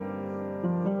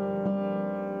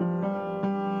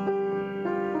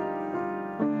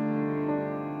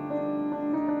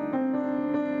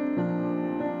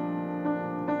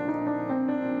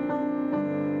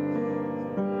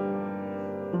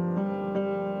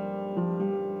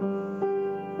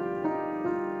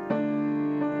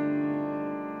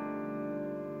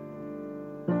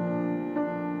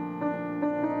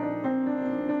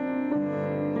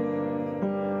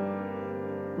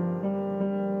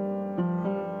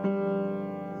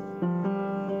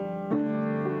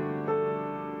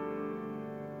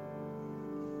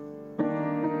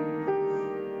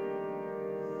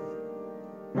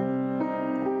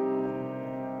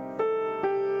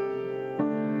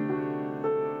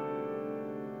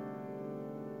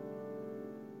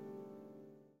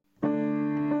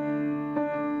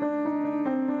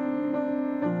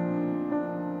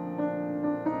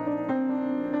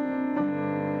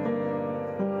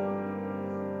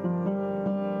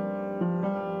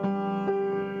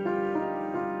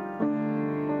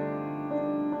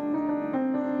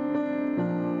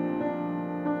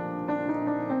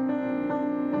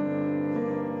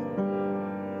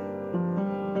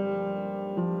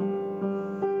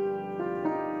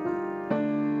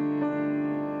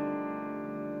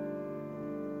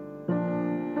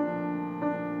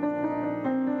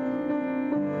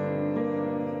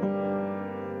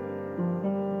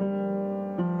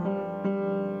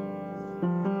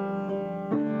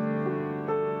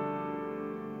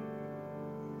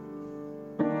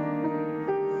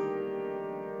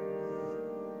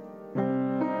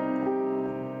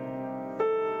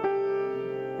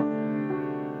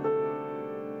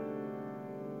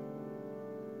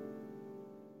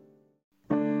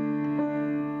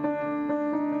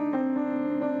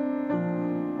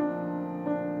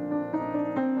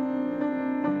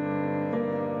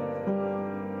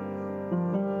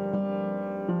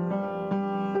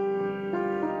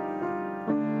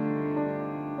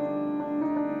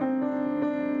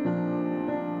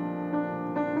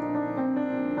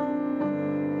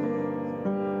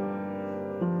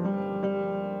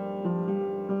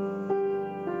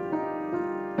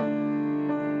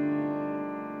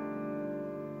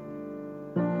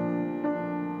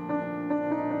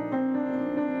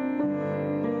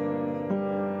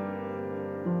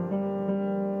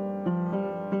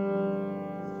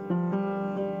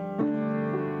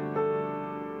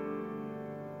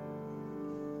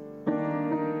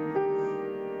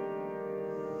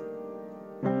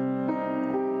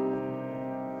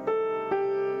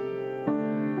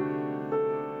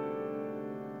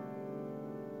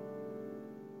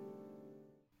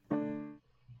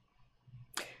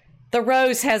The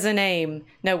rose has a name.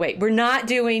 No, wait, we're not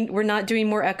doing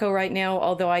more Echo right now,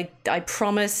 although I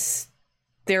promise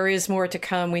there is more to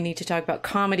come. We need to talk about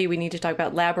comedy. We need to talk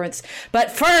about Labyrinths.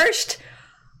 But first,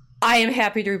 I am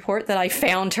happy to report that I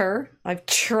found her. I've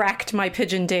tracked my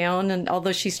pigeon down, and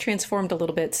although she's transformed a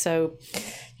little bit, so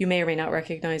you may or may not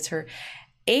recognize her.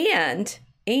 And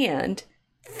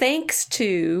thanks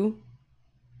to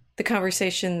the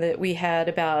conversation that we had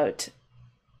about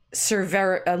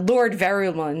Lord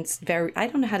Verulam's, I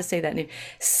don't know how to say that name,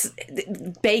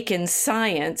 Bacon's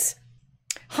science,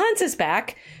 Hans is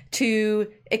back to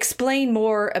explain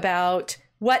more about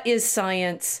what is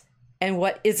science and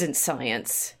what isn't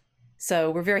science. So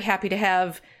we're very happy to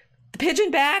have the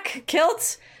pigeon back,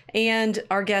 Kilt, and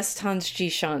our guest, Hans G.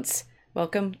 Schantz.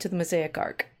 Welcome to the Mosaic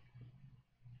Arc.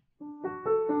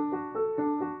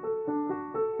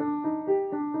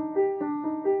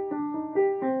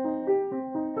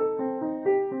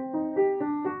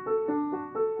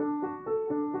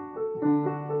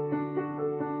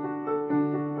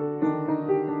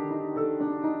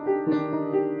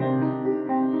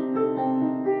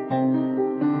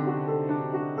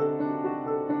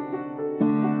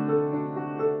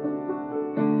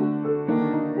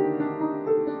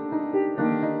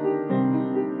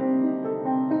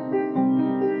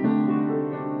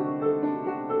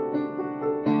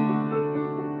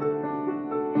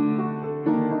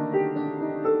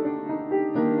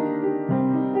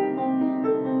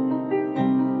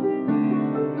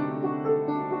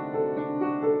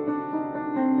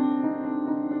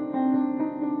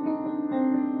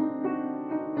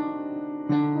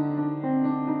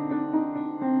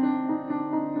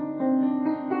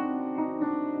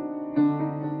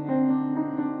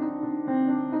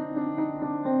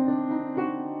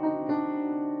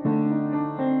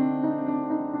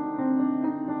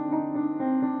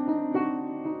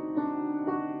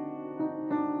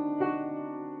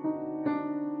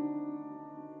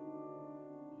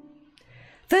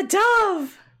 The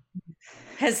dove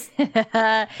has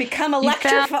become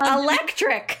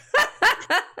electric.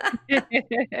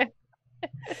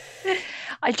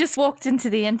 I just walked into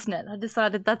the internet. I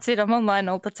decided that's it. I'm online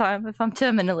all the time. If I'm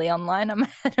terminally online, I might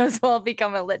as well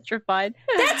become electrified.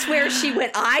 That's where she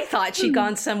went. I thought she'd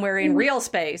gone somewhere in real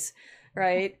space,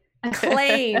 right?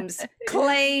 Claims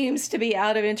to be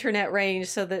out of internet range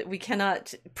so that we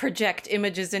cannot project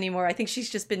images anymore. I think she's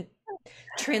just been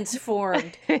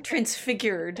transformed,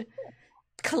 transfigured,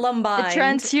 Columbine. The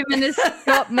transhumanists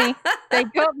got me. They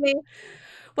got me.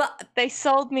 Well, they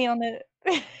sold me on it.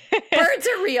 Birds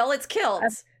are real. It's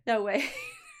kilts. No way.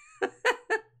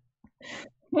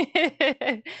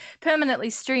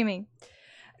 Permanently streaming.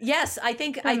 Yes, I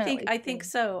think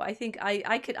so. I think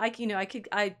I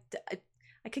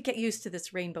could get used to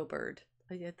this rainbow bird.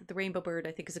 The rainbow bird,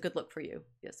 I think, is a good look for you.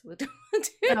 Yes, we'll do.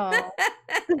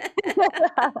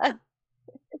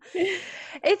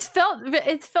 It's felt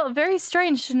very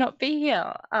strange to not be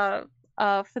here for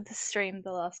the stream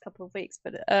the last couple of weeks,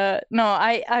 but no,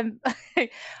 I'm I'm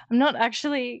not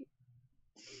actually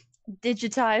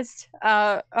digitized.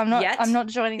 I'm not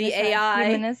joining the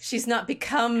AI. She's not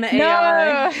become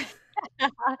AI. No.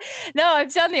 No,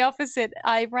 I've done the opposite.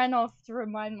 I ran off to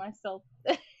remind myself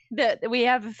that we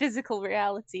have a physical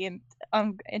reality, and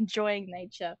I'm enjoying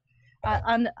nature.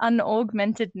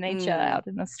 Unaugmented nature out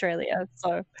in Australia.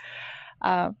 So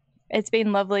it's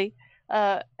been lovely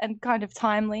and kind of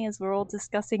timely as we're all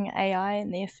discussing AI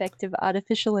and the effect of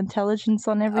artificial intelligence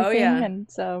on everything. Oh, yeah. And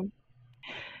so,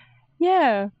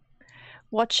 yeah,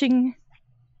 watching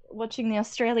the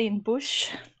Australian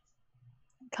bush,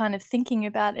 kind of thinking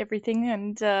about everything,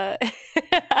 and there's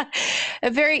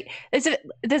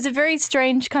a very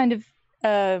strange kind of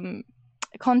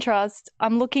contrast.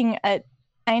 I'm looking at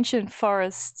ancient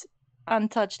forest,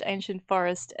 untouched ancient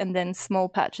forest, and then small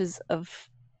patches of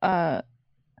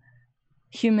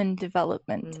human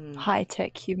development,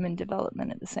 high-tech human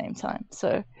development at the same time.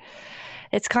 So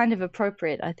it's kind of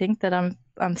appropriate, I think, that I'm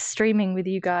streaming with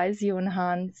you guys, you and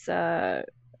Hans,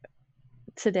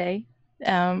 today.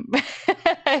 And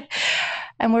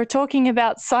we're talking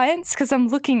about science because I'm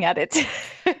looking at it.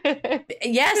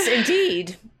 Yes,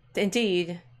 indeed.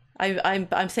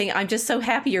 I'm saying I'm just so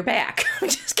happy you're back. I'm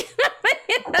just kidding.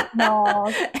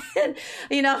 No. And,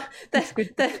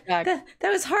 that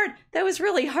was hard. That was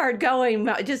really hard going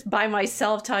just by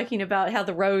myself, talking about how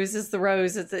the rose is the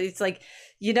rose. It's like,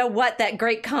 you know what? That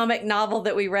great comic novel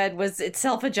that we read was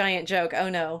itself a giant joke. Oh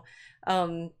no.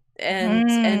 And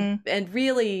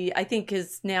really, I think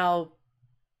is now.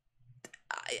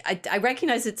 I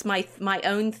recognize it's my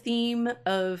own theme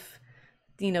of,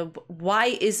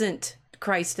 why isn't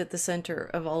Christ at the center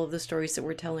of all of the stories that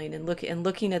we're telling, and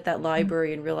looking at that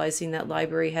library and realizing that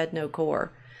library had no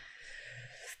core.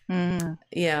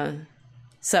 Yeah.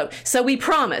 So we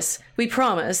promise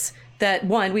that,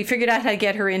 one, we figured out how to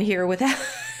get her in here without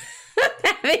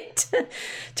having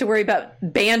to worry about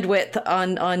bandwidth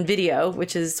on video,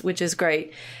 which is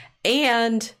great.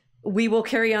 And we will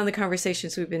carry on the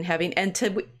conversations we've been having. And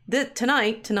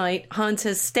tonight, Hans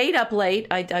has stayed up late.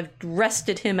 I've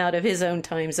rested him out of his own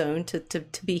time zone to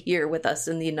be here with us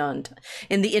in the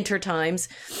intertimes,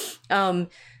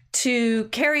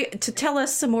 to tell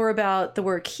us some more about the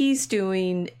work he's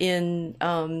doing in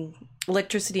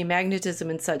electricity and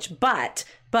magnetism and such. But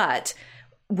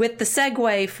with the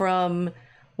segue from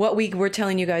what we were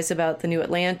telling you guys about the New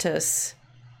Atlantis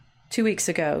 3 weeks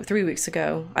ago,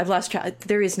 I've lost track.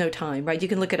 There is no time, right? You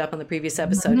can look it up on the previous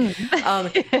episode.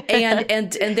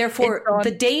 And therefore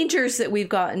the dangers that we've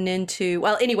gotten into.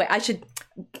 Well, anyway,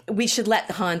 we should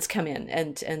let Hans come in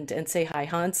and say hi.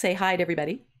 Hans, say hi to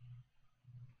everybody.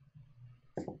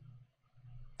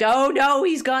 Oh no,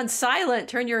 he's gone silent.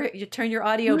 Turn your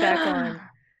audio back on.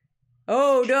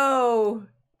 Oh no.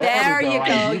 There you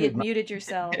go. You muted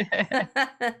yourself.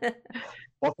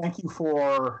 Well, thank you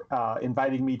for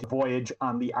inviting me to voyage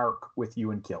on the Ark with you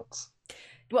and Kilts.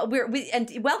 Well,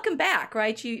 and welcome back,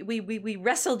 right? We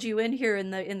wrestled you in here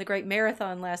in the Great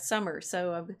Marathon last summer,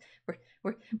 so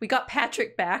we got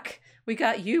Patrick back, we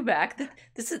got you back.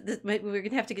 We're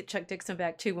gonna have to get Chuck Dixon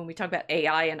back too when we talk about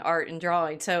AI and art and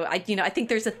drawing. So I think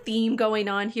there's a theme going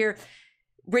on here.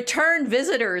 Return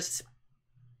visitors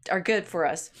are good for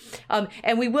us,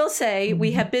 and we will say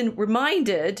we have been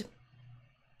reminded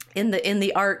in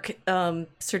the ARC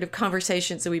sort of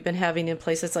conversations that we've been having in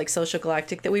places like Social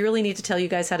Galactic that we really need to tell you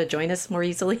guys how to join us more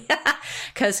easily.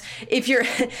 Because if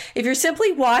you're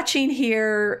simply watching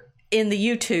here in the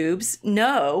YouTubes,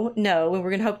 no, and we're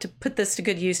going to hope to put this to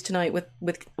good use tonight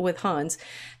with Hans,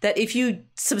 that if you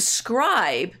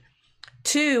subscribe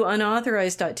to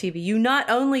unauthorized.tv, you not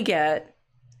only get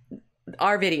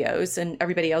our videos and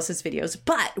everybody else's videos,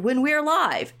 but when we're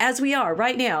live, as we are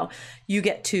right now, you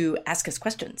get to ask us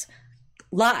questions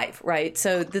live, right?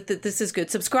 So this is good.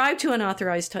 Subscribe to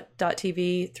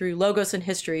unauthorized.tv through Logos and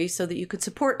History so that you could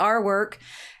support our work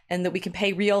and that we can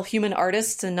pay real human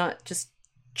artists and not just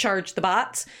charge the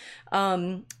bots,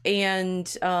 and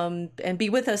be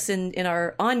with us in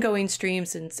our ongoing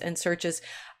streams and searches.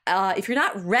 If you're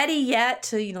not ready yet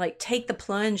to take the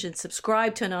plunge and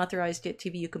subscribe to Unauthorized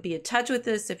TV, you can be in touch with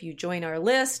us if you join our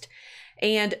list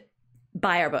and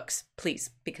buy our books, please,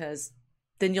 because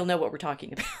then you'll know what we're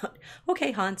talking about.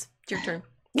 Okay, Hans, it's your turn.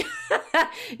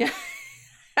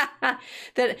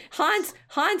 That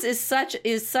Hans is such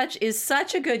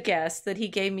a good guest that he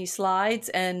gave me slides,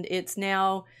 and it's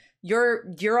now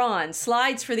you're on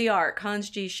slides for the Ark. Hans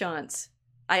G. Shantz.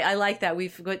 I like that.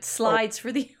 We've got slides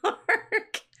for the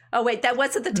Ark. Oh wait, that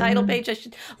wasn't the title page. I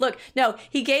should look. No,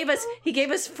 he gave us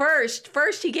first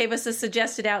he gave us a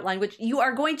suggested outline, which you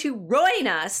are going to ruin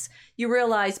us, you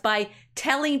realize, by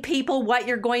telling people what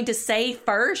you're going to say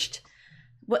first.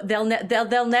 They'll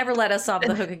never let us off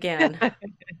the hook again.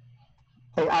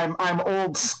 Hey, I'm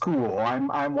old school.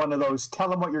 I'm one of those tell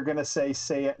them what you're going to say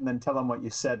it, and then tell them what you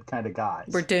said kind of guys.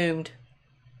 We're doomed.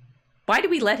 Why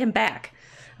did we let him back?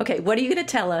 Okay, what are you going to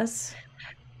tell us?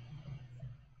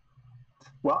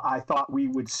 Well, I thought we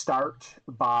would start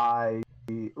by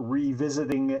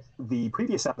revisiting the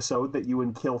previous episode that you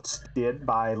and Kilts did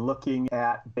by looking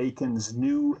at Bacon's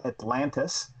New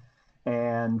Atlantis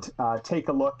and take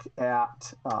a look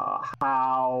at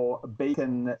how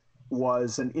Bacon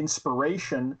was an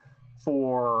inspiration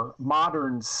for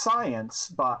modern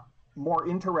science, but more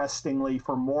interestingly,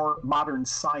 for more modern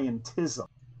scientism.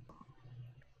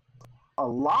 A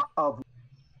lot of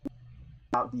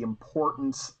about the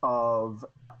importance of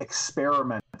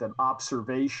experiment and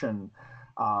observation,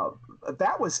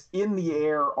 that was in the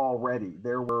air already.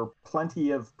 There were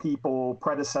plenty of people,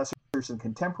 predecessors and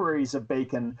contemporaries of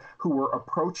Bacon, who were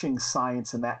approaching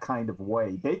science in that kind of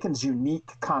way. Bacon's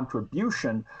unique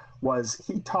contribution was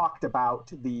he talked about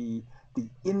the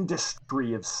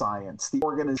industry of science, the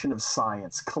organization of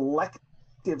science,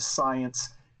 collective science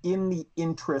in the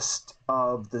interest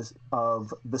of the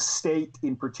state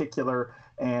in particular,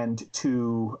 and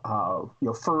to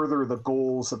further the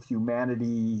goals of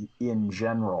humanity in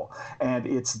general. And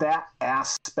it's that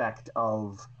aspect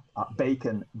of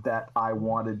Bacon that I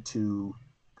wanted to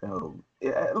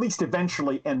at least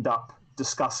eventually end up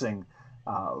discussing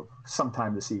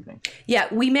sometime this evening.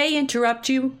 Yeah, we may interrupt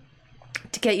you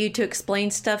to get you to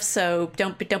explain stuff, so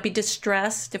don't be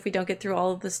distressed if we don't get through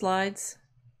all of the slides.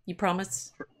 You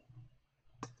promise?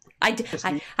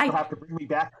 You'll have to bring me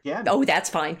back again. Oh, that's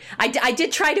fine. I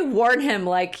did try to warn him,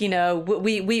 like,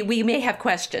 we may have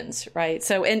questions, right?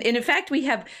 So, and in fact, we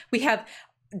have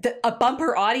a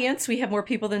bumper audience. We have more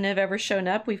people than have ever shown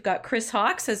up. We've got Chris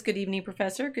Hawk says, "Good evening,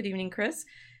 Professor." Good evening, Chris.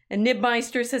 And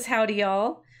Nibmeister says, "Howdy,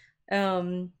 y'all."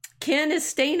 Ken is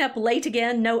staying up late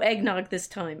again. No eggnog this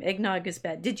time. Eggnog is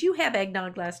bad. Did you have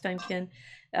eggnog last time, Ken?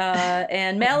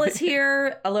 And Mel is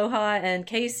here. Aloha, and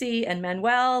Casey and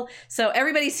Manuel. So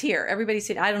everybody's here. Everybody's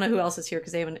here. I don't know who else is here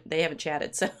because they haven't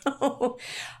chatted. So,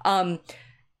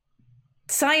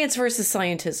 science versus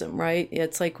scientism, right?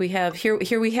 It's like we have here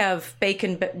we have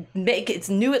Bacon. It's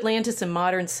New Atlantis and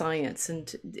modern science,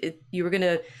 and you were going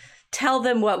to tell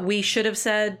them what we should have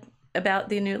said about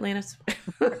the New Atlantis.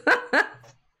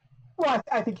 Well,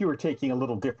 I think you were taking a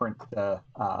little different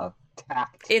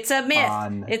tact. It's a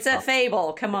myth. It's a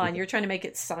fable. Come on, you're trying to make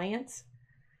it science.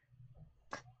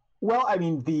 Well, I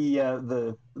mean,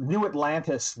 the New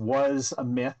Atlantis was a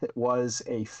myth. It was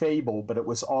a fable, but it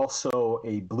was also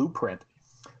a blueprint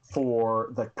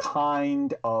for the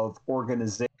kind of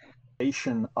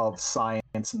organization of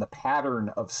science and the pattern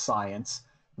of science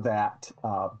that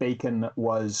Bacon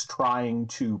was trying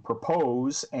to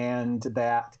propose, and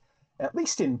that, at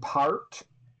least in part,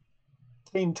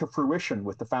 came to fruition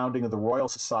with the founding of the Royal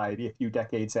Society a few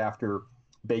decades after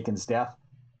Bacon's death,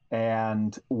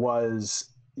 and was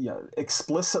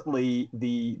explicitly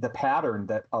the pattern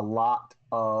that a lot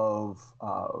of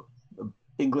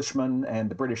Englishmen and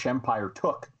the British Empire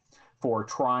took for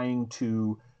trying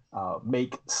to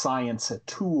make science a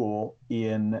tool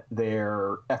in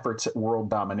their efforts at world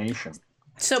domination.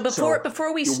 So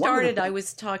before we started, I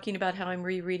was talking about how I'm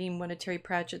rereading one of Terry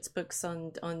Pratchett's books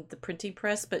on the printing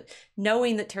press, but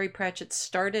knowing that Terry Pratchett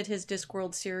started his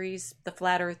Discworld series, the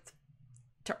Flat Earth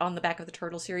on the back of the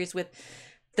Turtle series, with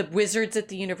the wizards at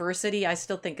the university, I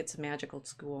still think it's a magical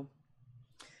school.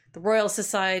 The Royal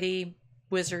Society,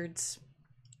 wizards.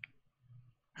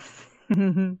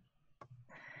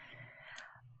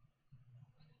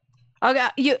 Okay,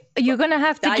 you're gonna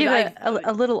have to give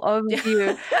a little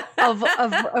overview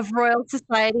of Royal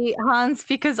Society, Hans,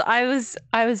 because I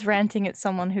was ranting at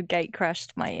someone who gate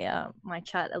crashed my my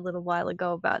chat a little while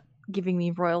ago about giving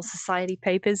me Royal Society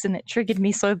papers, and it triggered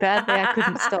me so badly I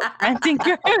couldn't stop ranting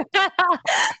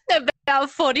about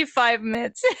 45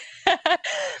 minutes.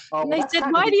 And they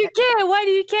said, "Why do you care? Why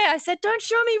do you care?" I said, "Don't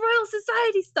show me Royal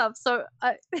Society stuff." So,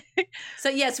 so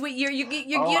yes,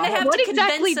 you're gonna have to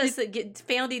convince us that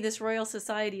founding this Royal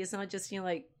Society is not just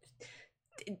like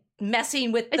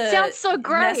messing with the. It sounds so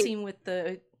great. Messing with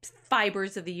the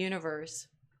fibers of the universe.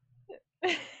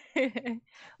 It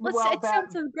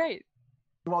sounds so great.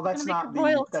 Well, that's not the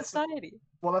Royal Society.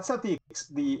 Well, that's not the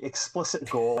explicit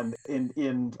goal,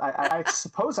 and I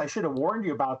suppose I should have warned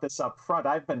you about this up front.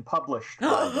 I've been published.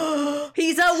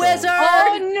 He's a wizard.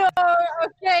 Oh no!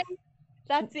 Okay,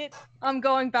 that's it. I'm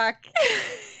going back.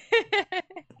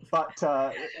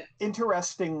 But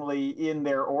interestingly, in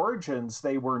their origins,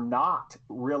 they were not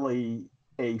really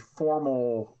a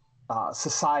formal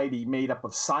society made up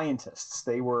of scientists.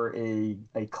 They were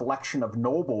a collection of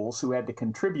nobles who had to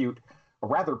contribute a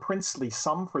rather princely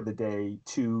sum for the day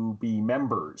to be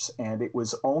members. And it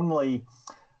was only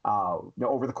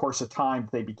over the course of time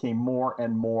they became more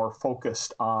and more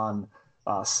focused on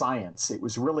science. It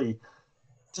was really,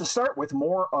 to start with,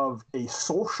 more of a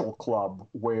social club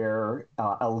where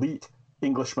elite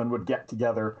Englishmen would get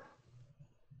together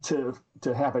to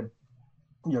have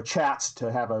chats,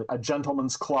 to have a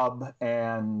gentleman's club,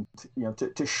 and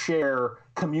to share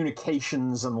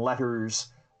communications and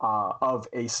letters of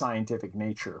a scientific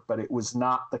nature. But it was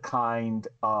not the kind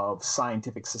of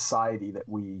scientific society that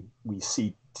we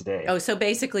see today. Oh, so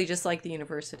basically just like the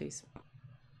universities.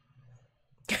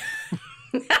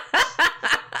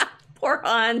 Poor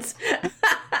Hans.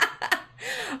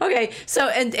 Okay, so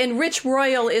and Rich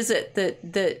Royal is it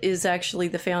that is actually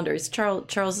the founder? Is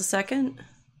Charles II?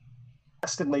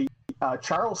 Interestingly,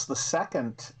 Charles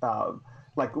II,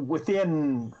 like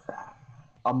within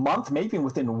a month, maybe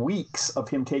within weeks of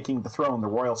him taking the throne, the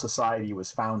Royal Society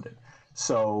was founded.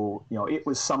 So it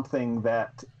was something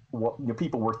that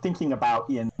people were thinking about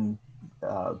in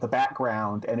the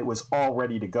background, and it was all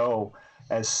ready to go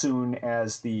as soon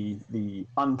as the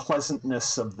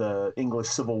unpleasantness of the English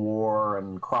Civil War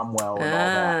and Cromwell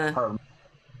and all that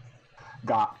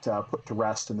got put to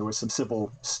rest, and there was some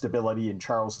civil stability, and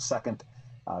Charles II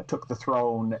took the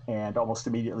throne, and almost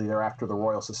immediately thereafter the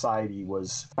Royal Society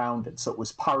was founded. So it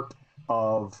was part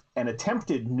of an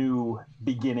attempted new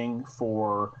beginning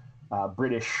for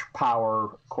British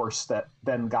power, of course, that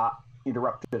then got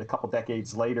interrupted a couple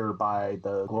decades later by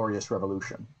the Glorious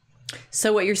Revolution.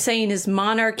 So what you're saying is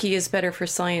monarchy is better for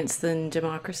science than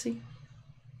democracy?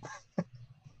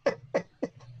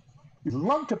 You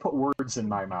love to put words in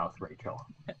my mouth, Rachel.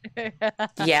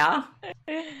 Yeah.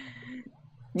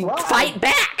 Well, Fight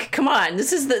back! Come on,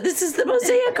 this is the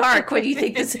Mosaic Ark. What do you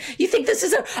think this? You think this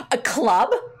is a club?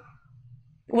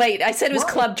 Wait, I said it was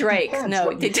Club Drake. No,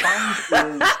 we do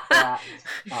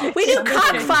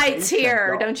cockfights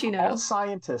here, don't you know? All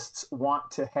scientists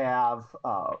want to have,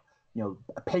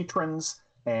 patrons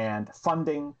and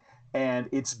funding, and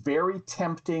it's very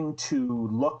tempting to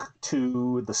look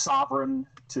to the sovereign,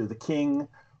 to the king,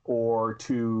 or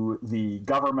to the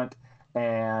government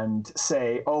and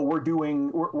say, oh, we're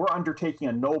undertaking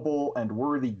a noble and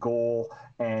worthy goal,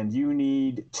 and you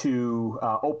need to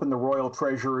open the royal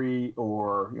treasury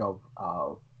or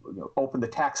open the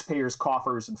taxpayers'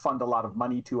 coffers and fund a lot of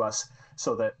money to us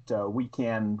so that we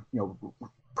can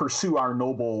pursue our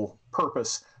noble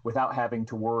purpose without having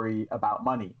to worry about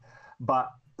money.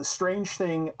 But the strange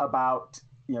thing about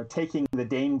taking the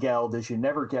Dane Geld is you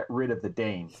never get rid of the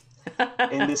Dane.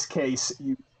 In this case,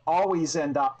 you always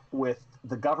end up with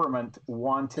the government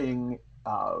wanting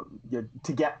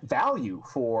to get value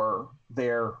for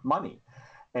their money.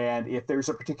 And if there's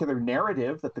a particular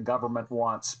narrative that the government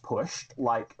wants pushed,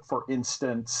 like, for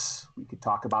instance, we could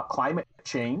talk about climate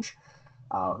change.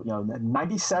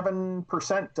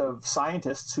 97% of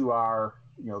scientists who are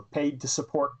paid to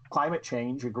support climate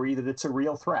change agree that it's a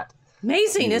real threat.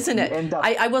 Amazing, isn't it?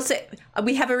 I will say,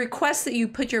 we have a request that you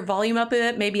put your volume up a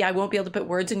bit. Maybe I won't be able to put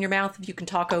words in your mouth if you can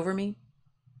talk over me.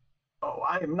 Oh,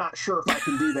 I am not sure if I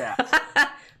can do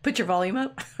that. Put your volume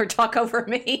up or talk over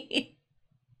me.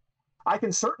 I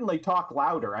can certainly talk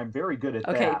louder. I'm very good at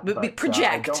that. Okay, but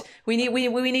project. We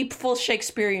need full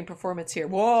Shakespearean performance here.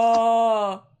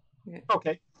 Whoa.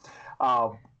 Okay.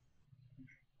 Well,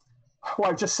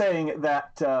 I'm just saying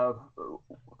that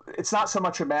it's not so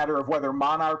much a matter of whether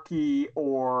monarchy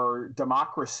or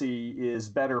democracy is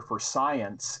better for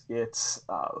science. It's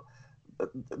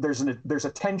there's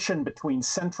a tension between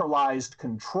centralized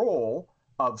control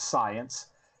of science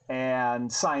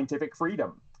and scientific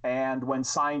freedom. And when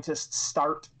scientists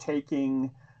start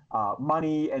taking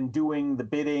money and doing the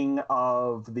bidding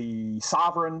of the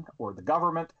sovereign or the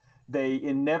government, they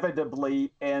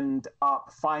inevitably end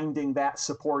up finding that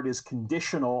support is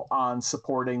conditional on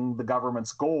supporting the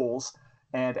government's goals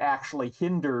and actually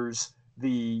hinders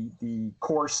the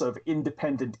course of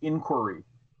independent inquiry.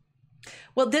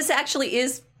 Well, this actually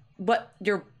is what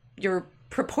your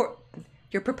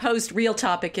proposed real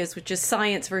topic is, which is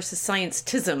science versus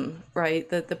scientism, right?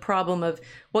 The problem of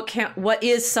what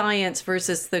is science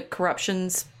versus the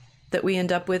corruptions that we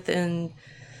end up with in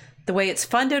the way it's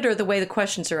funded or the way the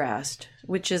questions are asked.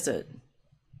 Which is it?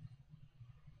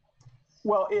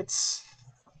 Well,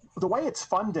 the way it's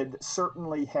funded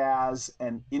certainly has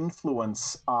an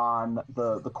influence on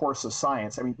the course of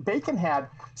science. I mean, Bacon had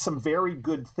some very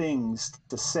good things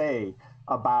to say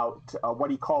about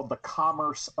what he called the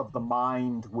commerce of the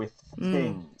mind with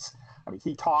things. I mean,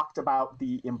 he talked about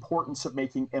the importance of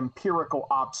making empirical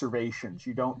observations.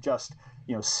 You don't just,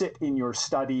 sit in your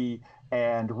study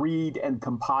and read and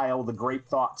compile the great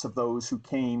thoughts of those who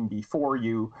came before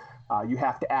you. You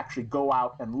have to actually go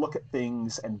out and look at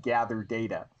things and gather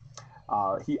data.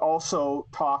 He also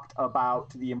talked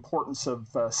about the importance of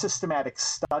systematic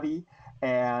study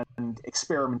and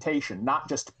experimentation, not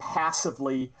just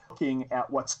passively looking at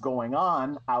what's going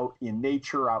on out in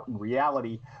nature, out in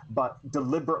reality, but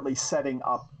deliberately setting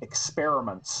up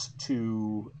experiments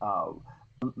to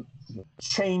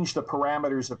change the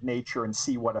parameters of nature and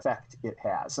see what effect it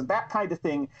has. And that kind of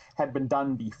thing had been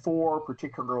done before,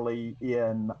 particularly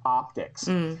in optics.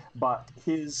 But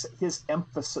his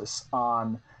emphasis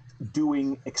on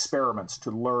doing experiments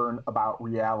to learn about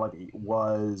reality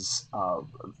was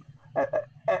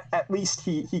at least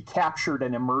he captured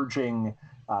an emerging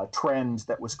trend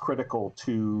that was critical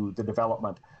to the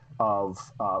development of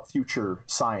future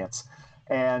science.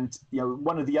 And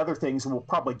one of the other things, and we'll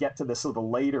probably get to this a little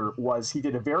later, was he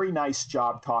did a very nice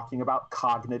job talking about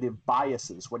cognitive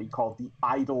biases, what he called the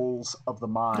idols of the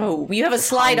mind. Oh, you have a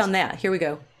slide on that. Here we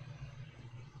go.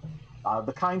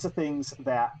 The kinds of things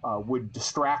that would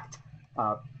distract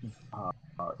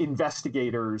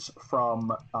investigators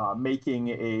from making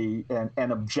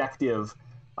an objective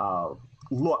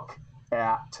look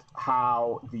at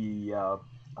how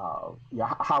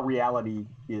how reality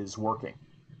is working.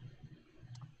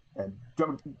 And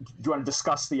do you want to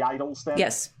discuss the idols then?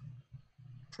 Yes.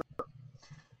 Sure.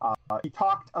 He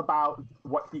talked about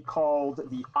what he called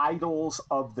the idols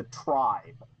of the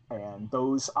tribe. And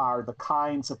those are the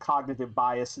kinds of cognitive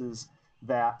biases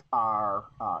that are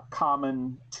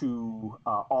common to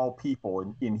all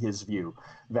people in his view.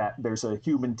 That there's a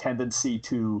human tendency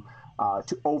to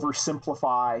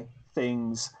oversimplify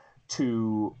things,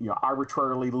 to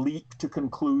arbitrarily leap to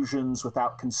conclusions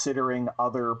without considering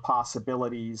other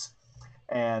possibilities,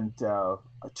 and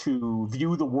to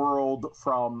view the world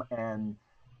from an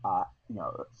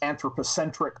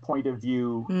anthropocentric point of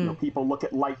view. People look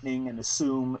at lightning and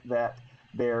assume that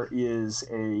there is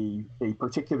a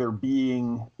particular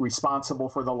being responsible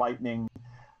for the lightning.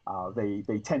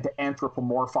 They tend to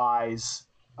anthropomorphize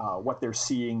what they're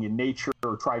seeing in nature,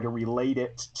 or try to relate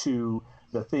it to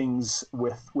the things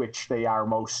with which they are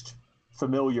most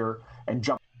familiar, and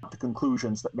jump to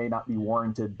conclusions that may not be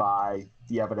warranted by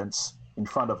the evidence in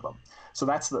front of them. So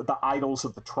that's the idols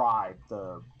of the tribe,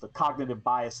 the cognitive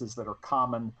biases that are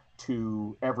common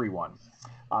to everyone.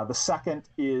 The second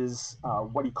is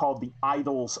what he called the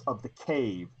idols of the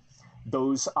cave.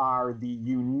 Those are the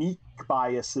unique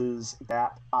biases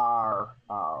that are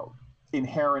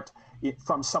inherent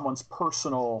from someone's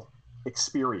personal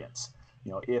experience.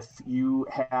 If you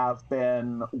have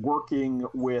been working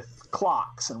with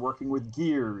clocks and working with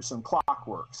gears and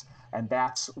clockworks, and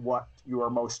that's what you are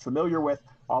most familiar with,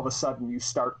 all of a sudden you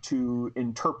start to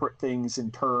interpret things in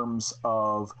terms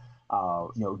of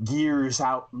gears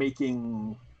out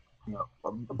making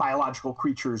biological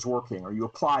creatures working, or you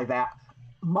apply that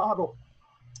model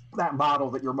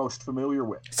that you're most familiar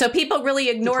with. So people really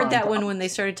ignored that one when they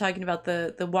started talking about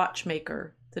the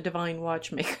watchmaker, the divine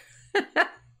watchmaker.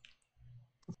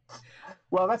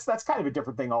 Well, that's kind of a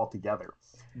different thing altogether.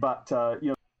 But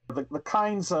the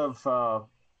kinds of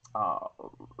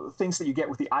things that you get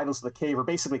with the idols of the cave are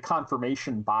basically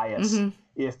confirmation bias. Mm-hmm.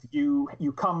 If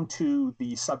you come to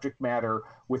the subject matter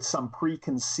with some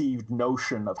preconceived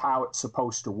notion of how it's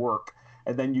supposed to work,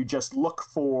 and then you just look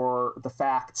for the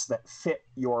facts that fit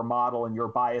your model and your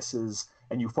biases,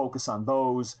 and you focus on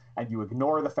those, and you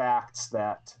ignore the facts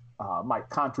that might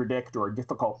contradict or are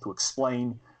difficult to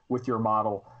explain with your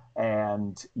model,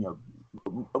 and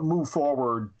move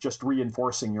forward just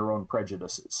reinforcing your own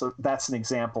prejudices. So that's an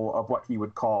example of what he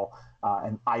would call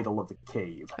an idol of the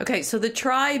cave. Okay, so the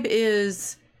tribe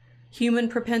is human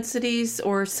propensities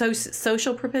or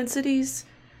social propensities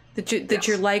that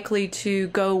you're likely to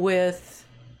go with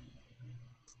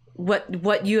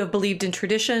what you have believed in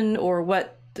tradition, or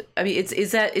what. I mean,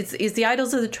 is the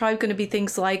idols of the tribe going to be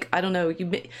things like, I don't know,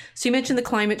 so you mentioned the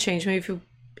climate change. Maybe if you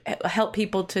help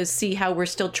people to see how we're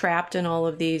still trapped in all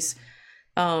of these.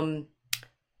 We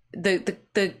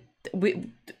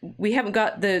haven't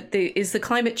got is the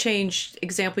climate change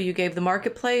example you gave the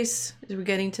marketplace? Is we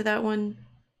getting to that one?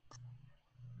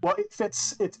 Well,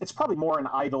 it's probably more an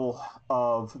idol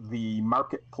of the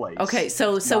marketplace. Okay,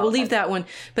 so we'll leave that one.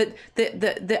 But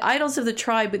the idols of the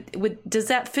tribe, does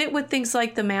that fit with things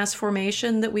like the mass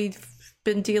formation that we've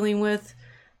been dealing with,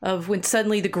 of when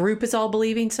suddenly the group is all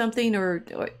believing something, or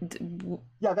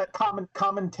yeah, that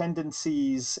common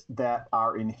tendencies that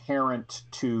are inherent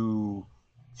to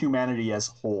humanity as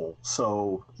a whole.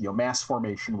 So mass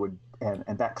formation would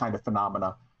and that kind of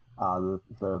phenomena.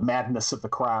 The madness of the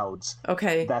crowds.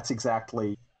 Okay, that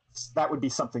would be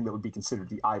something that would be considered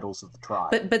the idols of the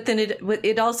tribe. But then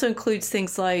it also includes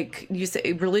things like, you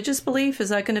say, religious belief. Is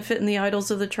that going to fit in the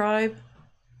idols of the tribe?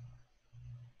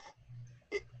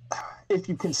 If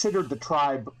you considered the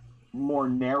tribe more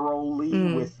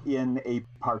narrowly within a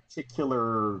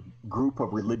particular group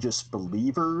of religious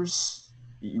believers,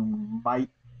 you might.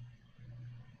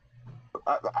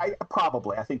 I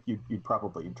think you'd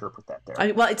probably interpret that there.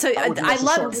 I'm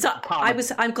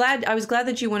glad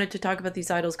that you wanted to talk about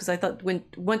these idols, because I thought when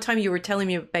one time you were telling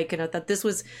me about Bacon, I thought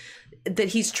that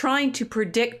he's trying to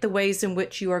predict the ways in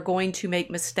which you are going to make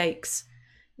mistakes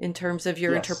in terms of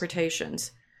your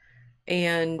interpretations,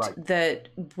 and that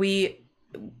which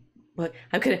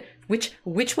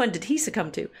one did he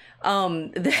succumb to?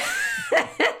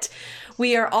 That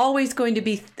we are always going to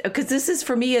be, because this is,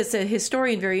 for me as a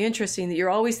historian, very interesting, that you're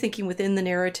always thinking within the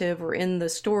narrative or in the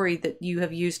story that you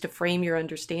have used to frame your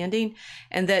understanding,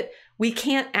 and that we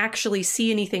can't actually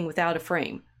see anything without a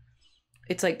frame.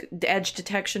 It's like the edge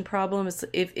detection problem.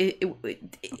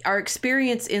 Our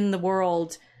experience in the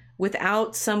world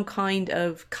without some kind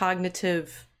of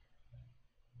cognitive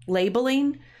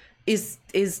labeling is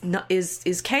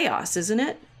chaos, isn't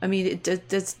it? I mean, it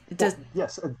does. Well,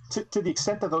 yes, to the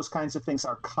extent that those kinds of things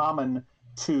are common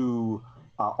to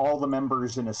all the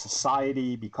members in a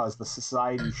society, because the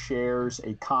society shares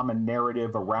a common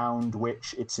narrative around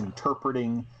which it's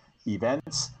interpreting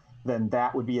events, then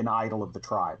that would be an idol of the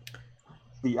tribe.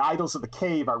 The idols of the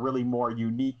cave are really more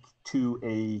unique to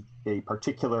a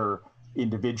particular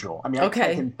individual. I mean,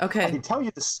 Okay. I Okay. can tell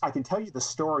you this. I can tell you the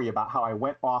story about how I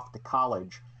went off to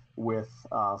college with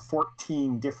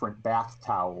 14 different bath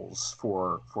towels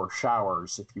for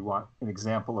showers. If you want an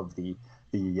example of the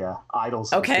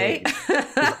idols of the Okay.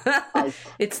 day.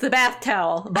 It's the bath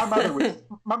towel. My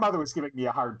mother was giving me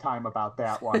a hard time about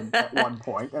that one at one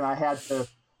point, and I had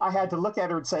to look at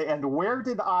her and say, and where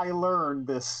did I learn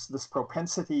this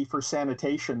propensity for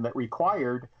sanitation that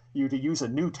required you to use a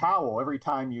new towel every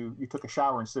time you took a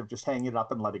shower instead of just hanging it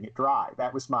up and letting it dry?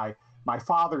 That was my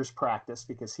father's practice,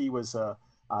 because he was a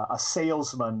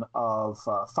salesman of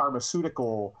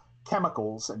pharmaceutical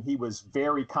chemicals, and he was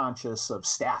very conscious of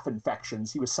staph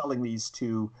infections. He was selling these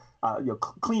to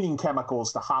cleaning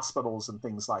chemicals to hospitals and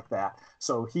things like that.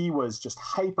 So he was just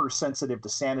hypersensitive to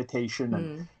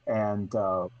sanitation and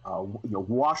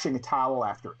washing a towel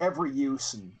after every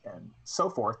use and so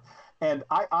forth. And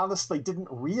I honestly didn't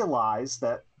realize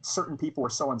that certain people were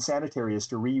so unsanitary as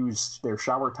to reuse their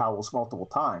shower towels multiple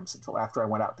times until after I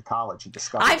went out to college and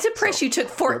discovered. I'm surprised you took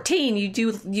 14. You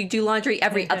do laundry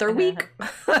every other week?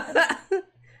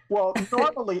 Well,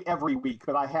 normally every week,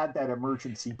 but I had that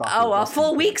emergency buffer. Oh, a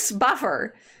full week's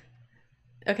buffer.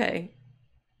 Okay.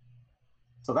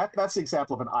 So that's the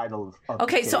example of an idol.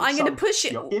 Okay, so I'm going to push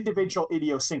it. Individual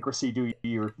idiosyncrasy to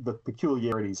the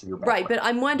peculiarities of your background. Right, but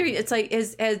I'm wondering, it's like,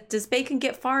 does Bacon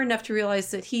get far enough to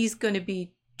realize that he's going to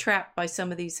be trapped by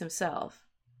some of these himself?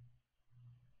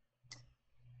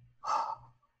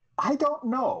 I don't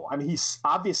know. I mean,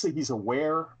 he's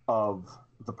aware of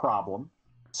the problem.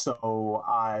 So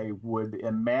I would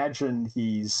imagine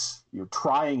he's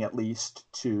trying at least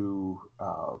to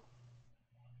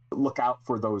look out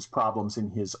for those problems in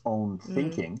his own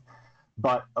thinking.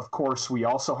 But of course, we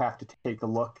also have to take a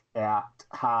look at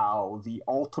how the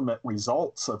ultimate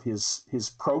results of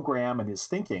his program and his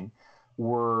thinking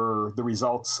were the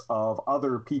results of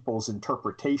other people's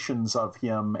interpretations of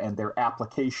him and their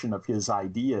application of his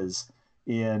ideas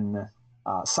in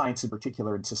science in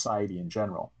particular and society in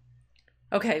general.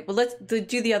 Okay, well, let's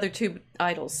do the other two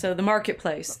idols. So the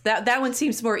marketplace. That one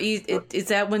seems more easy. Is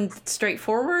that one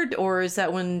straightforward, or is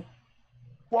that one?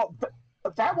 Well,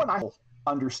 that one, I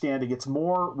understanding, it's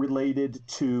more related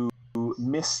to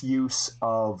misuse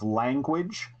of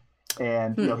language,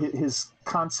 and his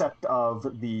concept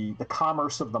of the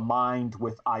commerce of the mind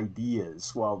with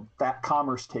ideas. Well, that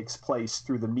commerce takes place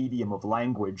through the medium of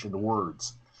language and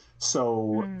words.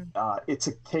 So it's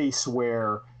a case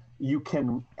where you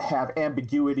can have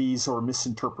ambiguities or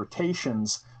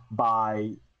misinterpretations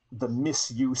by the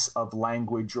misuse of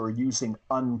language or using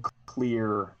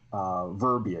unclear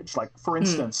verbiage. Like, for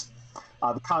instance,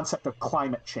 the concept of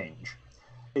climate change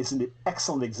is an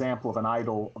excellent example of an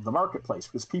idol of the marketplace,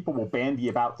 because people will bandy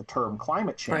about the term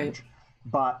climate change,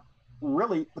 but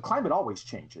really the climate always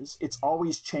changes. It's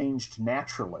always changed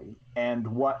naturally. And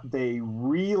what they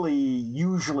really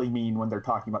usually mean when they're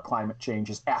talking about climate change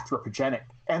is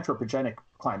anthropogenic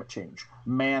climate change,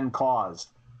 man-caused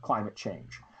climate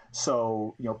change.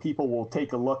 So, people will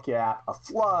take a look at a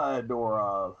flood or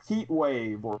a heat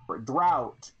wave or a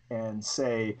drought and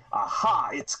say,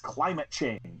 aha, it's climate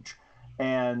change.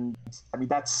 And I mean,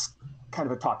 that's kind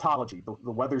of a tautology.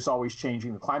 The weather's always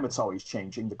changing, the climate's always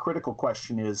changing. The critical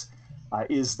question is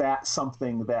that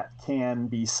something that can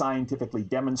be scientifically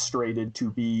demonstrated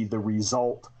to be the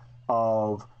result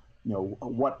of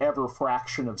whatever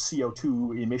fraction of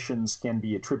CO2 emissions can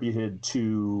be attributed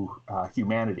to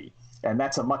humanity? And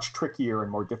that's a much trickier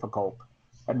and more difficult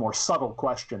and more subtle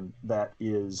question that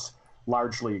is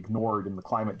largely ignored in the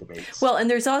climate debates. Well, and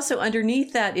there's also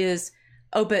underneath that is,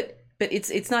 but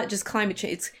it's not just climate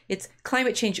change. It's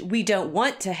climate change we don't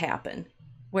want to happen.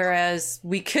 Whereas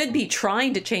we could be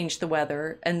trying to change the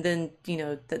weather, and then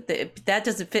that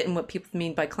doesn't fit in what people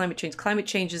mean by climate change. Climate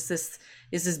change is this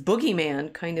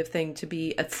boogeyman kind of thing to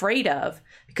be afraid of,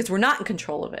 because we're not in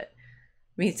control of it.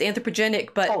 I mean, it's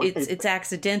anthropogenic, but it's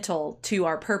accidental to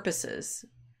our purposes.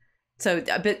 So,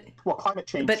 climate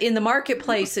change. But in the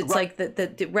marketplace, it's like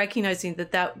that recognizing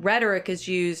that rhetoric is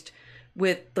used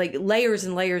with like layers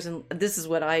and layers, and this is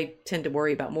what I tend to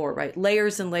worry about more, right?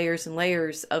 Layers and layers and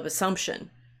layers of assumption.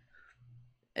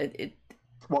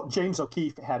 Well, James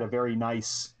O'Keefe had a very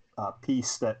nice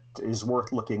piece that is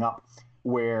worth looking up,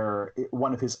 where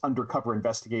one of his undercover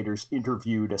investigators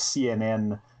interviewed a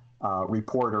CNN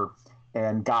reporter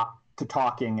and got to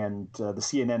talking, and the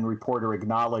CNN reporter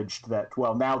acknowledged that,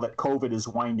 well, now that COVID is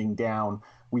winding down,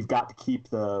 we've got to keep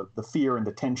the fear and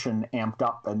the tension amped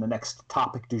up, and the next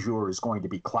topic du jour is going to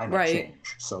be climate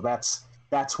change. So that's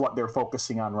what they're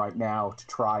focusing on right now, to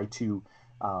try to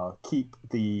keep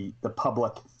the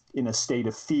public in a state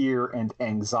of fear and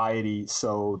anxiety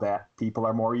so that people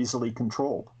are more easily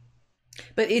controlled.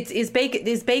 But is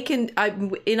Bacon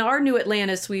in our New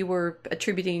Atlantis, we were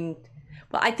attributing,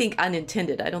 well, I think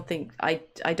unintended. I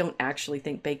don't actually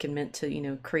think Bacon meant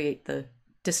to, create the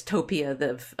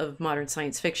dystopia of modern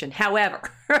science fiction. However,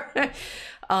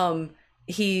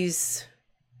 is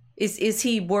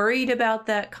he worried about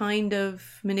that kind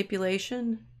of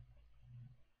manipulation?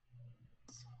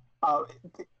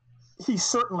 He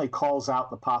certainly calls out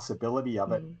the possibility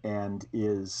of it and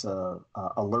is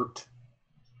alert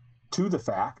to the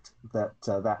fact that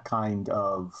that kind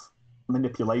of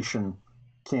manipulation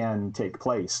can take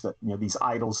place, that these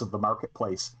idols of the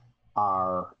marketplace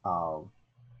are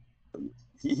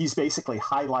he's basically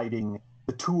highlighting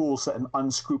the tools that an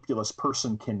unscrupulous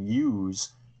person can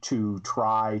use to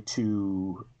try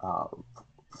to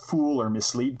fool or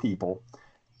mislead people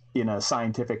in a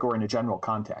scientific or in a general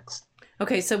context.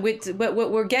 Okay, so what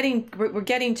we're getting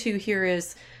to here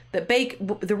is that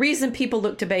the reason people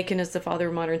look to Bacon as the father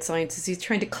of modern science is he's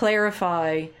trying to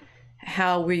clarify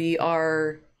how we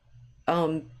are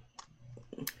not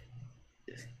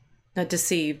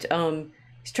deceived.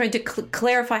 He's trying to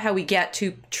clarify how we get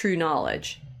to true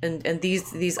knowledge, and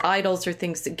these idols are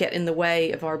things that get in the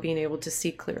way of our being able to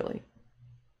see clearly.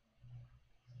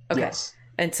 Okay, yes.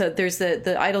 And so there's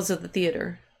the idols of the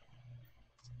theater.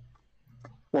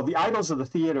 Well, the idols of the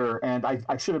theater, and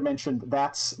I should have mentioned,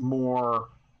 that's more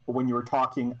when you were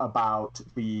talking about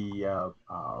the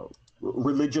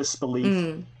religious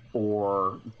belief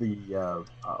or the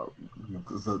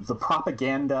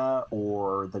propaganda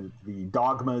or the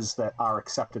dogmas that are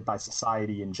accepted by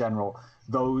society in general.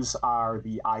 Those are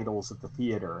the idols of the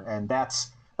theater, and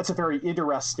that's a very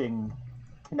interesting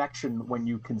connection when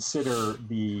you consider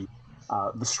the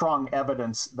strong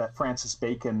evidence that Francis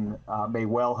Bacon may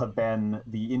well have been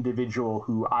the individual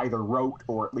who either wrote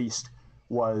or at least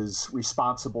was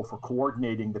responsible for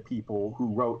coordinating the people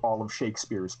who wrote all of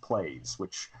Shakespeare's plays,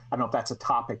 which I don't know if that's a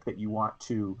topic that you want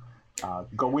to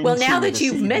go into. Well, now that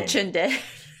you've mentioned it,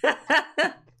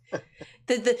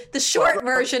 the short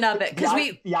version of it, because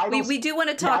we do want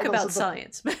to talk about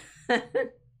science.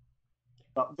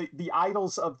 The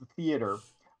idols of the theater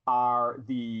are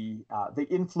the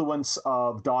influence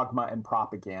of dogma and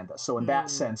propaganda. So in that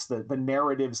sense, the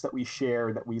narratives that we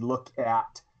share, that we look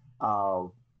at,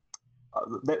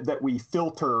 that we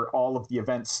filter all of the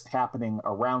events happening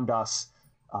around us,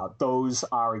 those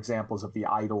are examples of the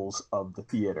idols of the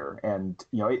theater. And,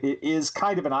 it is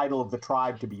kind of an idol of the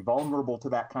tribe to be vulnerable to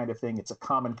that kind of thing. It's a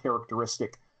common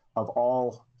characteristic of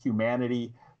all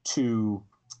humanity to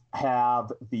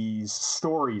have these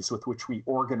stories with which we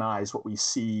organize what we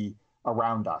see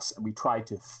around us, and we try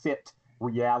to fit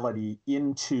reality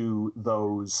into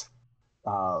those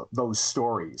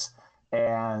stories.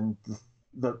 And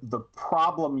the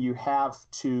problem you have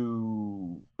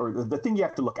to, or the thing you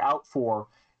have to look out for,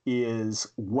 is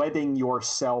wedding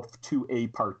yourself to a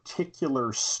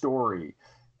particular story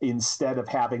instead of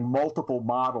having multiple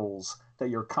models that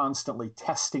you're constantly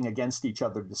testing against each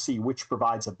other to see which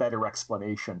provides a better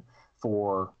explanation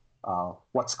for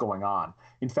what's going on.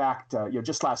 In fact,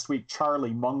 just last week,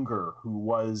 Charlie Munger, who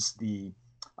was the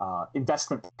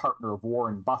investment partner of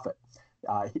Warren Buffett,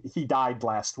 he died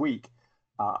last week.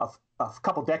 A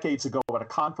couple decades ago at a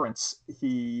conference,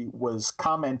 he was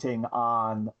commenting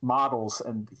on models,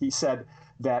 and he said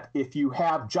that if you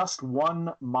have just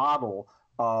one model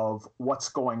of what's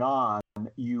going on,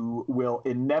 you will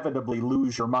inevitably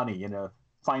lose your money in a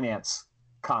finance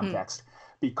context,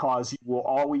 because you will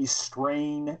always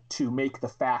strain to make the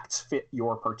facts fit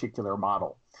your particular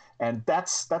model. And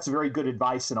that's very good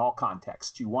advice in all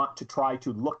contexts. You want to try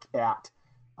to look at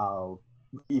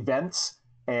events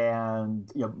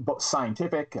and both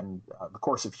scientific and the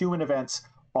course of human events,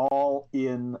 all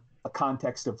in a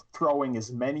context of throwing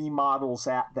as many models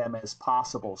at them as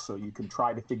possible, so you can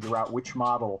try to figure out which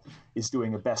model is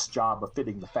doing the best job of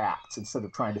fitting the facts instead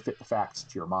of trying to fit the facts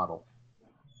to your model.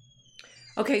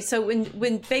 Okay, so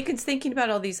when Bacon's thinking about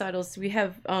all these idols, we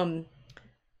have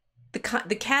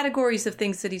the categories of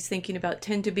things that he's thinking about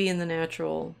tend to be in the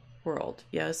natural world.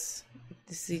 Yes,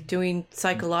 is he doing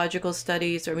psychological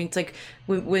studies? Or, I mean, it's like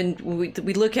when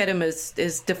we look at him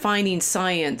as defining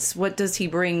science, what does he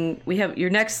bring? We have your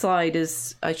next slide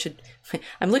is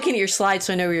I'm looking at your slide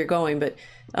so I know where you're going, but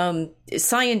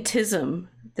scientism.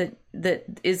 That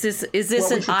is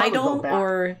this an idol,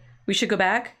 or we should go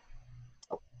back?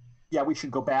 Yeah, we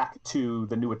should go back to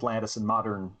the New Atlantis and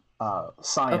modern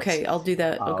science. Okay, I'll do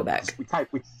that. I'll go back. We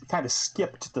kind of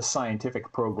skipped the scientific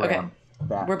program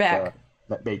that we're back.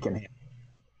 That Bacon had.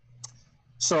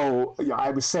 So I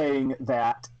was saying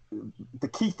that the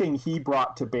key thing he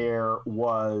brought to bear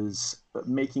was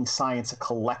making science a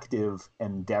collective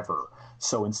endeavor.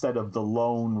 So instead of the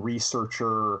lone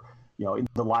researcher, in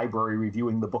the library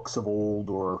reviewing the books of old,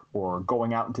 or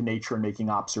going out into nature and making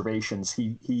observations,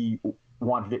 he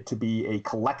wanted it to be a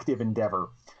collective endeavor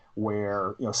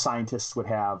where scientists would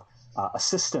have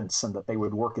assistants, and that they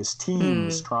would work as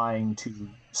teams trying to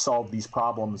solve these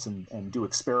problems and do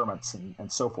experiments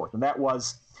and so forth. And that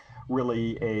was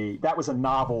really a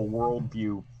novel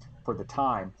worldview for the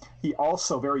time. He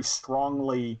also very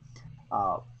strongly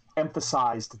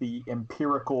emphasized the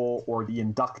empirical or the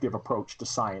inductive approach to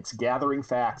science, gathering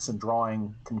facts and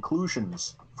drawing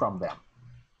conclusions from them.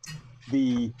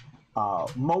 The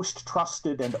most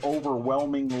trusted and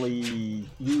overwhelmingly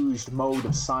used mode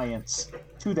of science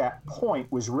to that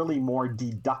point was really more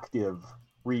deductive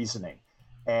reasoning.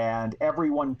 And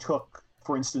everyone took,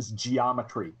 for instance,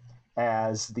 geometry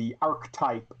as the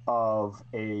archetype of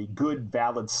a good,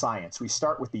 valid science. We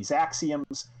start with these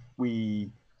axioms.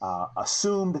 We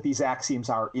assume that these axioms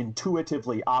are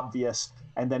intuitively obvious,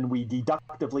 and then we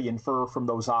deductively infer from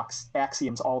those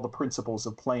axioms all the principles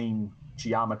of plane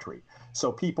geometry.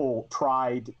 So people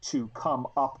tried to come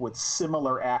up with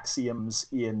similar axioms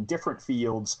in different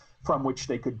fields from which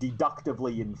they could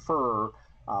deductively infer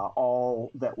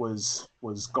all that was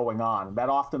going on. And that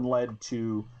often led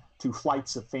to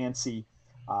flights of fancy,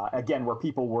 again, where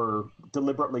people were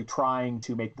deliberately trying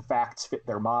to make the facts fit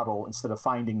their model instead of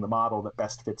finding the model that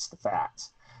best fits the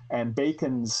facts. And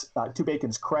to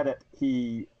Bacon's credit,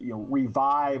 he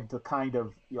revived the kind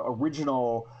of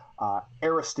original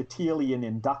Aristotelian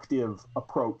inductive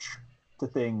approach to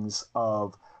things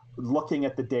of looking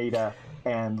at the data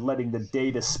and letting the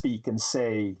data speak and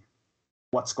say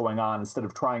what's going on instead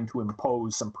of trying to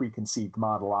impose some preconceived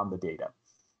model on the data.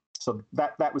 So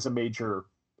that was a major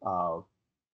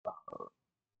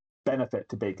benefit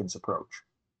to Bacon's approach.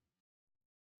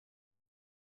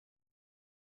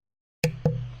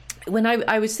 When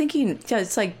I was thinking,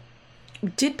 it's like,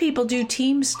 did people do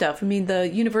team stuff? I mean, the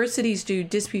universities do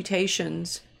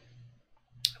disputations,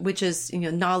 which is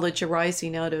knowledge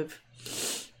arising out of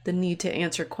the need to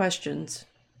answer questions.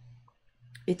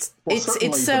 It's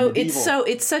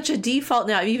such a default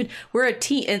now. Even we're a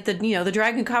team at the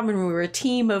Dragon Common Room. We're a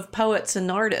team of poets and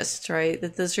artists, right?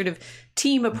 That the sort of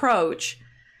team approach.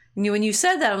 When you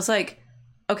said that, I was like,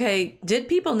 okay, did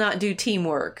people not do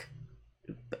teamwork?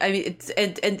 I mean,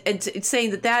 it's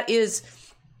saying that is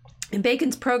in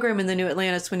Bacon's program in the New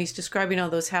Atlantis when he's describing all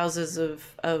those houses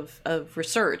of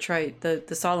research, right?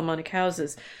 The Solomonic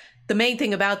houses. The main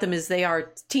thing about them is they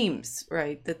are teams,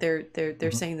 right? That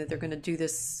they're saying that they're going to do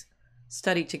this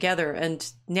study together.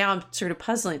 And now I'm sort of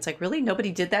puzzling. It's like, really?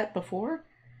 Nobody did that before?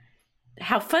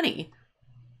 How funny.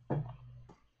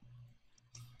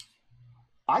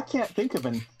 I can't think of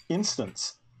an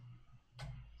instance.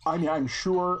 I mean, I'm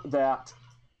sure that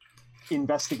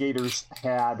investigators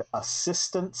had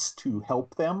assistants to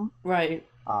help them. Right.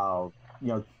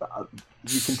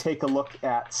 You can take a look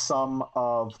at some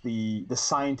of the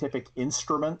scientific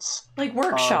instruments, like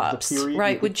workshops,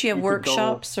 right? Would you have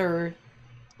workshops or?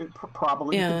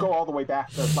 Probably. You could go all the way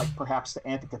back to perhaps the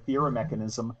Antikythera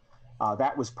mechanism.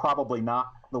 That was probably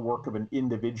not the work of an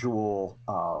individual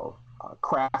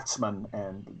craftsman,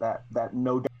 and that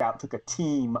no doubt took a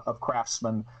team of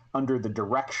craftsmen under the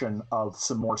direction of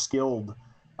some more skilled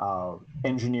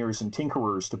engineers and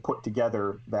tinkerers to put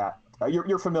together that.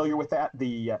 You're familiar with that,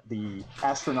 the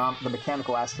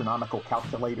mechanical astronomical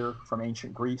calculator from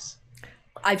ancient Greece?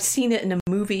 I've seen it in a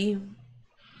movie.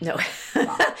 No,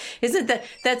 isn't that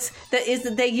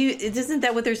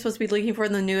what they're supposed to be looking for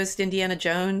in the newest Indiana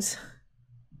Jones?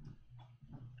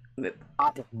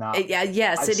 I have not.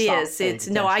 Yes, it is. It's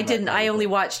no, I didn't. I only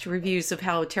watched reviews of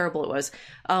how terrible it was.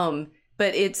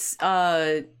 But it's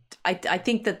I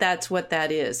think that's what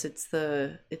that is.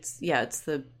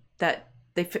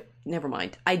 Never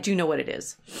mind. I do know what it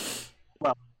is.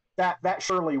 Well, that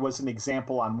surely was an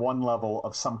example on one level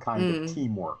of some kind of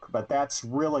teamwork, but that's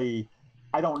really,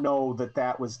 I don't know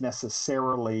that was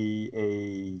necessarily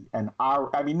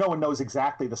I mean, no one knows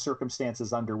exactly the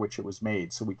circumstances under which it was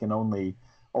made, so we can only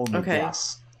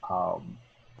guess.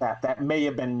 That may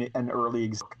have been an early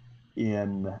example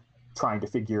in trying to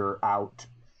figure out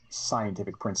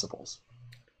scientific principles.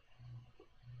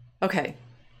 Okay.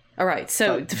 All right,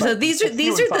 so these are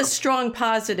the strong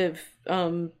positive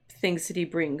things that he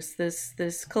brings.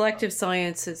 This collective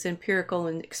science is empirical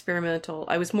and experimental.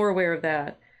 I was more aware of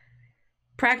that.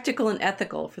 Practical and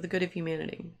ethical for the good of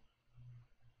humanity.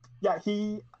 Yeah,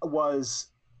 he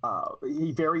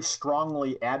very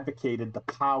strongly advocated the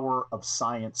power of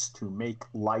science to make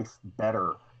life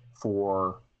better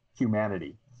for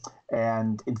humanity.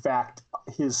 And in fact,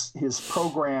 his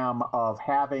program of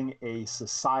having a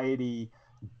society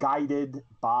guided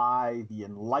by the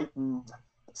enlightened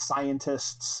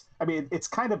scientists. I mean, it's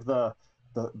kind of a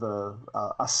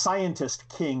scientist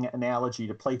king analogy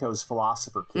to Plato's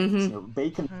philosopher kings. Mm-hmm. You know,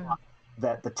 Bacon thought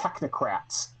that the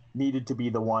technocrats needed to be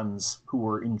the ones who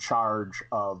were in charge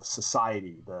of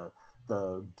society, the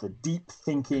deep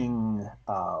thinking,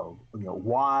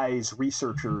 wise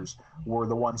researchers were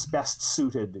the ones best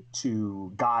suited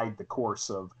to guide the course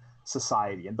of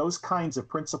society. And those kinds of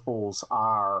principles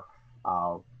are,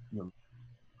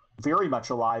 very much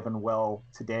alive and well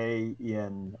today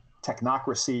in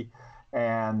technocracy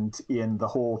and in the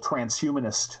whole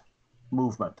transhumanist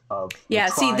movement of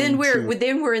see, then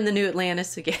we're in the New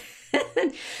Atlantis again.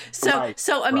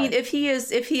 I mean, if he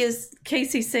is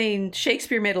Casey's saying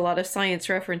Shakespeare made a lot of science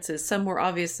references, some more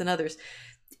obvious than others.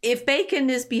 If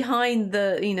Bacon is behind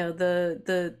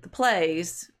the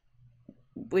plays,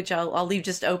 which I'll leave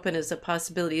just open as a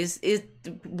possibility, is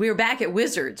we're back at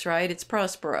wizards, right? It's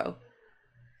Prospero.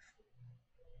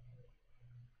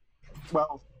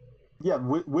 Well, yeah,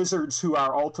 wizards who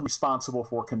are ultimately responsible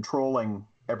for controlling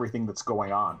everything that's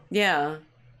going on. Yeah.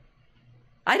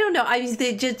 I don't know. I mean,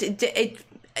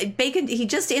 Bacon, he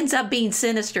just ends up being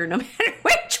sinister no matter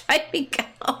which way we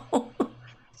go.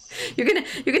 You're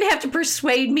gonna have to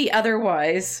persuade me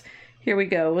otherwise. Here we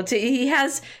go. Well, he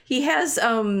has.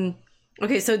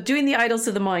 Okay, so doing the idols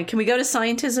of the mind. Can we go to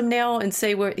scientism now and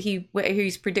say where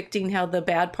he's predicting how the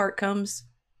bad part comes?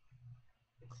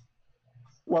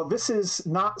 Well, this is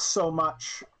not so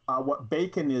much what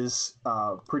Bacon is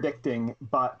predicting,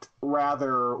 but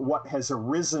rather what has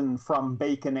arisen from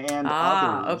Bacon and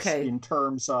others in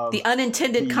terms of the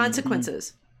unintended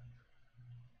consequences.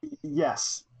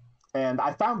 Yes. And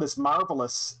I found this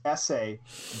marvelous essay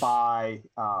by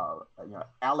a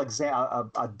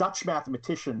Dutch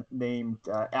mathematician named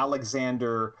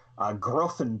Alexander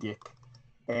Grothendieck,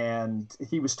 and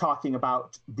he was talking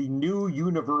about the new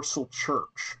universal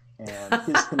church. And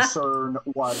his concern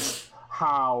was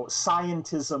how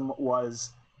scientism was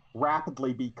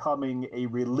rapidly becoming a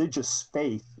religious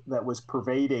faith that was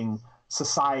pervading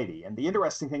society. And the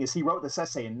interesting thing is he wrote this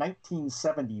essay in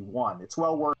 1971. It's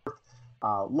well worth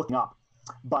looking up.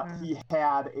 But he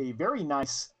had a very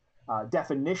nice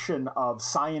definition of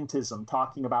scientism,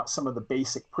 talking about some of the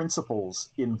basic principles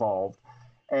involved.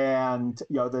 And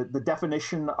the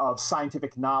definition of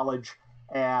scientific knowledge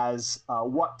as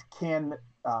what can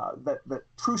that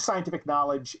true scientific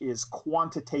knowledge is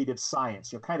quantitative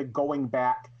science. Kind of going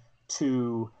back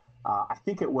to I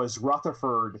think it was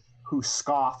Rutherford who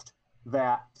scoffed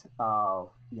that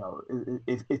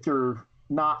if you're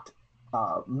not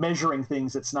measuring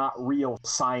things, it's not real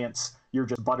science. You're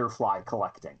just butterfly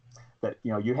collecting. That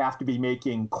you have to be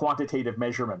making quantitative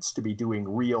measurements to be doing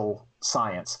real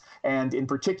science, and in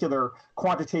particular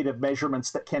quantitative measurements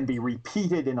that can be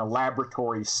repeated in a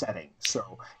laboratory setting.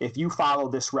 So if you follow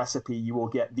this recipe, you will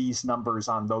get these numbers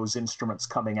on those instruments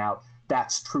coming out.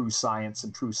 That's true science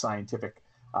and true scientific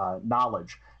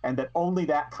knowledge, and that only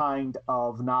that kind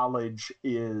of knowledge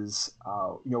is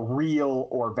real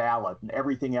or valid, and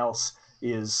everything else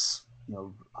is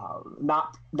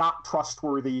not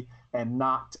trustworthy and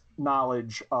not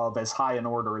knowledge of as high an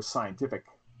order as scientific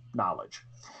knowledge.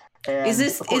 And is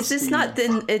this not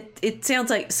then? It sounds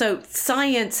like so.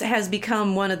 Science has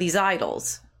become one of these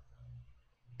idols.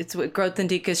 It's what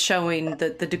Grothendieck is showing, the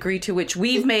degree to which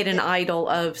we've made an idol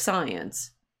of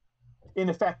science. In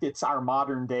effect, it's our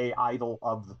modern day idol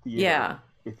of the theater,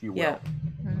 if you will. Yeah.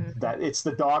 That it's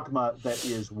the dogma that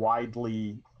is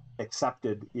widely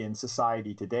accepted in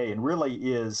society today, and really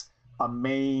is a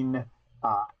main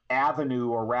avenue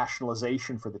or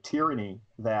rationalization for the tyranny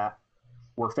that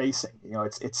we're facing.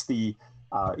 It's the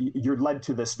you're led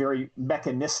to this very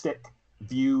mechanistic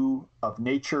view of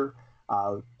nature.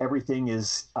 Everything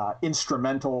is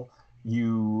instrumental.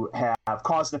 You have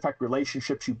cause and effect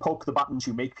relationships. You poke the buttons.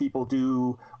 You make people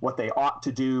do what they ought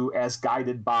to do as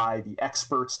guided by the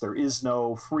experts. There is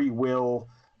no free will.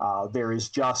 There is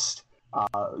just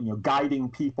guiding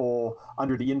people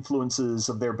under the influences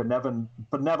of their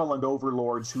benevolent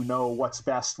overlords who know what's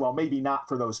best. Well, maybe not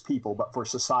for those people, but for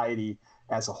society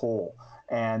as a whole.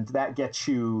 And that gets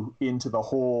you into the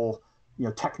whole,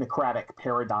 technocratic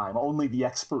paradigm. Only the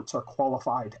experts are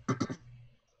qualified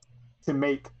to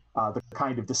make the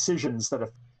kind of decisions that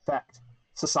affect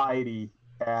society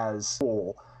as a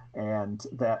whole, and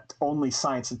that only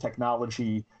science and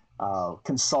technology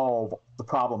can solve the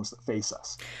problems that face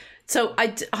us. So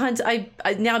Hans,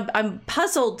 now I'm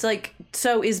puzzled.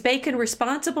 So is Bacon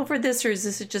responsible for this, or is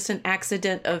this just an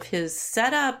accident of his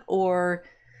setup, or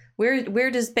where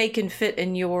does Bacon fit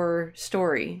in your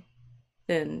story?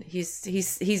 Then he's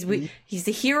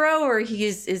the hero, or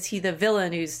is he the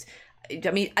villain? Who's,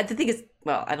 I mean, I think it's,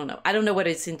 well, I don't know what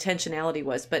his intentionality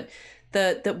was, but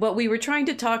the what we were trying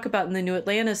to talk about in the New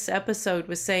Atlantis episode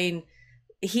was saying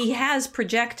he has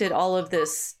projected all of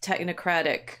this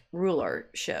technocratic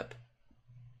rulership.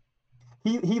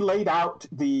 He laid out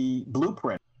the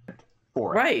blueprint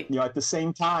for it. Right. You know, at the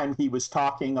same time, he was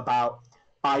talking about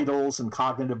idols and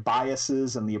cognitive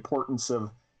biases and the importance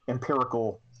of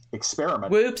empirical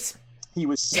experiment. Whoops. He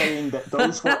was saying that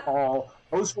those were all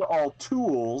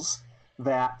tools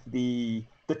that the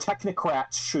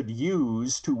technocrats should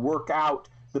use to work out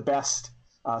the best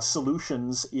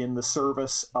solutions in the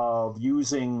service of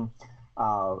using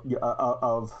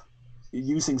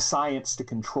science to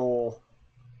control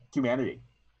humanity.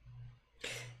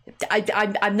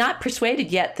 I'm not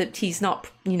persuaded yet that he's not,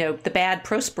 the bad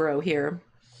Prospero here.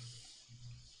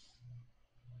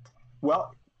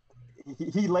 Well,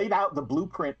 he laid out the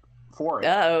blueprint for it.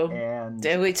 And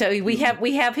so we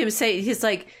have him say, he's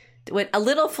like, "When a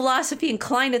little philosophy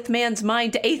inclineth man's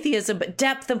mind to atheism, but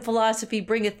depth of philosophy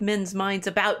bringeth men's minds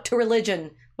about to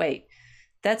religion." Wait,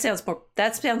 that sounds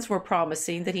more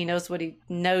promising. That he knows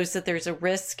that there's a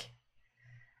risk.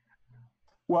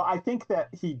 Well, I think that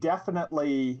he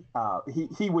definitely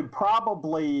he would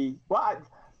probably, well,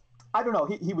 I don't know.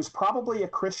 He was probably a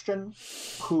Christian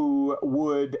who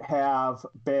would have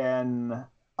been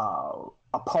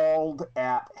appalled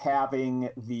at having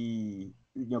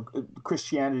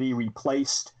Christianity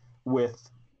replaced with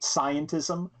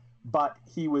scientism, but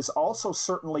he was also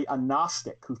certainly a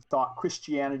Gnostic who thought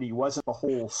Christianity wasn't the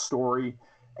whole story,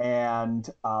 and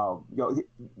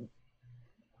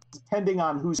depending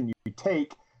on whose you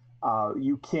take,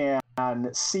 you can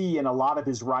see in a lot of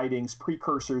his writings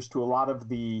precursors to a lot of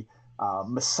the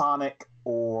Masonic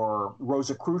or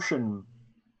Rosicrucian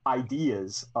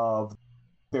ideas of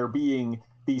there being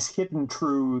these hidden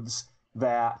truths,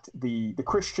 that the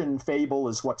Christian fable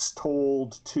is what's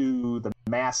told to the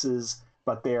masses,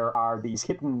 but there are these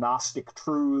hidden Gnostic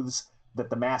truths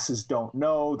that the masses don't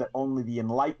know, that only the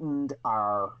enlightened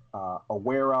are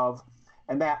aware of.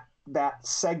 And that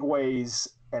segues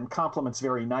and complements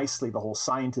very nicely the whole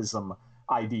scientism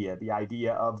idea, the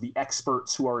idea of the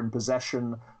experts who are in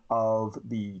possession of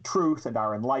the truth and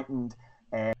are enlightened,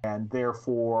 and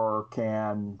therefore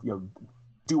can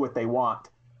do what they want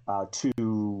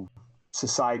to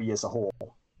society as a whole.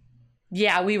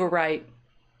 Yeah, we were right.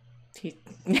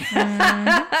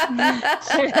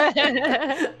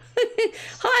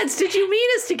 Hans, did you mean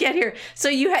us to get here? So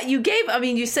you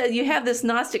said you have this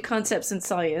Gnostic concepts in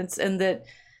science, and that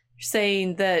you're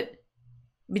saying that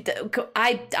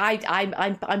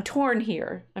I'm torn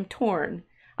here. I'm torn.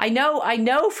 I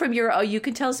know from your, you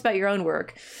can tell us about your own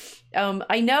work.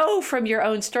 I know from your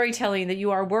own storytelling that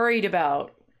you are worried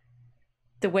about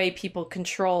the way people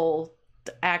control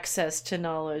access to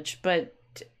knowledge, but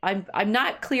I'm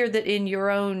not clear that in your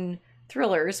own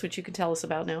thrillers, which you can tell us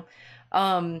about now.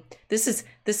 This is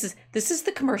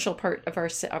the commercial part of our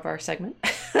segment.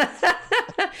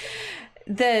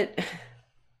 That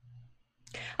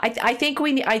I think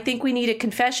we need a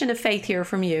confession of faith here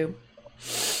from you.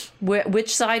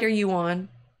 Which side are you on?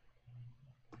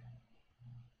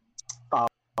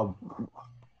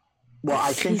 Well,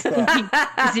 I think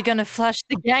that... Is he going to flush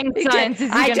the gang signs?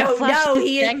 I don't know.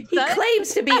 He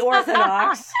claims to be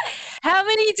Orthodox. How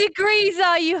many degrees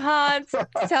are you, Hans?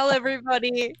 Tell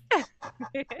everybody.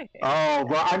 Oh,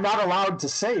 well, I'm not allowed to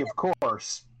say, of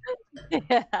course.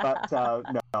 Yeah. But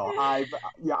no,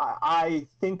 I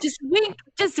think... Just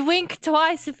wink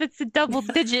twice if it's a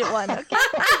double-digit one, okay?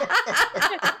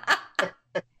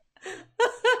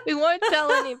 We won't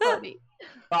tell anybody.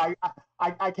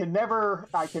 I can never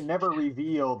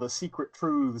reveal the secret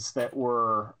truths that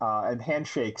were and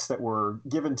handshakes that were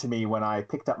given to me when I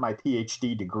picked up my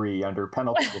PhD degree under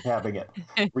penalty of having it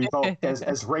revoked,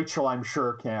 as Rachel, I'm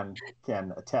sure, can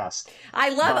attest. I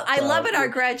love at our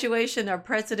graduation, our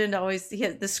president always,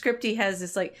 the script he has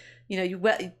is like,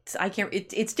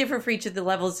 it's different for each of the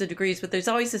levels of degrees, but there's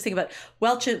always this thing about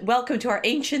welcome to our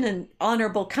ancient and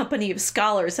honorable company of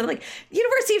scholars. And I'm like,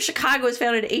 University of Chicago was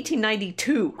founded in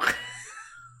 1892.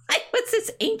 What's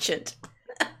this ancient?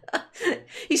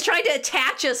 He's trying to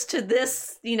attach us to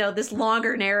this, this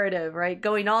longer narrative, right?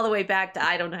 Going all the way back to,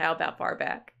 I don't know how far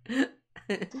back.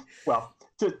 Well,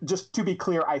 just to be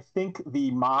clear, I think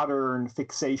the modern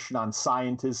fixation on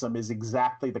scientism is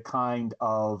exactly the kind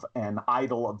of an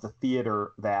idol of the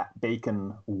theater that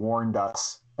Bacon warned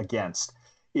us against.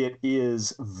 It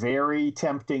is very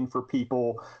tempting for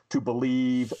people to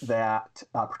believe that,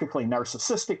 particularly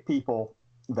narcissistic people,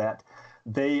 that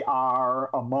They are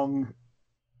among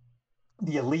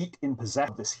the elite in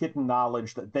possession of this hidden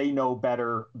knowledge that they know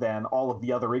better than all of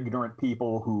the other ignorant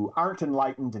people who aren't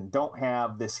enlightened and don't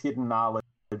have this hidden knowledge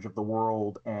of the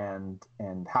world and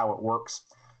how it works.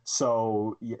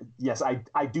 So yes,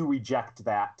 I do reject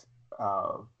that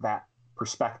that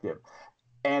perspective,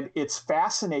 and it's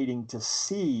fascinating to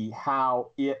see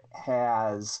how it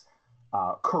has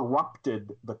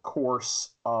corrupted the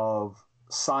course of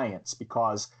science,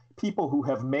 because people who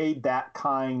have made that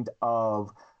kind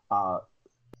of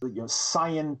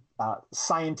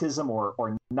scientism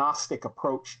or Gnostic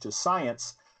approach to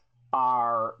science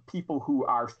are people who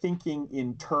are thinking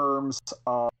in terms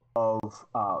of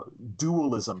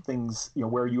dualism, things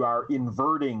where you are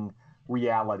inverting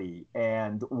reality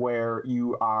and where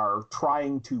you are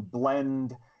trying to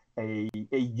blend a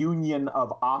union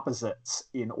of opposites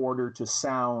in order to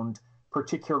sound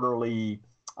particularly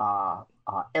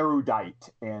erudite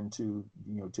and to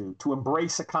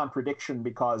embrace a contradiction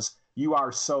because you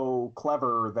are so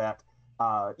clever that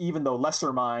even though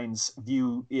lesser minds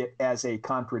view it as a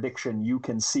contradiction, you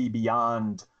can see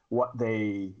beyond what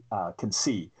they can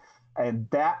see. And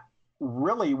that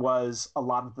really was a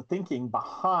lot of the thinking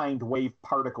behind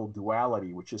wave-particle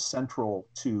duality, which is central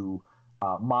to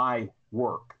my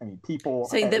work. I mean, people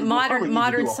saying that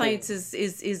modern science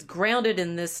is grounded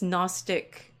in this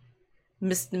Gnostic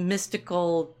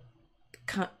mystical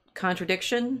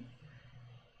contradiction.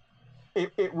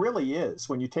 It really is.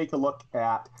 When you take a look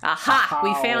at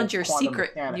we found your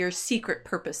secret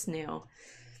purpose now.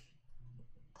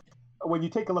 When you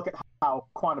take a look at how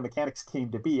quantum mechanics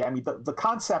came to be, I mean, the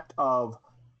concept of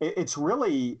it's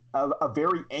really a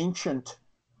very ancient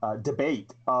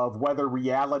debate of whether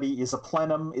reality is a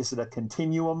plenum, is it a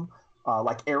continuum,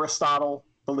 like Aristotle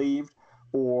believed,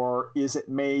 or is it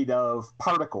made of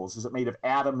particles? Is it made of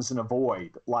atoms in a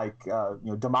void, like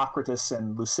Democritus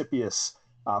and Leucippus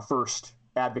first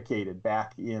advocated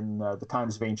back in the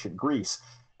times of ancient Greece?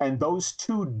 And those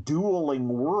two dueling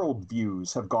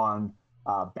worldviews have gone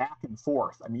back and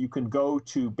forth. I mean, you can go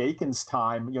to Bacon's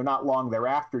time. Not long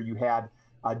thereafter, you had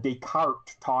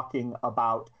Descartes talking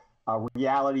about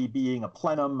reality being a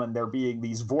plenum and there being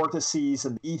these vortices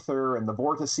in the ether, and the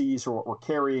vortices are what were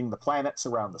carrying the planets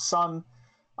around the sun.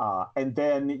 And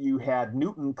then you had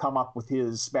Newton come up with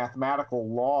his mathematical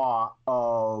law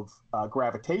of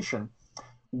gravitation,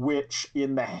 which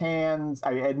in the hands,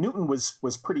 Newton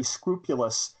was pretty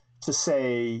scrupulous to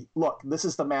say, look, this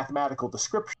is the mathematical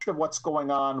description of what's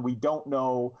going on. We don't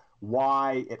know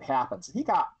why it happens. He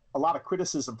got a lot of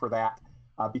criticism for that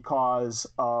because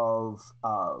of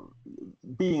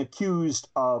being accused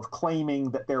of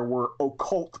claiming that there were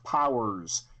occult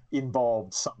powers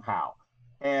involved somehow.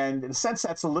 And in a sense,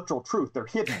 that's a literal truth. They're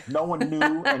hidden. No one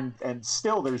knew, and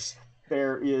still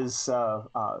there is a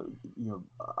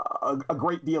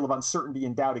great deal of uncertainty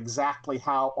and doubt exactly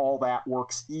how all that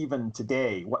works even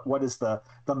today. What is the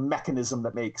mechanism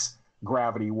that makes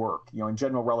gravity work? In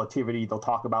general relativity, they'll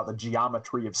talk about the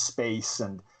geometry of space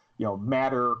and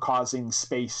matter causing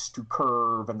space to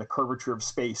curve and the curvature of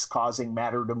space causing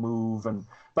matter to move,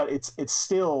 but it's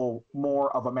still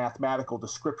more of a mathematical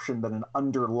description than an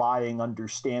underlying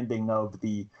understanding of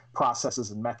the processes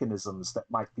and mechanisms that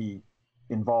might be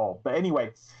involved. But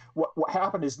anyway, what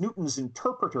happened is Newton's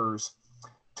interpreters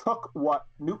took what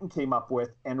Newton came up with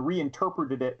and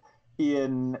reinterpreted it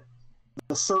in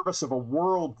the service of a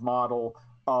world model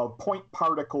of point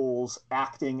particles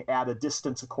acting at a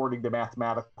distance according to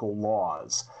mathematical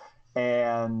laws.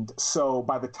 And so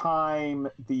by the time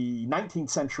the 19th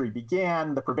century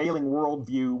began, the prevailing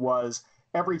worldview was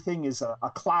everything is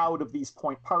a cloud of these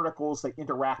point particles. They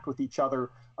interact with each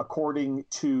other according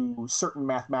to certain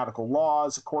mathematical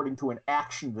laws, according to an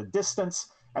action at a distance,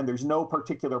 and there's no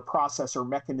particular process or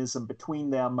mechanism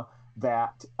between them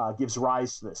that gives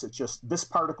rise to this. It's just this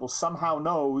particle somehow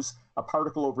knows a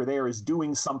particle over there is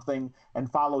doing something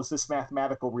and follows this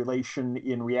mathematical relation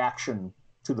in reaction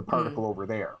to the particle over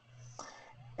there.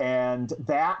 And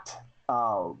that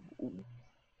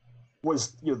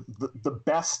was the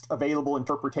best available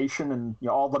interpretation, and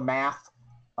all the math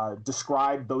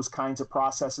described those kinds of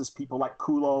processes. People like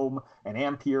Coulomb and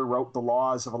Ampere wrote the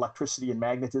laws of electricity and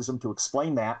magnetism to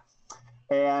explain that.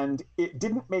 And it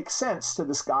didn't make sense to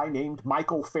this guy named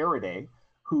Michael Faraday,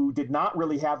 who did not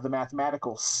really have the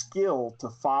mathematical skill to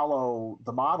follow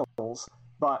the models,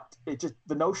 but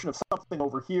the notion of something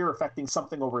over here affecting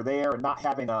something over there and not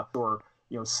having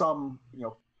some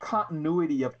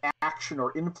continuity of action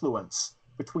or influence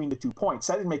between the 2 points,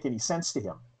 that didn't make any sense to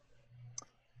him.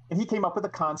 And he came up with the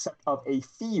concept of a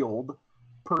field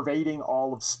pervading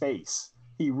all of space.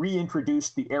 He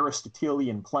reintroduced the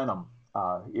Aristotelian plenum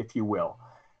if you will.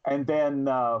 And then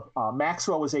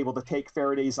Maxwell was able to take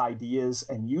Faraday's ideas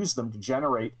and use them to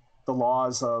generate the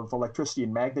laws of electricity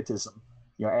and magnetism,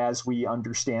 as we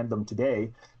understand them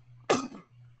today,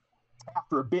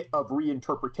 after a bit of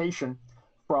reinterpretation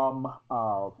from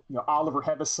Oliver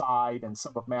Heaviside and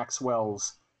some of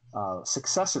Maxwell's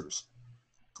successors.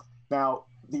 Now,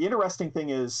 the interesting thing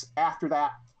is, after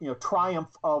that triumph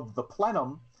of the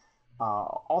plenum,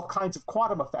 all kinds of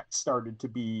quantum effects started to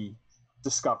be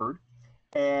discovered,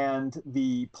 and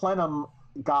the plenum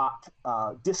got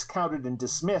discounted and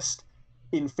dismissed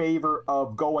in favor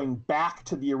of going back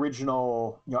to the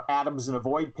original atoms in a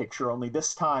void picture, only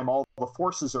this time all the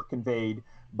forces are conveyed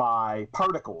by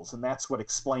particles, and that's what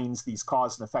explains these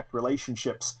cause and effect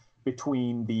relationships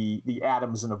between the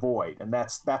atoms in a void. And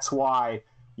that's why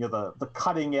the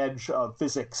cutting edge of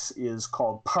physics is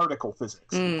called particle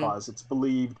physics, because it's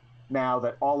believed now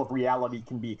that all of reality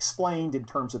can be explained in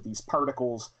terms of these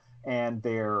particles and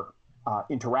their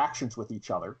interactions with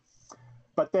each other.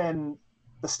 But then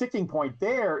the sticking point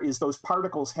there is those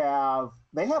particles have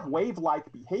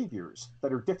wave-like behaviors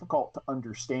that are difficult to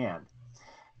understand.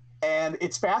 And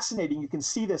it's fascinating. You can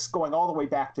see this going all the way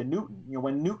back to Newton.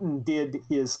 When Newton did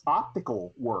his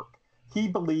optical work, he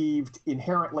believed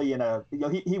inherently in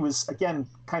he was, again,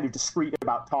 kind of discreet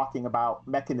about talking about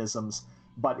mechanisms,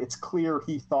 but it's clear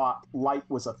he thought light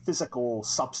was a physical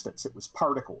substance. It was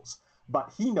particles.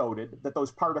 But he noted that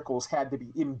those particles had to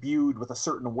be imbued with a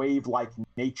certain wave-like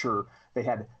nature. They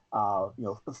had,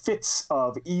 fits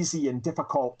of easy and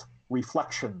difficult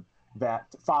reflection that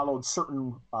followed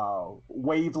certain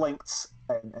wavelengths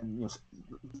and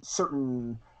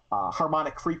certain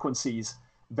harmonic frequencies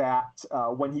that,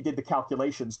 when he did the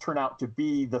calculations, turn out to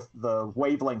be the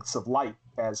wavelengths of light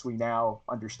as we now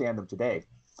understand them today.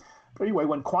 But anyway,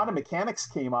 when quantum mechanics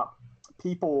came up,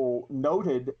 people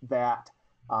noted that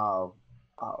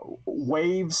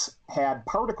waves had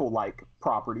particle-like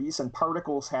properties and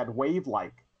particles had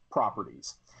wave-like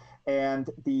properties. And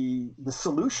the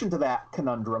solution to that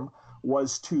conundrum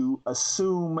was to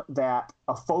assume that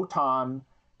a photon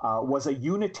was a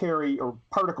unitary, or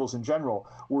particles in general,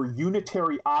 were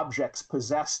unitary objects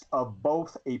possessed of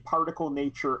both a particle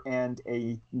nature and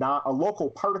a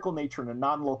local particle nature and a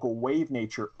non-local wave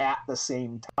nature at the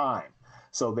same time.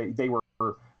 So they were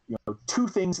two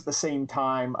things at the same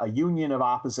time, a union of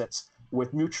opposites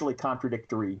with mutually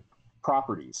contradictory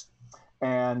properties.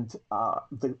 And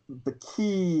the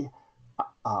key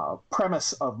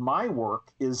premise of my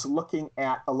work is looking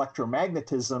at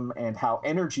electromagnetism and how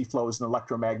energy flows in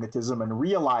electromagnetism, and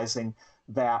realizing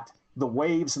that the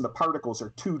waves and the particles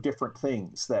are two different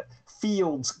things, that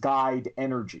fields guide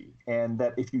energy, and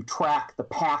that if you track the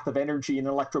path of energy in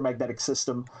an electromagnetic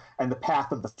system and the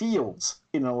path of the fields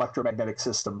in an electromagnetic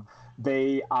system,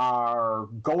 they are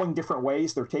going different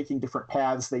ways, they're taking different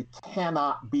paths, they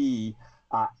cannot be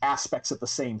aspects of the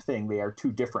same thing, they are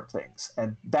two different things.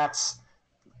 And that's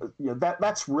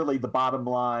really the bottom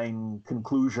line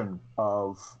conclusion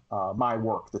of my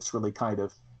work that's really kind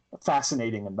of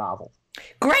fascinating and novel.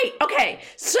 Great. Okay.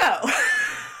 So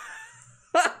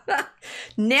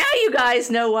now you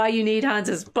guys know why you need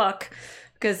Hans's book,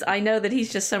 because I know that he's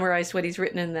just summarized what he's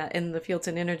written in the Fields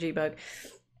and Energy book.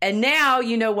 And now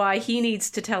you know why he needs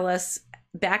to tell us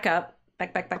back up.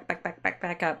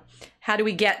 How do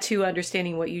we get to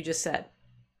understanding what you just said?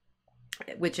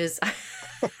 Which is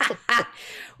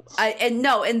and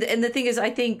the thing is, I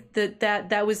think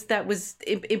that was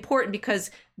important,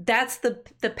 because that's the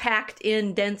packed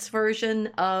in dense version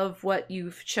of what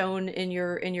you've shown in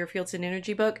your Fields and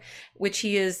Energy book, which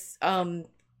he is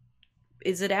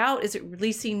it out? Is it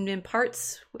releasing in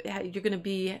parts? You're going to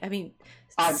be, I'm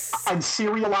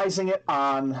serializing it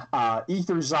on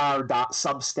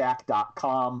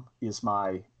etherzar.substack.com is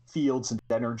my Fields and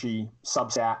Energy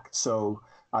Substack. So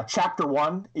chapter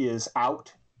 1 is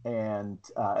out, and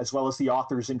as well as the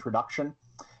author's introduction.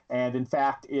 And in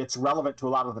fact, it's relevant to a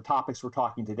lot of the topics we're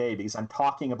talking today, because I'm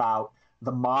talking about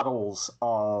the models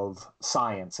of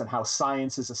science and how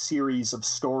science is a series of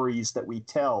stories that we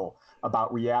tell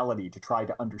about reality to try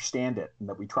to understand it, and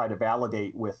that we try to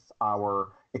validate with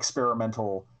our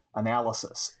experimental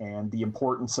analysis, and the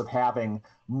importance of having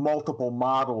multiple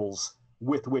models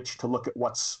with which to look at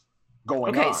what's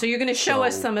going on. Okay, so you're going to show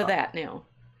us some of that now.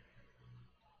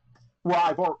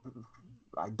 Well,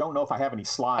 I don't know if I have any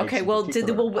slides. Okay, well, so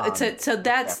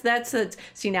that's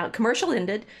see, now commercial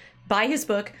ended. Buy his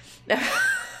book.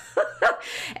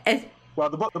 And,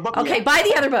 well, the book. Okay, buy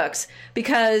the other books,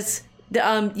 because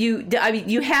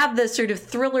you have the sort of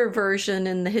thriller version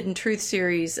in the Hidden Truth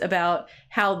series about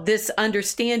how this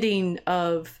understanding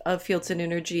of Fields and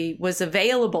Energy was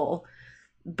available,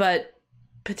 but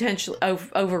potentially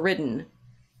overridden.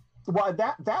 Well,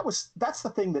 that's the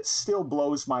thing that still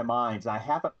blows my mind. I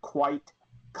haven't quite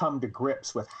come to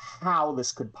grips with how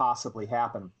this could possibly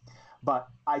happen. But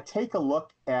I take a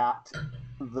look at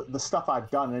the stuff I've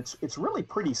done, and it's really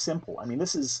pretty simple. I mean,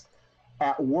 this is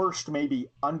at worst maybe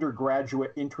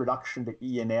undergraduate introduction to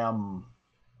E&M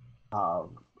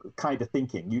kind of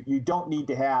thinking. You don't need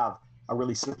to have a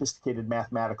really sophisticated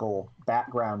mathematical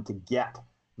background to get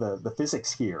the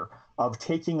physics here of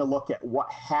taking a look at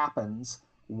what happens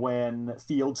when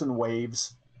fields and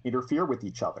waves interfere with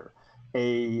each other.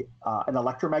 An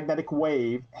electromagnetic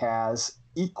wave has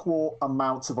equal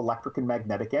amounts of electric and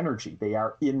magnetic energy. They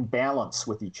are in balance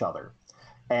with each other.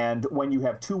 And when you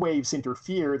have two waves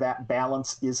interfere, that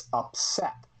balance is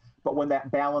upset. But when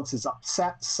that balance is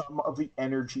upset, some of the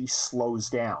energy slows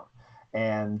down.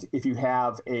 And if you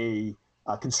have a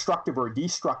constructive or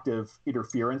destructive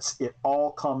interference, it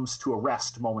all comes to a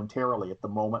rest momentarily at the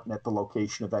moment and at the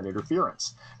location of that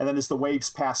interference. And then as the waves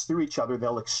pass through each other,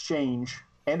 they'll exchange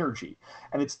energy.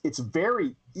 And it's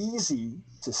very easy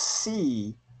to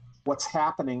see what's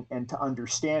happening and to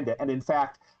understand it. And in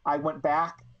fact, I went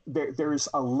back, there's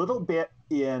a little bit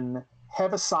in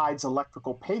Heaviside's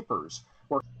electrical papers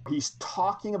where he's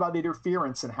talking about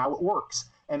interference and how it works.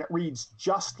 And it reads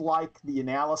just like the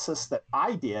analysis that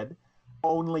I did,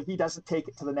 only he doesn't take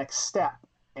it to the next step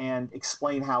and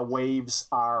explain how waves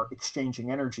are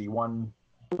exchanging energy one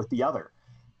with the other.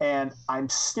 And I'm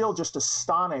still just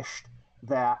astonished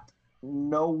that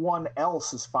no one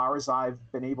else, as far as I've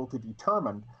been able to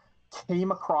determine,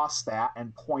 came across that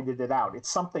and pointed it out. It's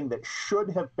something that should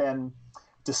have been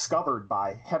discovered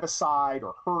by Heaviside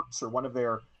or Hertz or one of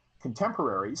their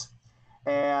contemporaries.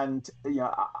 And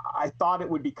I thought it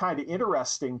would be kind of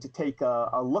interesting to take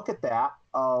a look at that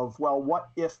of, well, what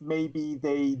if maybe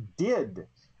they did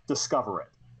discover it?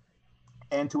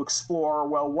 And to explore,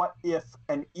 well, what if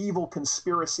an evil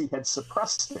conspiracy had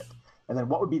suppressed it? And then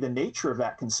what would be the nature of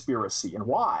that conspiracy and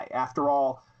why? After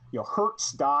all,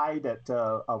 Hertz died at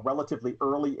a relatively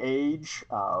early age.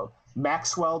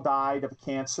 Maxwell died of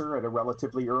cancer at a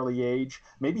relatively early age.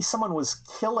 Maybe someone was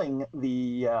killing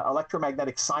the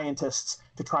electromagnetic scientists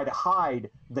to try to hide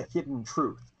the hidden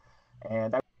truth.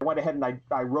 And I went ahead and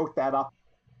I wrote that up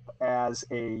as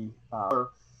the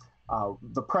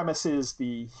premise is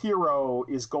the hero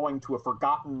is going to a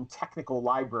forgotten technical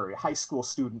library, a high school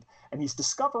student, and he's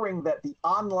discovering that the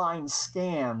online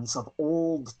scans of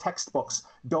old textbooks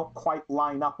don't quite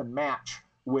line up and match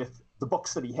with the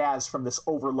books that he has from this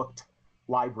overlooked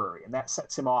library. And that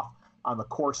sets him off on the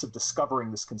course of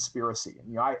discovering this conspiracy.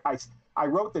 And I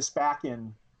wrote this back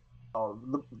in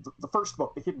the first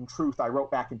book, The Hidden Truth, I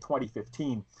wrote back in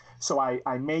 2015. So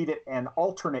I made it an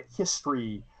alternate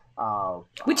history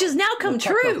which has now come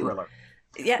true. Thriller.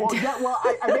 Yeah. Well,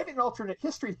 I made it an alternate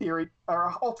history theory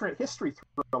or alternate history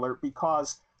thriller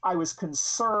because I was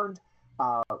concerned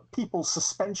people's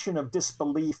suspension of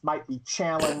disbelief might be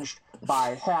challenged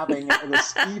by having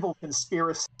this evil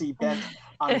conspiracy bent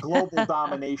on global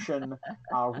domination,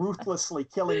 ruthlessly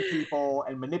killing people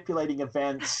and manipulating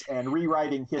events and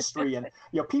rewriting history. And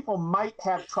people might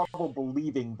have trouble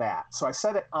believing that. So I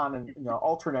set it on an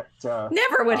alternate.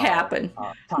 Never would happen.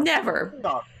 Never.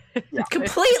 Yeah.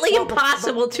 Completely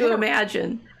impossible to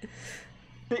imagine.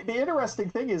 The interesting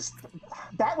thing is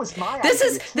that was my idea.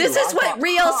 This is what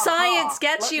real science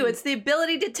gets you. It's the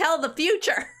ability to tell the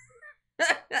future.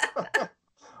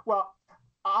 Well,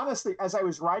 honestly, as I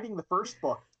was writing the first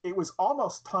book, it was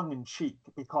almost tongue-in-cheek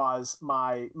because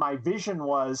my vision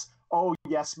was, oh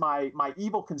yes, my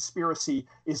evil conspiracy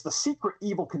is the secret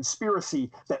evil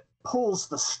conspiracy that pulls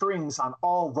the strings on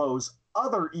all those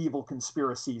other evil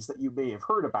conspiracies that you may have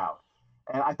heard about.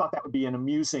 And I thought that would be an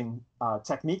amusing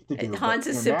technique to do. Hans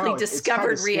has simply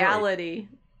discovered reality.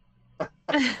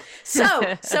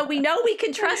 So we know we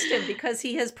can trust him because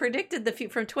he has predicted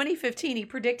from 2015. He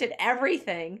predicted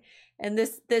everything, and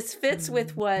this fits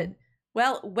with what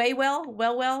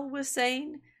Wellwell was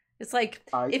saying. It's like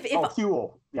if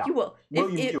Whewell, yeah,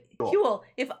 Whewell.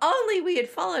 If only we had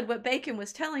followed what Bacon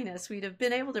was telling us, we'd have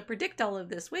been able to predict all of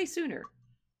this way sooner.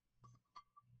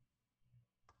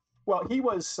 Well, he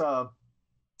was.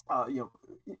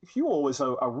 Whewell was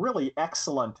a really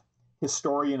excellent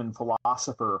historian and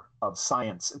philosopher of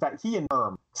science. In fact, he and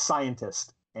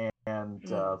scientist and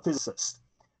physicist.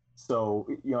 So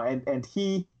and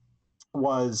he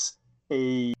was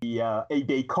a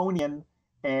Baconian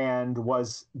and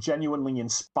was genuinely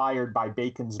inspired by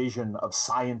Bacon's vision of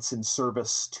science in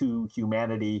service to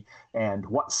humanity and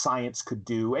what science could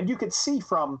do. And you could see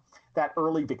from that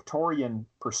early Victorian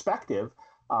perspective,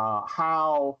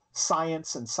 how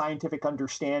science and scientific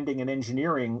understanding and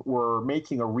engineering were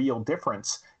making a real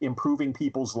difference, improving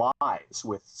people's lives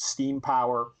with steam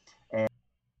power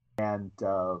and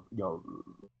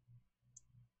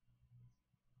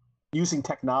using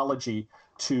technology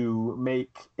to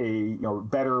make a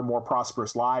better, more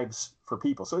prosperous lives for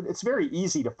people. So it's very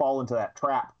easy to fall into that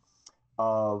trap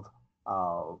of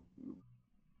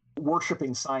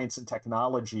worshiping science and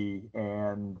technology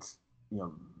and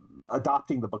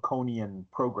adopting the Baconian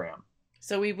program.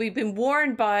 So we've been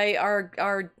warned by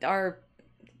our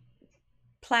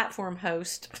platform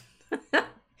host,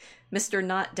 Mr.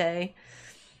 Not Day,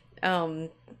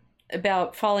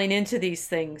 about falling into these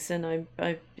things, and I'm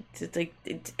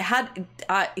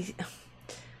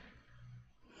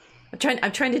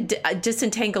trying to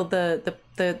disentangle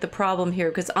the problem here,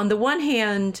 because on the one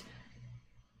hand,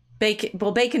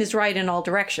 Bacon is right in all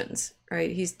directions, right?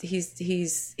 He's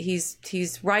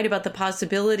right about the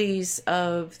possibilities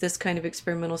of this kind of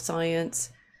experimental science.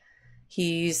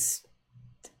 He's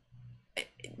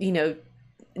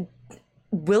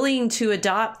willing to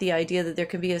adopt the idea that there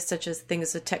can be such a thing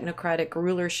as a technocratic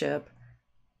rulership.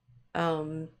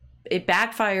 It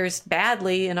backfires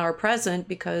badly in our present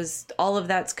because all of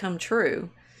that's come true.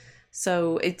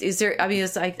 So is there? I mean,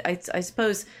 I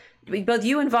suppose both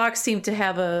you and Vox seem to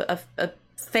have a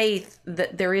faith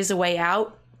that there is a way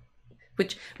out,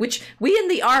 which we in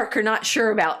the Ark are not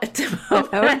sure about at the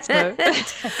moment.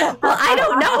 Well, I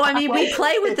don't know. I mean, we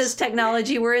play with this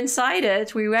technology. We're inside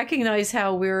it. We recognize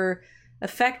how we're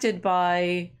affected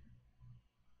by,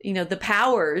 the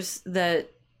powers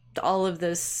that all of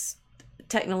this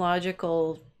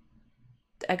technological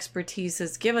expertise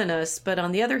has given us. But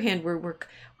on the other hand, we're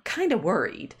kind of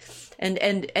worried, and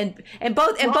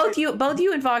both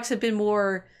you and Vox have been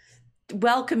more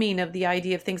welcoming of the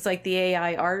idea of things like the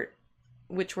AI art,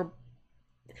 which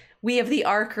we of the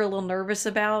Ark are a little nervous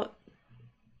about.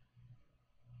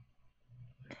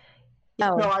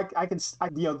 No,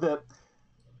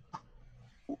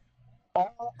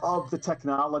 all of the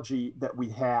technology that we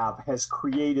have has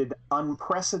created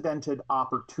unprecedented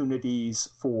opportunities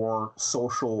for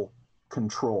social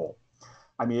control.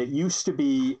 I mean, it used to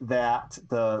be that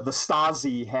the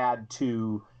Stasi had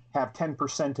to have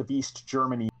 10% of East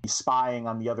Germany spying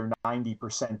on the other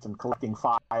 90% and collecting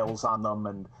files on them,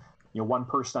 and one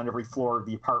person on every floor of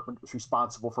the apartment was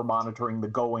responsible for monitoring the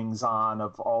goings on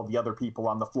of all the other people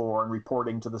on the floor and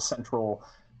reporting to the central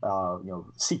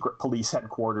secret police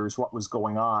headquarters what was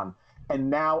going on. And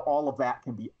now all of that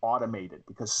can be automated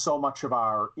because so much of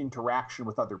our interaction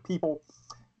with other people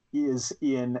is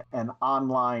in an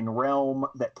online realm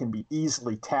that can be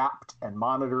easily tapped and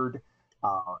monitored.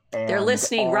 And they're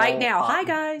listening right now. Hi,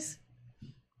 guys.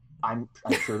 I'm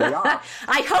sure they are.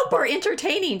 I hope we're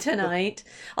entertaining tonight.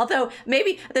 Although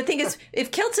maybe the thing is, if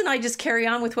Kiltz and I just carry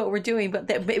on with what we're doing, but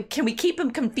can we keep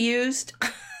them confused?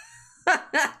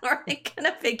 Are they going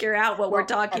to figure out what we're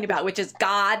talking about, which is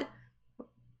God?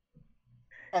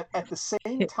 At the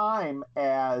same time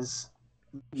as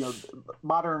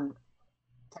modern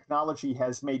technology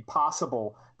has made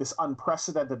possible this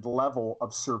unprecedented level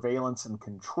of surveillance and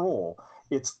control,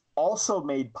 it's also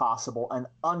made possible an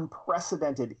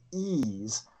unprecedented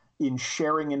ease in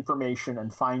sharing information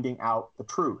and finding out the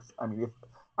truth. I mean,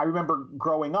 I remember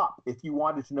growing up, if you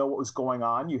wanted to know what was going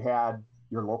on, you had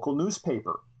your local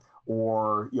newspaper,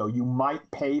 or you might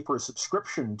pay for a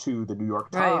subscription to the New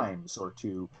York Times or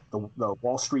to the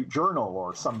Wall Street Journal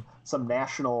or some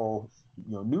national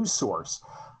news source.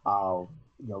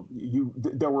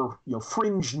 There were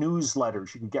fringe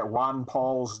newsletters. You could get Ron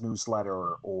Paul's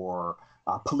newsletter or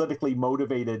politically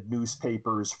motivated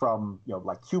newspapers from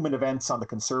like Human Events on the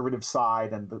conservative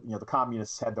side, and the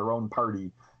communists had their own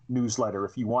party newsletter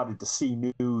if you wanted to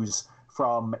see news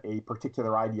from a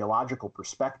particular ideological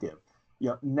perspective.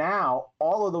 Now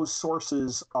all of those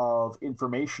sources of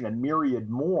information and myriad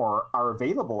more are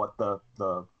available at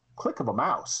the click of a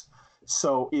mouse.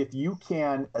 So if you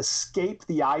can escape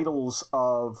the idols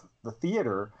of the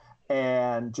theater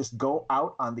and just go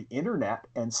out on the internet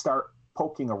and start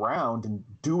poking around and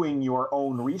doing your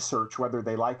own research, whether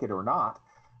they like it or not,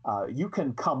 you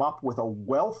can come up with a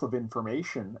wealth of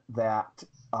information that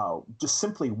just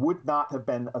simply would not have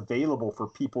been available for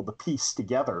people to piece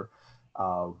together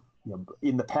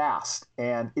in the past.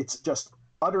 And it's just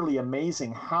utterly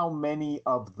amazing how many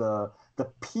of the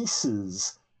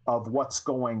pieces of what's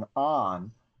going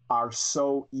on are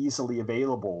so easily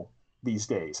available these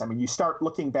days. I mean, you start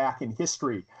looking back in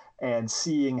history and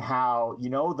seeing how,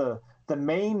 the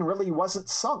Maine really wasn't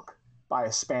sunk by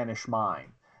a Spanish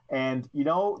mine. And,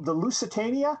 the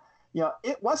Lusitania,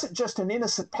 it wasn't just an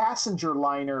innocent passenger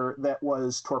liner that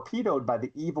was torpedoed by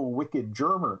the evil, wicked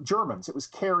Germans. It was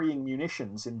carrying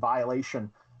munitions in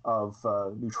violation of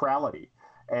neutrality.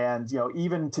 And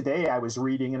even today, I was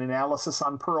reading an analysis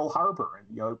on Pearl Harbor,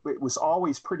 and it was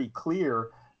always pretty clear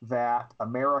that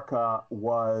America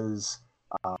was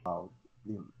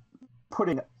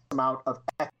putting an amount of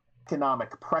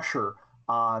economic pressure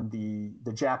on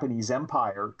the Japanese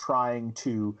Empire, trying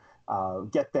to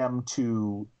get them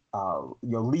to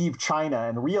leave China,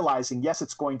 and realizing, yes,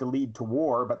 it's going to lead to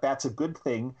war, but that's a good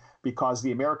thing because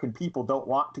the American people don't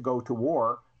want to go to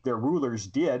war. Their rulers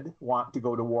did want to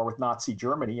go to war with Nazi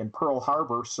Germany, and Pearl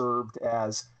Harbor served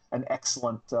as an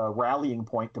excellent rallying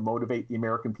point to motivate the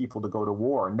American people to go to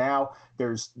war. Now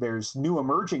there's new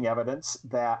emerging evidence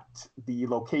that the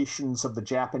locations of the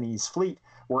Japanese fleet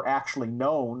were actually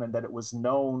known, and that it was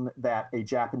known that a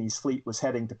Japanese fleet was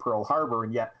heading to Pearl Harbor,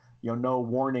 and yet no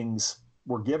warnings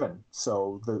were given.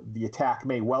 So the attack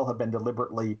may well have been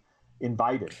deliberately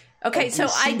invited. Okay, so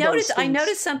I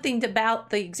noticed something about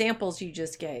the examples you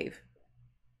just gave.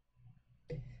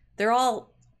 They're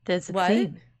all there's a what?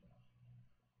 theme.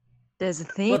 There's a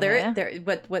theme. Well, there.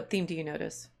 What theme do you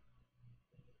notice?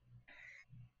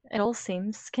 It all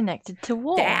seems connected to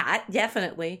war. That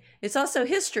definitely. It's also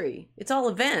history. It's all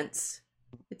events.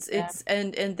 It's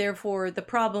and therefore the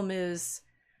problem is.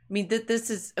 I mean, this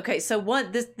is okay. So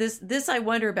this I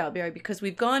wonder about, Barry, because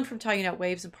we've gone from talking about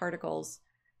waves and particles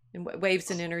and waves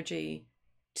and energy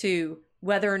to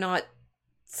whether or not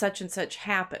such and such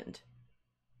happened.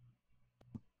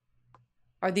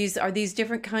 Are these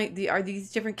different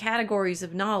different categories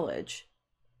of knowledge?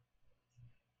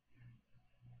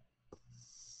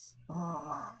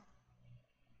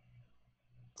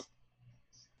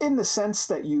 In the sense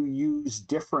that you use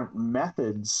different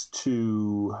methods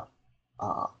to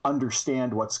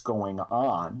understand what's going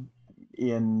on.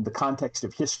 In the context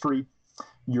of history,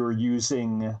 you're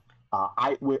using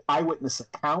eyewitness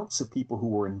accounts of people who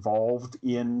were involved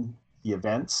in the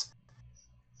events.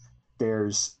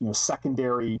 There's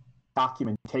secondary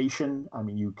documentation. I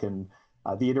mean, you can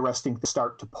the interesting to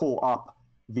start to pull up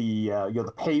the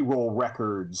the payroll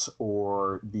records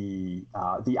or the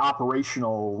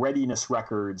operational readiness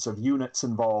records of units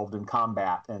involved in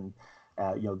combat, and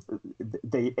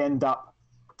they end up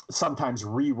sometimes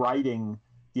rewriting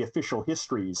the official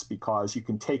histories, because you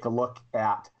can take a look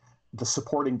at the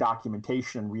supporting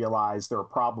documentation and realize there are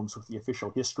problems with the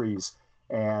official histories,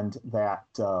 and that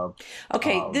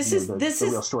this is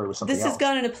real story was something this else. has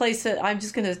gone in a place that I'm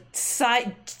just going to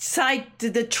side.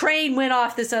 The train went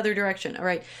off this other direction. All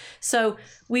right, so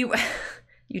you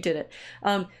did it.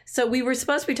 So we were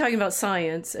supposed to be talking about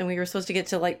science, and we were supposed to get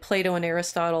to like Plato and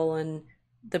Aristotle and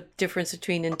the difference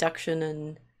between induction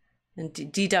and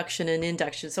deduction and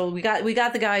induction. So we got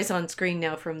the guys on screen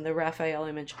now from the Raphael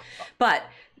image, but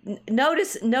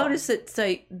notice that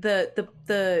say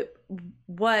the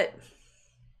what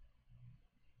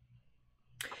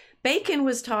Bacon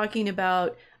was talking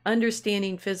about,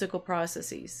 understanding physical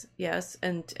processes, yes,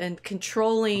 and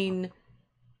controlling.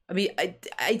 I mean,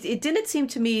 it didn't seem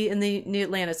to me in the New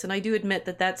Atlantis, and I do admit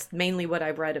that that's mainly what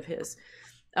I've read of his,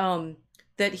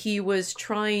 that he was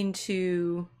trying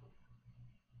to.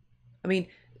 I mean,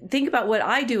 think about what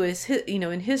I do is,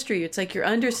 in history, it's like you're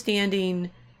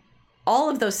understanding all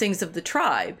of those things of the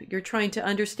tribe. You're trying to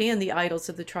understand the idols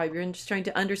of the tribe. You're just trying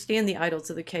to understand the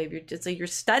idols of the cave. You're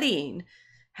studying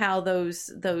how those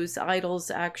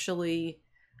idols actually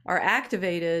are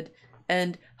activated,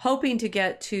 and hoping to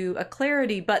get to a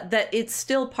clarity, but that it's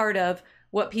still part of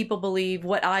what people believe,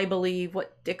 what I believe,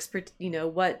 what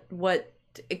what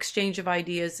exchange of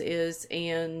ideas is,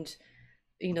 and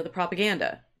the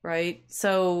propaganda. Right.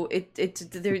 So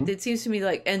it seems to me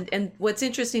like, and what's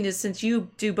interesting is, since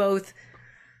you do both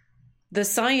the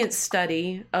science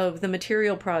study of the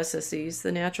material processes,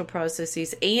 the natural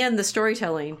processes, and the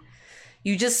storytelling,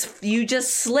 you just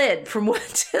slid from one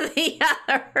to the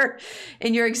other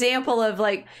in your example of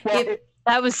like,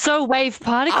 that was so wave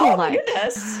particle like. Oh,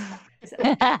 goodness.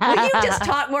 Will you just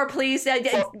talk more, please?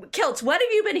 Kiltz, what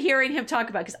have you been hearing him talk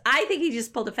about? Because I think he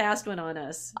just pulled a fast one on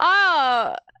us.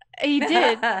 Oh, he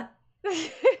did.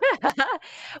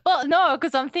 Well, no,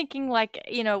 because I'm thinking like,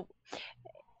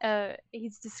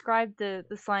 he's described the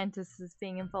scientists as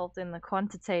being involved in the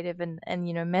quantitative and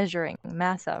measuring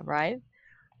matter, right?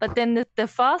 But then the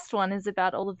fast one is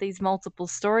about all of these multiple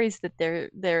stories that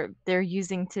they're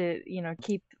using to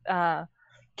keep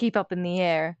up in the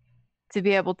air, to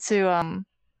be able to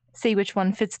see which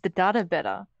one fits the data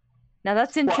better. Now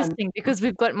that's interesting, because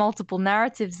we've got multiple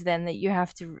narratives then that you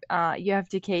have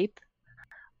to keep,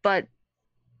 but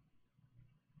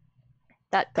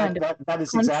that kind of that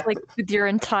is conflict exactly with your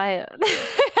entire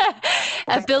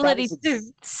ability to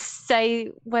say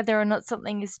whether or not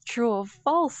something is true or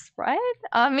false, right?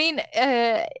 I mean,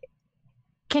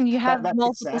 can you have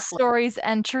multiple stories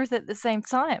and truth at the same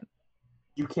time?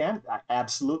 You can,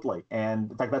 absolutely.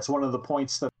 And in fact, that's one of the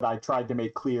points that I tried to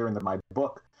make clear in my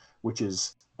book, which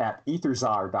is at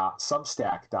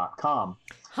etherzar.substack.com.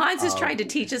 Hans is trying to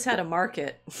teach us how to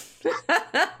market.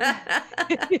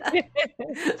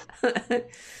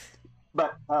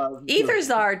 But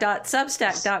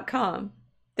etherzar.substack.com.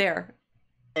 There.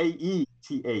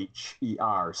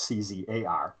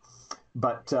 AETHERCZAR.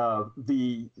 But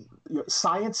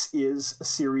science is a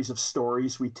series of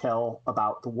stories we tell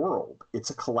about the world.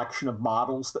 It's a collection of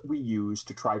models that we use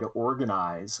to try to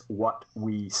organize what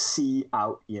we see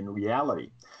out in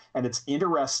reality. And it's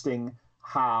interesting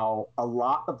how a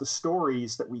lot of the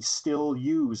stories that we still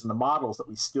use and the models that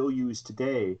we still use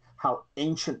today, how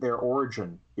ancient their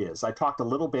origin is. I talked a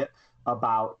little bit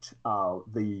about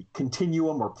the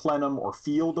continuum or plenum or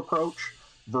field approach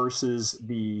versus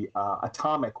the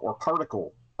atomic or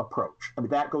particle approach. I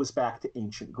mean, that goes back to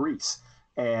ancient Greece.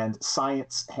 And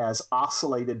science has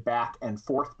oscillated back and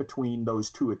forth between those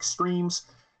two extremes.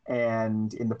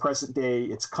 And in the present day,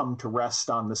 it's come to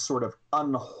rest on this sort of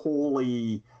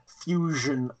unholy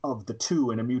fusion of the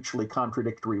two in a mutually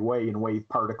contradictory way in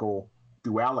wave-particle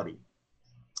duality.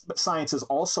 But science has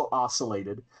also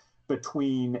oscillated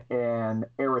between an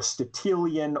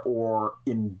Aristotelian or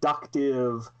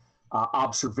inductive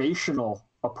observational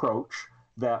approach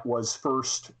that was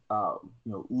first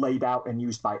laid out and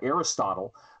used by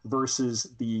Aristotle versus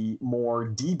the more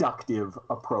deductive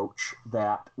approach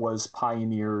that was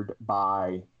pioneered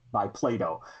by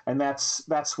Plato. And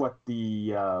that's what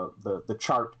the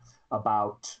chart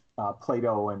about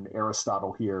Plato and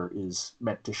Aristotle here is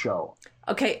meant to show.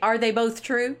 Okay, are they both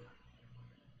true?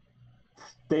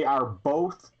 They are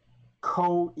both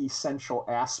co-essential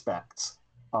aspects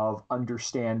of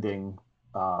understanding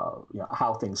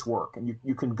how things work. And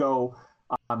you can go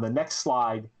on the next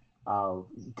slide,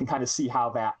 you can kind of see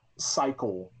how that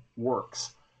cycle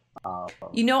works. On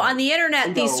the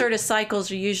internet, these sort of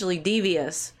cycles are usually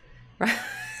devious,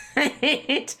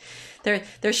 right?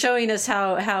 They're showing us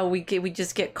how we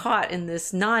just get caught in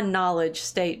this non-knowledge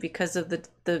state because of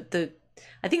the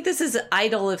I think this is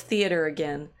idol of theater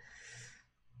again.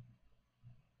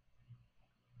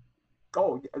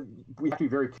 Oh, we have to be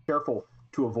very careful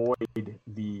to avoid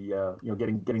the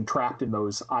getting trapped in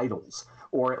those idols,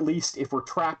 or at least if we're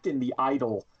trapped in the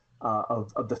idol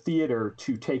of the theater,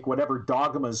 to take whatever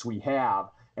dogmas we have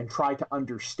and try to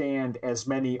understand as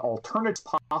many alternatives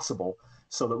possible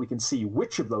so that we can see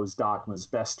which of those dogmas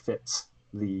best fits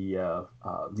the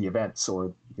events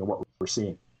or what we're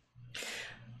seeing.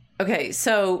 Okay,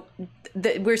 so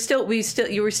we were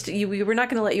not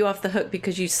going to let you off the hook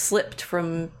because you slipped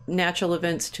from natural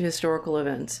events to historical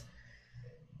events.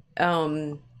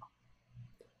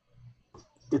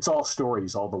 It's all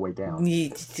stories all the way down.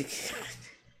 It's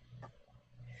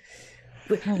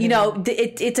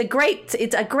a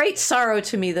great sorrow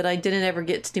to me that I didn't ever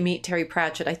get to meet Terry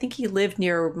Pratchett. I think he lived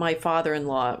near my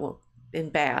father-in-law, in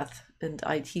Bath, and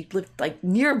he lived like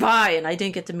nearby, and I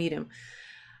didn't get to meet him.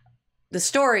 The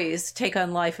stories take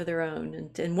on life of their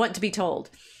own and want to be told.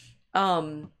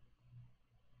 No,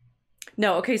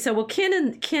 okay, so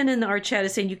Ken in our chat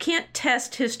is saying you can't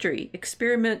test history.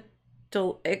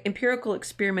 Empirical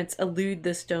experiments elude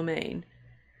this domain.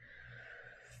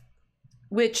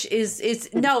 Which is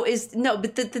no,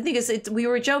 but the thing is, we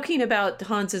were joking about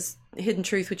Hans's Hidden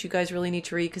Truth, which you guys really need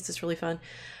to read because it's really fun.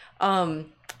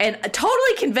 And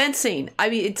totally convincing. I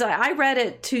mean, I read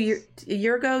it 2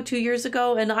 years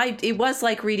ago, and it was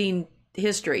like reading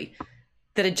history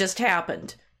that had just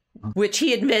happened, which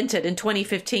he invented in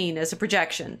 2015 as a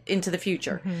projection into the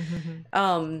future.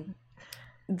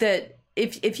 That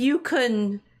if you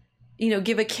can,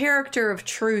 give a character of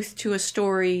truth to a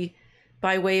story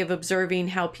by way of observing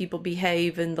how people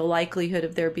behave and the likelihood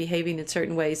of their behaving in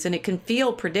certain ways, and it can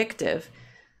feel predictive.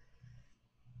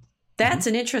 That's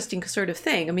an interesting sort of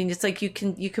thing. I mean, it's like you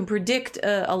can predict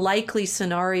a likely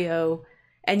scenario,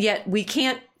 and yet we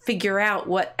can't figure out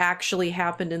what actually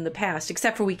happened in the past,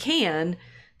 except for we can,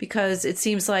 because it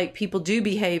seems like people do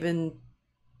behave in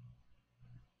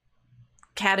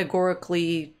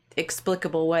categorically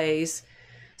explicable ways.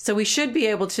 So we should be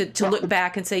able to look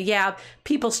back and say, yeah,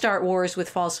 people start wars with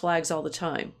false flags all the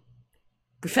time.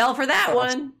 We fell for that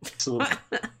one. Absolutely.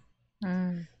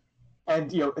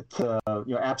 And you're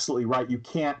absolutely right. You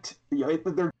can't.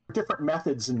 There are different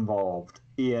methods involved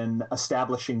in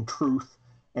establishing truth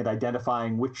and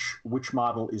identifying which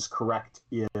model is correct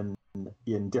in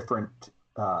different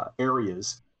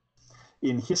areas.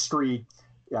 In history,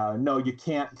 no, you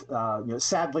can't.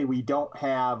 Sadly, we don't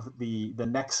have the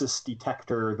nexus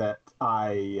detector that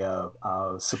I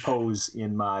suppose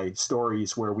in my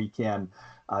stories, where we can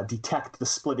detect the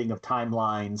splitting of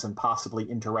timelines and possibly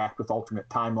interact with alternate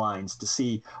timelines to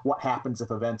see what happens if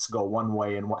events go one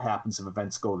way and what happens if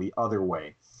events go the other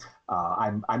way.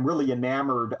 I'm really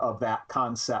enamored of that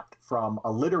concept from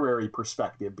a literary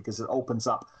perspective because it opens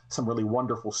up some really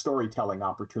wonderful storytelling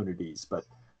opportunities. But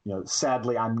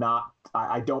sadly,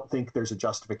 I don't think there's a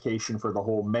justification for the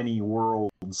whole many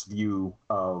worlds view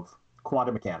of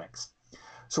quantum mechanics.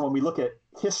 So when we look at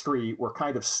history, we're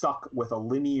kind of stuck with a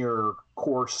linear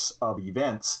course of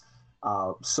events.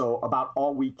 So about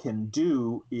all we can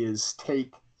do is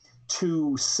take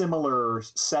two similar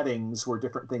settings where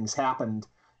different things happened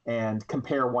and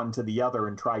compare one to the other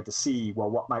and try to see,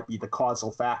 well, what might be the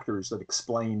causal factors that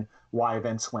explain why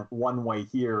events went one way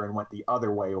here and went the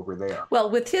other way over there. Well,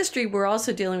 with history, we're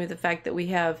also dealing with the fact that we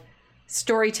have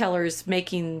storytellers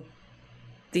making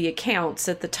the accounts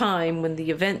at the time when the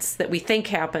events that we think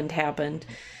happened,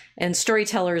 and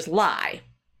storytellers lie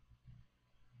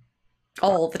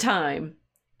all the time.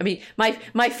 I mean,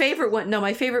 my favorite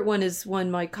one is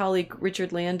one my colleague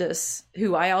Richard Landis,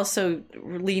 who I also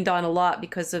leaned on a lot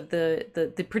because of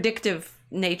the predictive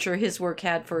nature his work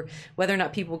had for whether or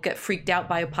not people get freaked out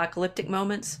by apocalyptic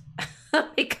moments.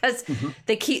 Because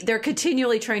they're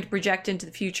continually trying to project into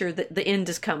the future that the end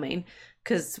is coming,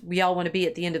 because we all want to be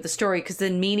at the end of the story, because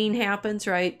then meaning happens,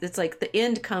 right? It's like the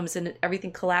end comes and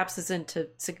everything collapses into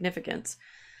significance,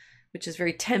 which is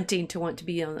very tempting to want to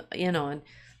be in on.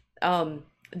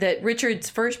 That Richard's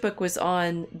first book was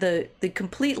on the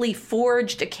completely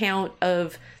forged account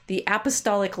of the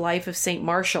apostolic life of Saint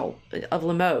Martial of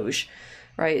Limoges,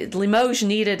 right? Limoges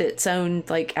needed its own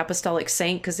like apostolic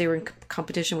saint because they were in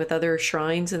competition with other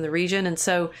shrines in the region, and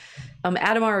so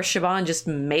Adhemar Shaban just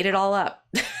made it all up.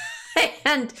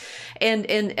 and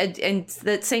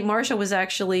that Saint Martial was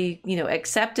actually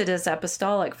accepted as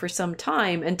apostolic for some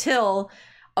time until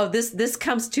this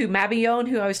comes to Mabillon,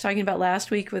 who I was talking about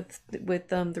last week with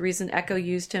the reason Echo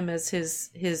used him as his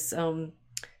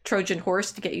Trojan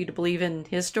horse to get you to believe in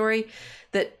his story,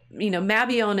 that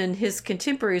Mabillon and his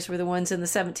contemporaries were the ones in the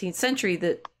 17th century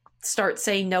that start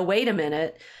saying, no, wait a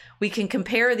minute, we can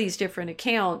compare these different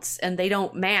accounts and they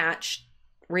don't match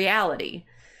reality.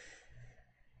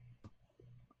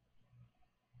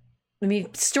 I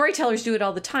mean, storytellers do it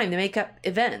all the time. They make up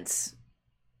events.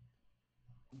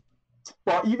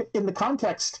 Well, even in the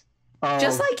context of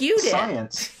just like you did.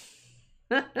 Science.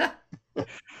 Well,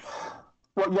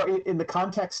 in the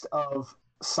context of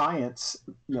science,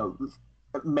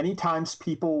 many times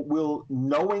people will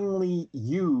knowingly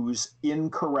use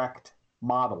incorrect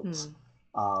models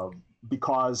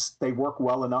because they work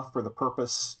well enough for the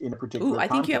purpose in a particular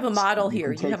context. I think you have a model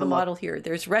here. You have a model here.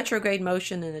 There's retrograde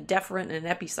motion and a deferent and an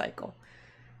epicycle.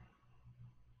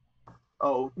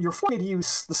 Oh, you're forcing me to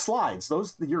use the slides.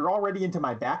 Those you're already into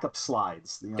my backup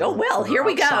slides. Here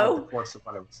we go.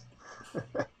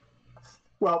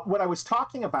 Well, what I was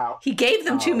talking about... He gave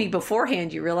them to me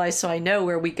beforehand, you realize, so I know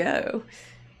where we go.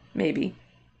 Maybe.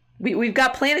 We've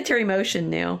got planetary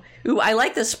motion now. Ooh, I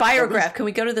like the spirograph. Can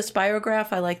we go to the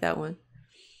spirograph? I like that one.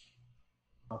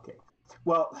 Okay.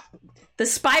 Well... The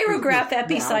spirograph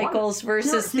epicycles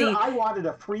versus here, I wanted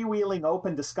a freewheeling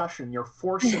open discussion. You're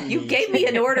forcing me... You gave me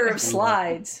an order of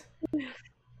slides.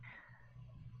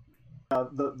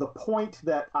 The point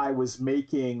that I was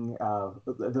making,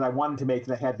 that I wanted to make,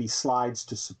 that had these slides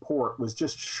to support, was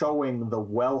just showing the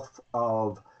wealth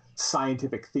of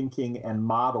scientific thinking and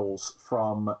models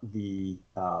from the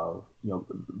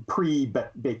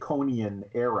pre-Baconian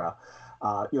era.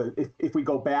 If we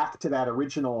go back to that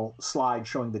original slide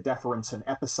showing the deferents and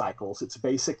epicycles, it's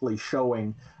basically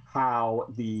showing how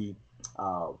the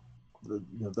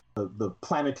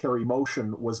planetary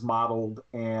motion was modeled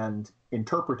and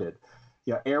interpreted.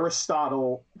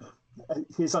 Aristotle,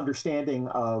 his understanding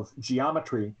of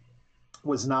geometry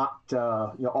was not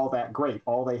all that great.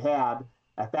 All they had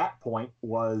at that point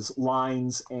was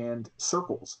lines and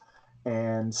circles.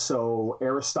 And so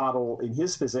Aristotle, in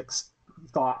his physics,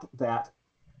 thought that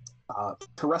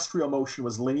terrestrial motion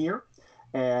was linear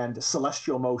and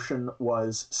celestial motion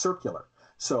was circular.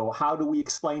 So how do we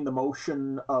explain the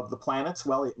motion of the planets?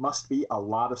 Well, it must be a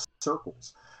lot of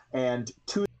circles. And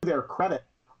to their credit,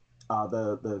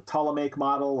 the Ptolemaic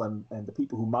model and the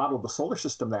people who modeled the solar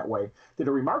system that way did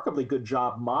a remarkably good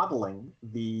job modeling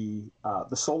the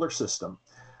solar system.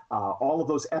 All of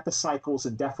those epicycles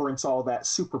and deferents, all that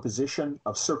superposition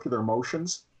of circular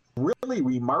motions, really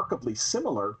remarkably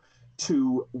similar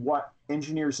to what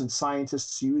engineers and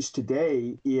scientists use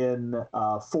today in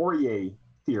Fourier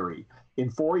theory. In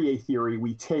Fourier theory,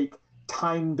 we take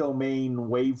time domain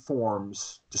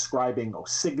waveforms describing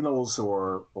signals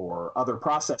or other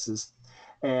processes,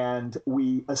 and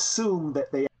we assume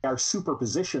that they are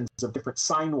superpositions of different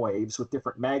sine waves with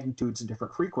different magnitudes and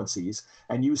different frequencies,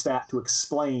 and use that to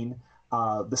explain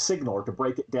the signal, or to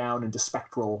break it down into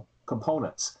spectral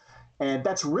components. And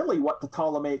that's really what the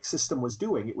Ptolemaic system was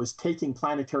doing. It was taking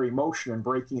planetary motion and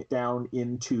breaking it down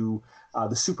into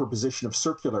the superposition of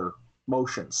circular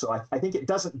motion. So I think it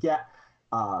doesn't get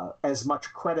as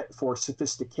much credit for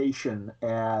sophistication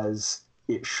as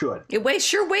it should. It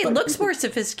looks more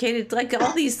sophisticated, like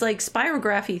all these like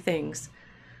spirography things.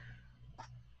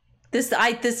 This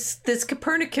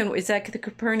Copernican, is that the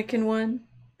Copernican one?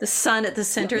 The sun at the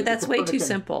center? Yeah, that's way too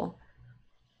simple.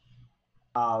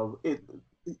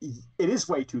 It is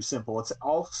way too simple. It's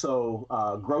also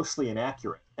grossly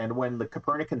inaccurate. And when the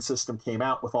Copernican system came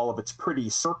out with all of its pretty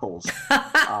circles,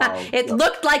 it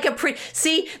looked like a pretty.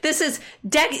 See, this is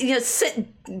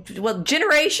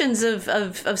generations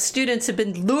of students have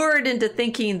been lured into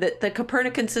thinking that the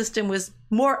Copernican system was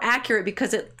more accurate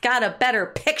because it got a better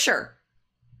picture.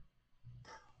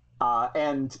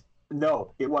 And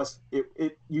no, it was.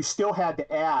 You still had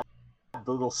to add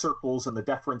the little circles and the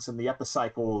deference and the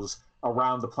epicycles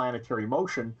around the planetary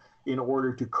motion in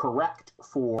order to correct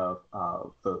for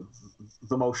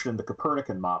the motion in the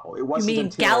Copernican model. It wasn't. You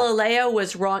mean Galileo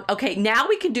was wrong? Okay, now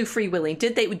we can do freewheeling.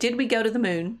 Did we go to the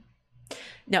moon?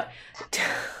 No.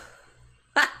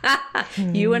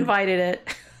 You invited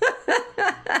it.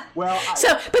 Well,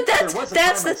 but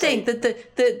that's the thing.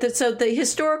 So the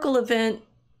historical event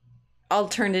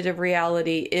alternative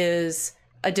reality is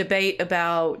a debate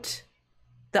about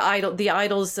the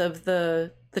idols of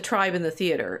the tribe and the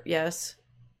theater. Yes,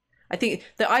 I think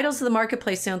the idols of the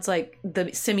marketplace sounds like the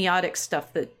semiotic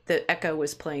stuff that Echo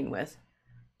was playing with,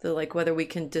 whether we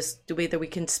can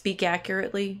speak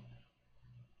accurately,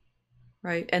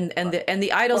 right? And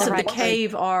the idols of the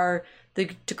cave are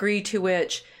the degree to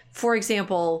which, for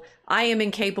example, I am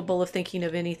incapable of thinking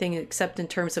of anything except in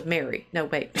terms of Mary. No,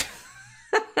 wait.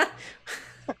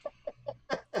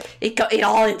 It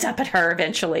all ends up at her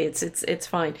eventually. It's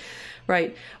fine,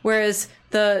 right? Whereas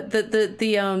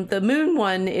the moon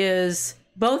one is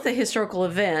both a historical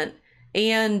event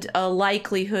and a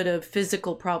likelihood of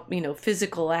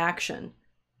physical action.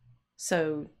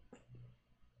 So,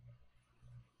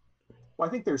 well,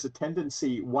 I think there's a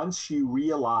tendency, once you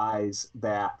realize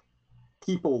that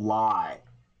people lie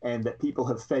and that people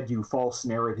have fed you false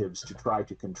narratives to try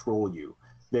to control you,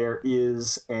 there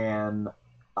is an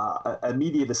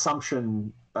immediate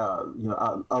assumption, a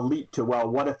leap to, well,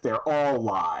 what if they're all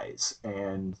lies?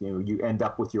 And you end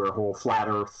up with your whole flat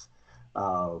Earth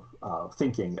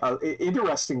thinking.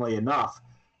 Interestingly enough,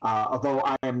 although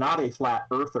I am not a flat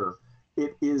earther,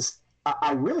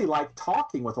 I really like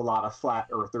talking with a lot of flat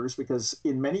earthers because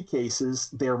in many cases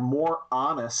they're more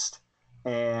honest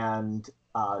and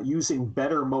using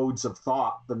better modes of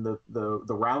thought than the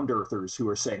round earthers who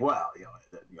are saying, well,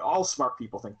 all smart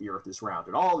people think the earth is round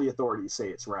and all the authorities say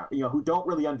it's round, who don't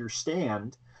really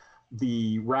understand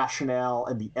the rationale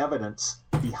and the evidence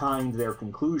behind their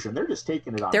conclusion. They're just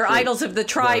taking it on. They're idols of the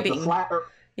tribing.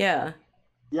 Yeah.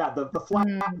 Yeah,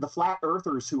 the flat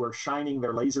earthers who are shining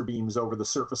their laser beams over the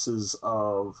surfaces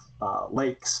of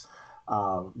lakes,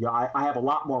 I have a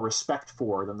lot more respect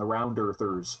for than the round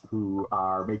earthers who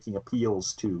are making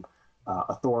appeals to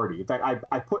authority. In fact,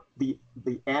 I put the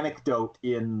anecdote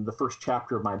in the first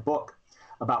chapter of my book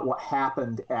about what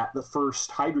happened at the first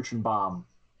hydrogen bomb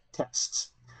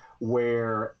tests,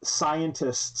 where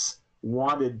scientists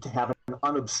wanted to have an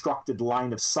unobstructed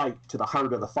line of sight to the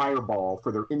heart of the fireball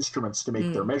for their instruments to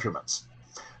make their measurements.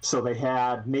 So they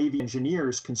had Navy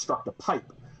engineers construct a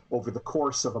pipe over the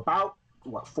course of about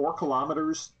 4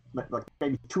 kilometers, like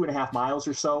maybe 2.5 miles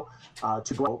or so,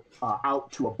 to go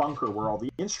out to a bunker where all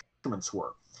the instruments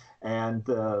were. And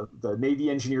the Navy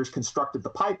engineers constructed the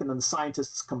pipe, and then the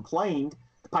scientists complained,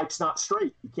 the pipe's not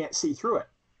straight, you can't see through it.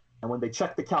 And when they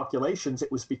checked the calculations,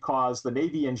 it was because the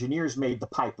Navy engineers made the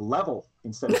pipe level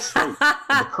instead of straight.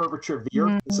 And the curvature of the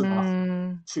earth was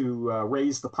enough to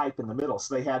raise the pipe in the middle.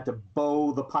 So they had to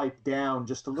bow the pipe down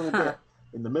just a little bit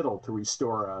in the middle to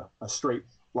restore a straight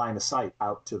line of sight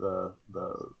out to the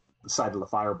side of the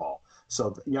fireball.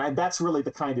 So, and that's really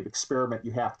the kind of experiment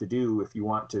you have to do if you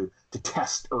want to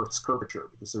test Earth's curvature,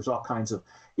 because there's all kinds of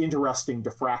interesting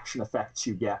diffraction effects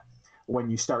you get when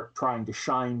you start trying to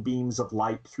shine beams of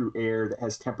light through air that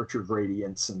has temperature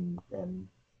gradients and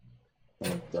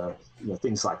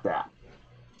things like that.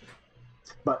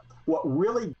 But what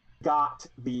really got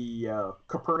the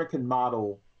Copernican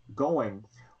model going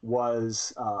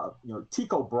was,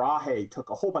 Tycho Brahe took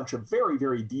a whole bunch of very,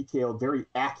 very detailed, very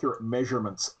accurate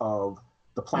measurements of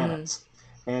the planets.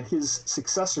 And his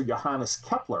successor, Johannes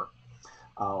Kepler,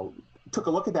 took a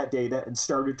look at that data and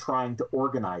started trying to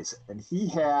organize it. And he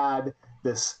had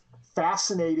this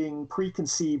fascinating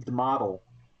preconceived model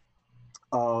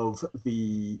of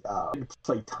the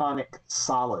Platonic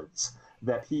solids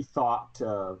that he thought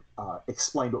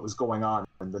explained what was going on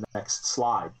in the next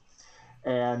slide.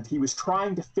 And he was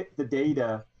trying to fit the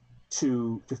data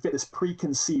to fit this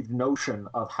preconceived notion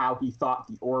of how he thought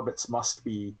the orbits must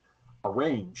be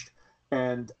arranged.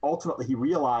 And ultimately, he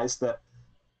realized that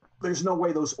there's no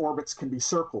way those orbits can be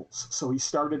circles. So he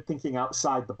started thinking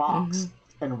outside the box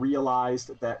and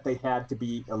realized that they had to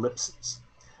be ellipses.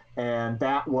 And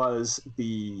that was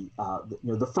the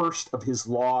first of his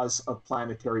laws of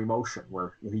planetary motion,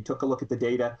 where he took a look at the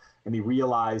data and he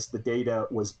realized the data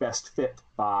was best fit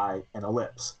by an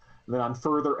ellipse. And then on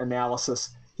further analysis,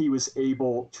 he was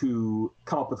able to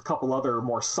come up with a couple other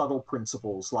more subtle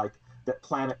principles, like that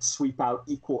planets sweep out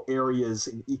equal areas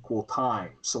in equal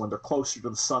time. So when they're closer to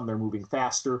the sun, they're moving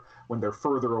faster. When they're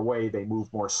further away, they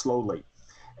move more slowly.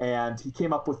 And he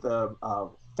came up with a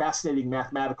fascinating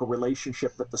mathematical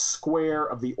relationship that the square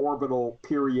of the orbital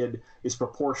period is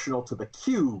proportional to the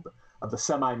cube of the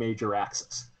semi-major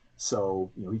axis.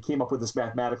 So he came up with this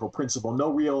mathematical principle.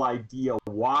 No real idea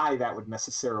why that would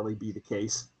necessarily be the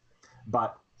case,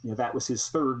 but that was his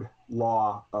third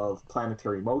law of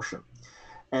planetary motion.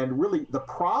 And really, the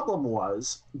problem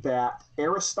was that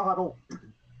Aristotle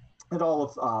and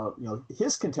all of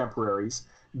his contemporaries,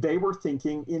 they were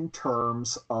thinking in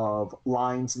terms of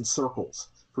lines and circles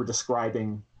for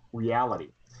describing reality.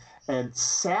 And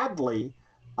sadly,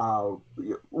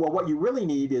 what you really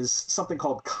need is something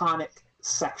called conic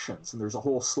sections. And there's a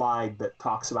whole slide that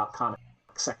talks about conic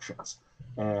sections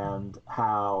and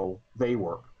how they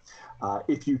work.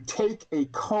 If you take a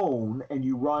cone and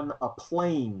you run a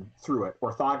plane through it,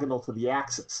 orthogonal to the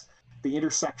axis, the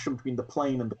intersection between the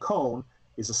plane and the cone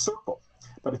is a circle.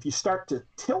 But if you start to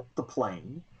tilt the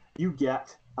plane, you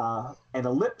get an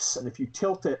ellipse. And if you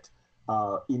tilt it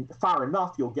far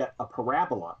enough, you'll get a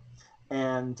parabola.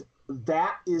 And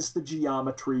that is the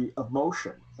geometry of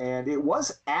motion. And it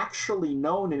was actually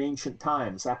known in ancient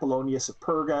times. Apollonius of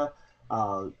Perga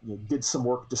did some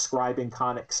work describing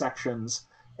conic sections.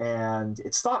 And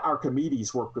it's thought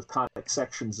Archimedes worked with conic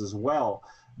sections as well,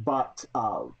 but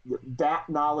that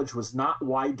knowledge was not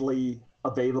widely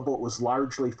available. It was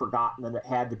largely forgotten, and it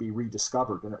had to be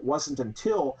rediscovered. And it wasn't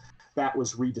until that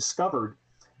was rediscovered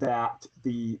that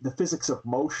the physics of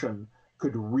motion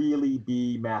could really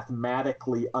be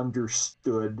mathematically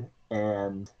understood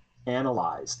and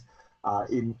analyzed.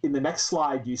 In the next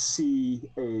slide, you see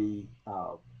an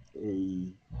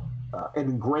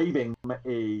engraving,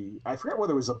 I forget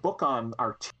whether it was a book on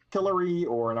artillery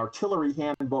or an artillery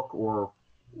handbook or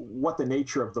what the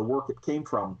nature of the work it came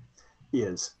from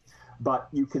is. But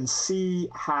you can see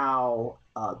how,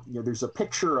 there's a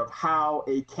picture of how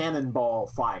a cannonball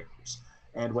fires.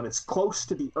 And when it's close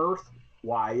to the Earth,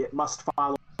 why, it must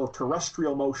follow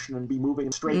terrestrial motion and be moving in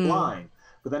a straight line.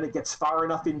 But then it gets far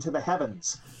enough into the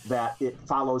heavens that it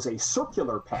follows a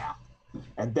circular path.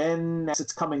 And then as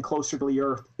it's coming closer to the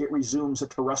Earth, it resumes a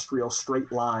terrestrial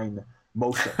straight line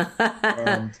motion.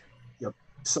 And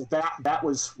so that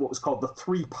was what was called the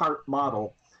three-part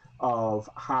model of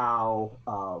how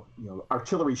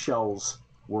artillery shells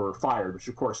were fired, which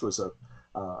of course was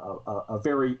a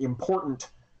very important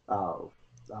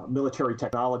military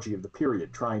technology of the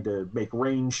period, trying to make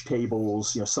range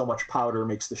tables. So much powder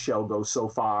makes the shell go so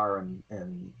far,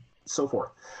 and so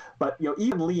forth. But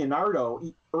even Leonardo,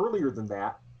 earlier than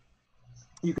that,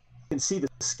 you can see the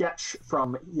sketch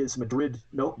from his Madrid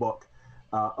notebook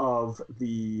of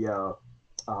the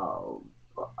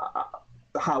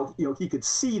how he could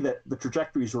see that the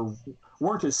trajectories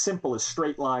weren't as simple as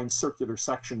straight lines, circular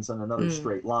sections, and another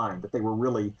straight line, but they were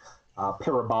really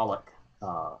parabolic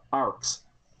arcs.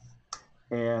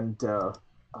 And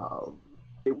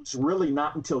it was really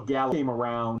not until Galileo came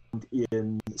around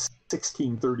in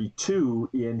 1632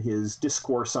 in his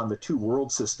discourse on the two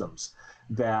world systems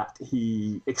that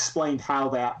he explained how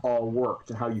that all worked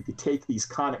and how you could take these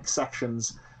conic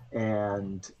sections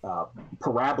and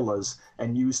parabolas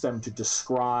and use them to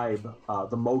describe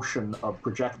the motion of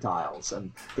projectiles.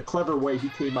 And the clever way he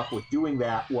came up with doing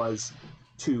that was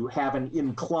to have an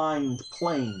inclined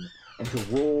plane and to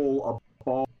roll a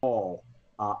ball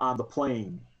on the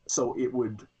plane so it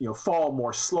would fall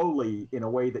more slowly in a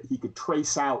way that he could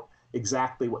trace out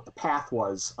exactly what the path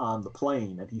was on the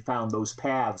plane. And he found those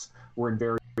paths were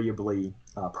invariably invariably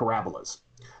parabolas.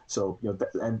 So,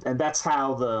 and that's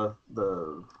how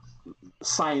the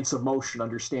science of motion,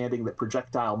 understanding that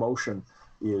projectile motion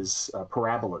is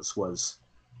parabolas, was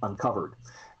uncovered.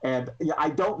 And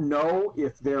I don't know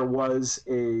if there was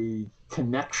a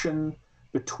connection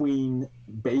between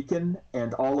Bacon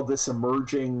and all of this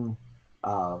emerging,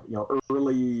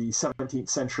 early 17th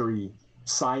century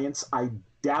science. I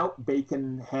doubt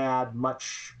Bacon had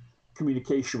much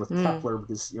communication with Kepler,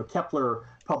 because Kepler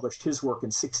published his work in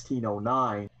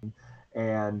 1609,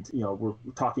 and we're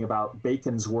talking about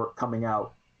Bacon's work coming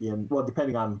out in, well,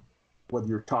 depending on whether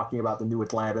you're talking about the New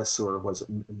Atlantis or was it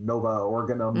Nova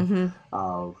Organum,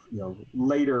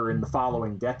 later in the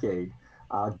following decade.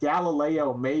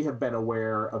 Galileo may have been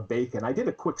aware of Bacon. I did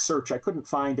a quick search. I couldn't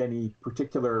find any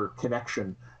particular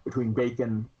connection between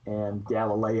Bacon and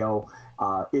Galileo.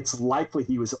 It's likely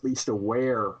he was at least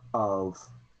aware of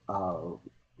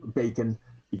Bacon,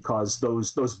 because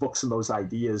those books and those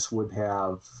ideas would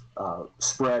have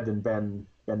spread and been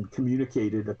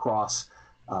communicated across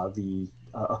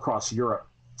across Europe.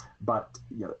 But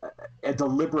a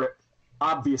deliberate,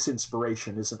 obvious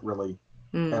inspiration isn't really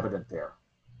evident there.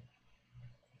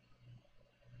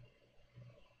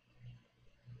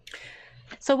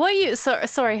 So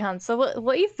sorry, Hans. So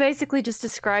what you've basically just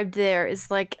described there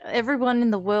is like everyone in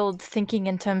the world thinking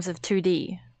in terms of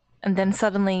 2D, and then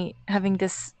suddenly having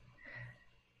this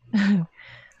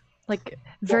like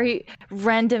very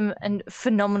random and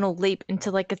phenomenal leap into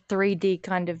like a 3D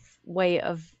kind of way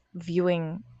of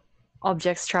viewing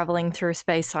objects traveling through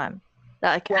space-time.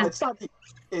 Well,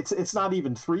 it's not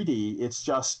even 3D. It's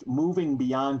just moving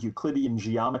beyond Euclidean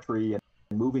geometry and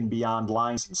moving beyond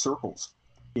lines and circles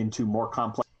into more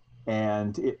complex.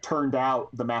 And it turned out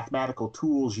the mathematical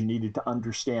tools you needed to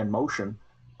understand motion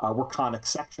were conic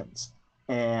sections.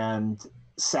 And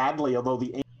sadly, although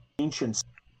the ancients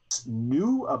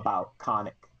knew about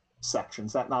conic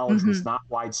sections, that knowledge was not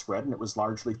widespread, and it was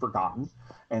largely forgotten.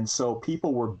 And so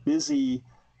people were busy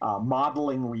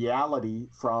modeling reality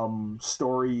from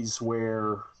stories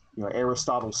where,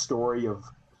 Aristotle's story of,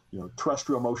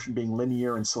 terrestrial motion being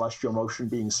linear and celestial motion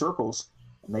being circles,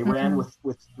 and they ran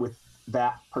with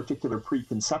that particular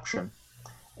preconception.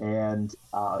 And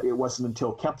it wasn't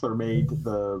until Kepler made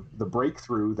the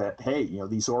breakthrough that, hey,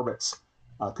 these orbits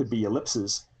could be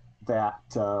ellipses, that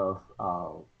the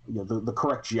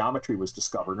correct geometry was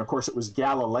discovered. And of course, it was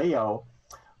Galileo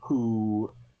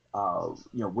who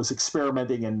was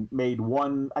experimenting and made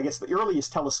one. I guess the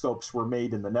earliest telescopes were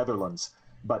made in the Netherlands,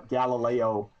 but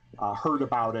Galileo heard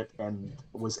about it and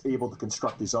was able to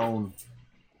construct his own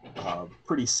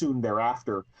pretty soon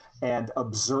thereafter, and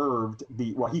observed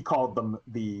he called them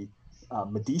the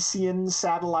Medicean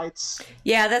satellites.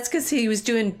 Yeah, that's because he was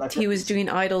doing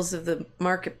Idols of the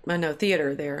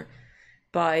Theater there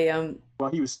by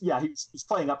he was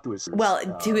playing up to his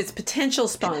to his potential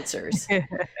sponsors.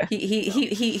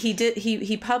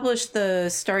 he published the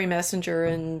Starry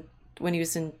Messenger when he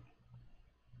was in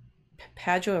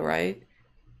Padua, right?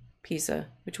 Pisa.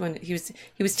 Which one? He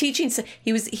was teaching.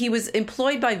 He was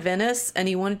employed by Venice, and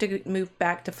he wanted to move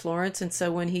back to Florence. And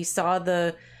so when he saw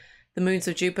the moons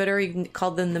of Jupiter, he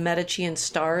called them the Medicean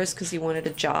stars because he wanted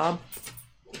a job.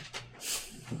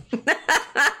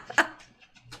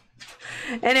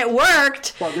 And it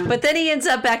worked, but then he ends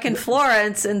up back in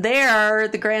Florence, and there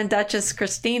the Grand Duchess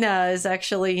Christina is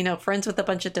actually, friends with a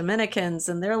bunch of Dominicans,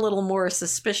 and they're a little more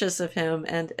suspicious of him,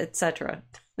 and etc.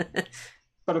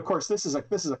 But of course, this is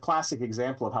a classic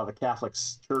example of how the Catholic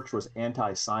Church was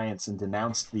anti-science and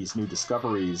denounced these new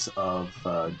discoveries of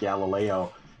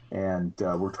Galileo, and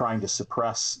were trying to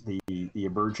suppress the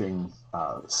emerging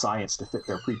science to fit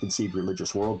their preconceived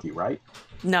religious worldview, right?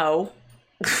 No.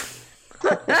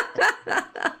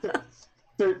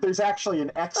 There's actually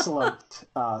an excellent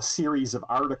series of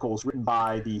articles written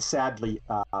by the sadly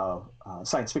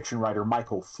science fiction writer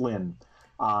Michael Flynn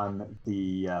on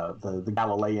the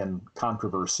Galilean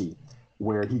controversy,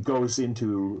 where he goes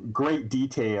into great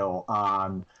detail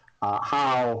on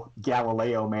how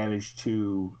Galileo managed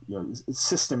to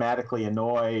systematically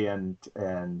annoy and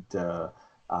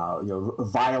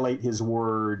violate his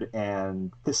word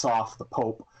and piss off the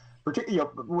Pope. Particularly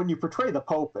when you portray the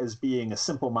Pope as being a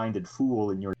simple-minded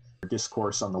fool in your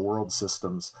discourse on the world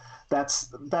systems,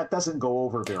 that doesn't go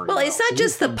over very well. Well, it's not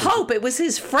just the Pope; it was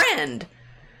his friend.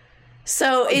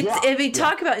 So if we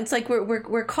talk about, it's like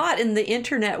we're caught in the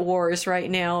internet wars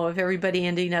right now of everybody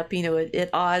ending up at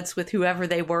odds with whoever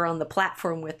they were on the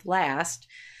platform with last.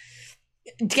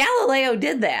 Galileo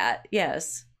did that,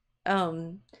 yes.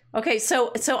 Okay,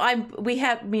 so we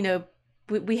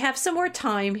have some more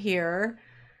time here.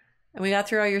 And we got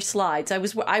through all your slides. I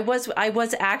was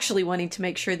actually wanting to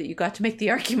make sure that you got to make the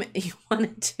argument that you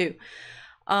wanted to.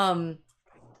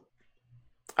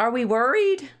 Are we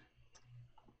worried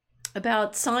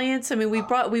about science? I mean, we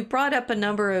brought up a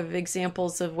number of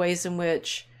examples of ways in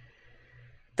which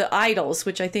the idols,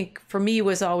 which I think for me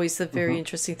was always the very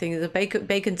interesting thing. The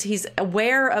Bacon's, he's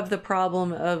aware of the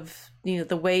problem of,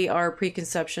 the way our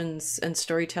preconceptions and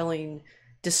storytelling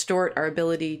distort our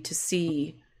ability to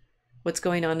see what's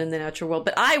going on in the natural world.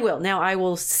 But I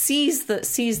will seize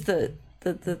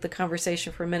the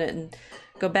conversation for a minute and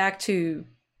go back to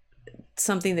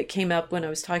something that came up when I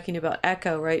was talking about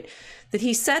Echo, right? That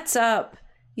he sets up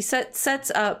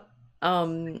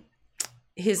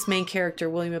his main character,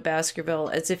 William of Baskerville,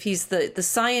 as if he's the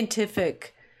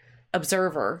scientific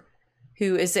observer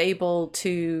who is able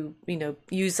to,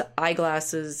 use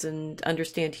eyeglasses and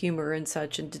understand humor and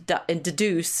such, and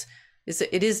deduce.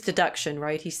 It is deduction,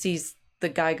 right? He sees the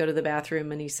guy go to the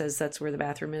bathroom and he says that's where the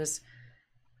bathroom is.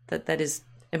 That is.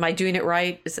 Am I doing it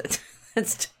right? Is it?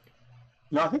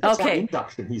 No, I think that's not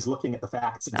induction. He's looking at the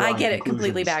facts. And I get it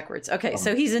completely backwards. Okay,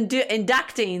 so he's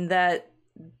inducting that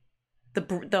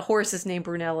the horse is named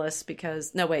Brunellus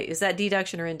because is that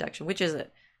deduction or induction? Which is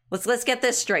it? Let's get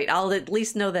this straight. I'll at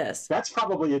least know this. That's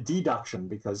probably a deduction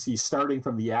because he's starting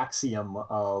from the axiom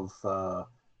of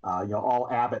all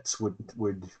abbots would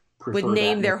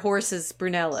name their horses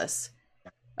Brunellus.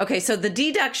 Okay, so the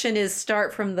deduction is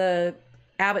start from the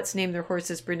abbots name their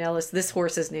horses Brunellus. This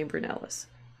horse is named Brunellus.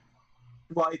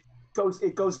 Well,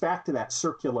 it goes back to that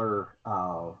circular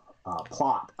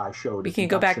plot I showed. We can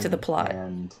go back to the plot,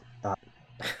 and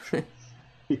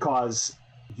because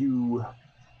you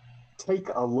take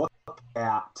a look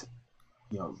at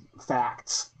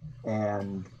facts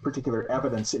and particular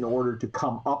evidence in order to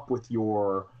come up with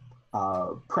your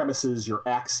premises, your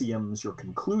axioms, your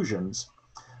conclusions,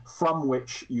 from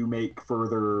which you make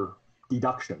further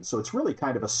deduction. So it's really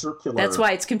kind of a circular. That's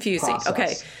why it's confusing. Process.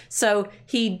 Okay. So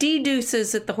he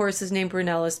deduces that the horse is named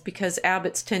Brunellus because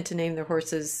abbots tend to name their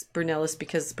horses Brunellus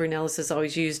because Brunellus is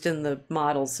always used in the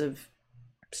models of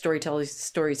storytelling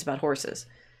stories about horses.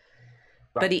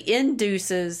 Right. But he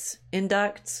inducts.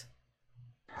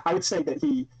 I would say that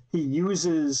he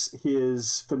uses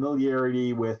his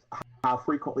familiarity with how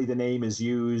frequently the name is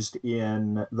used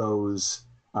in those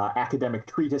academic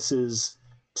treatises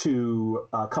to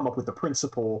come up with the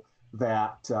principle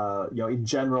that in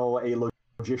general a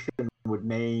logician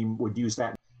would use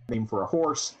that name for a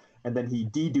horse, and then he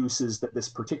deduces that this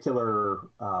particular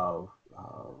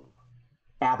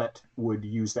abbot would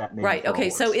use that name. Right. For okay. a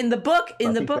horse. So in the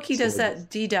book, he does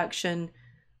that deduction,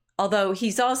 although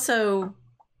he's also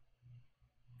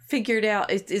figured out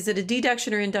is it a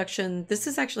deduction or induction? This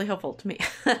is actually helpful to me.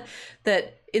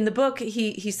 That in the book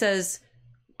he says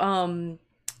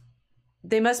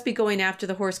they must be going after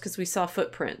the horse because we saw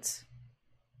footprints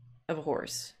of a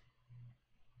horse.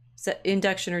 Is that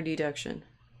induction or deduction?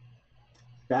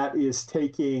 That is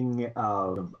taking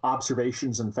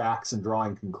observations and facts and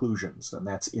drawing conclusions, and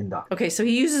that's induction. Okay, so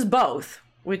he uses both,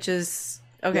 which is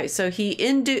okay. Yeah. So he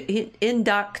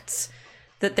inducts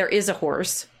that there is a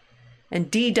horse,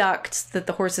 and deducts that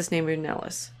the horse is named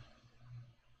Brunellus.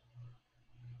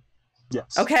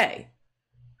 Yes. Okay.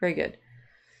 Very good.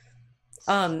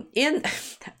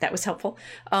 That was helpful.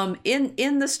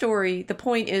 In the story, the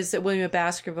point is that William of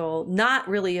Baskerville, not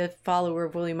really a follower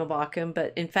of William of Ockham,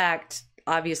 but in fact,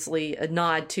 obviously a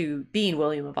nod to being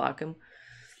William of Ockham,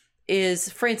 is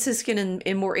Franciscan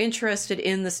and more interested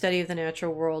in the study of the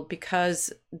natural world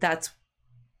because that's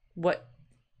what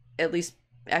at least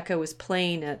Echo is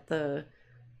playing at the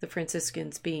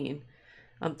Franciscans being.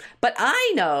 But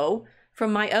I know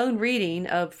from my own reading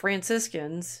of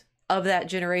Franciscans of that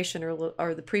generation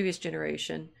or the previous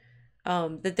generation,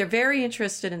 that they're very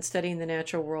interested in studying the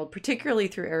natural world, particularly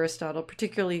through Aristotle,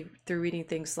 particularly through reading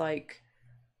things like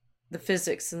the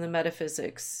physics and the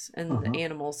metaphysics and the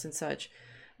animals and such.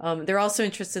 They're also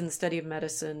interested in the study of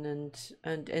medicine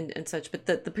and such. But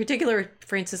the particular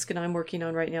Franciscan I'm working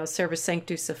on right now, Servus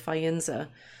Sanctus of Faenza,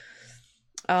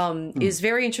 is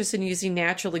very interested in using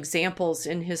natural examples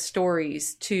in his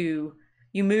stories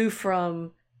you move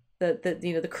from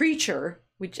the creature,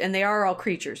 and they are all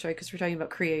creatures, right? Because we're talking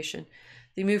about creation.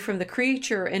 They move from the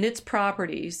creature and its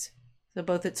properties, so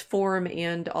both its form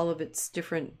and all of its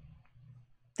different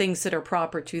things that are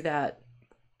proper to that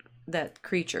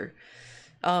creature,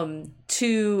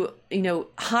 to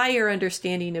higher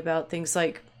understanding about things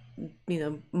like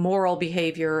moral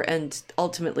behavior and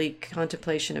ultimately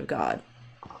contemplation of God.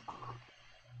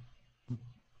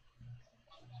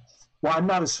 Well, I'm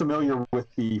not as familiar with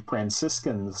the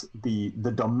Franciscans. The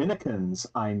Dominicans,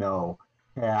 I know,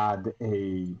 had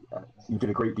he did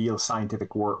a great deal of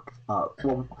scientific work.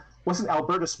 Well, wasn't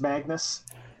Albertus Magnus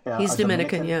He's a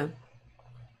Dominican, yeah.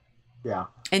 Yeah.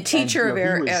 And teacher and,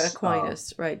 of he was,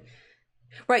 Aquinas, right.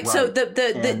 Right. So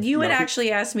And, you had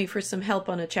actually asked me for some help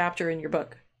on a chapter in your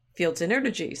book, Fields and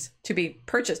Energies, to be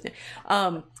purchased.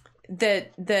 I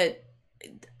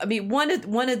mean, one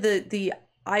of the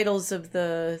idols of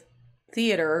the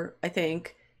theater, I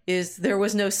think, is there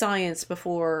was no science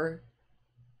before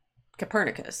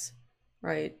Copernicus,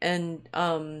 right? And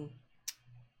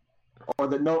or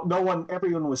that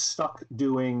everyone was stuck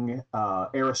doing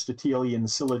Aristotelian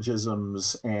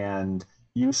syllogisms and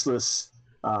useless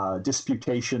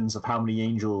disputations of how many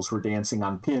angels were dancing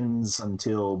on pins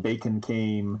until Bacon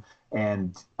came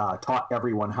and taught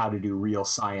everyone how to do real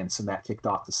science, and that kicked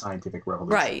off the scientific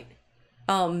revolution. Right.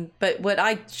 But what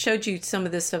I showed you some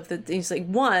of this stuff that things like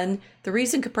one, the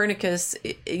reason Copernicus,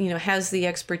 has the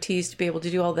expertise to be able to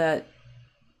do all that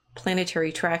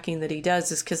planetary tracking that he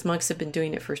does is because monks have been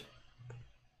doing it for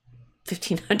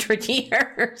 1,500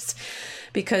 years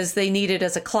because they need it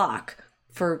as a clock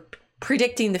for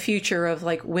predicting the future of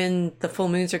like when the full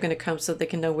moons are going to come so they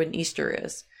can know when Easter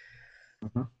is.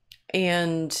 Mm-hmm.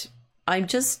 And I'm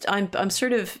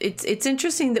sort of, it's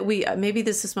interesting that maybe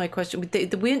this is my question. They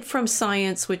went from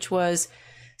science, which was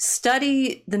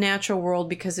study the natural world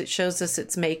because it shows us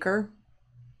its maker.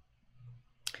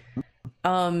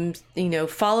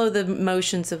 Follow the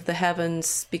motions of the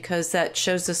heavens because that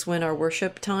shows us when our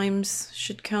worship times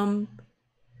should come.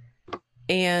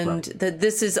 And that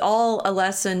this is all a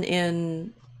lesson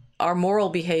in our moral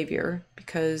behavior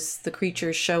because the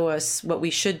creatures show us what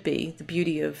we should be, the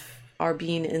beauty of our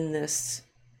being in this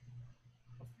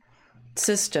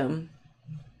system.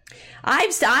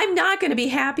 I'm not going to be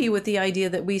happy with the idea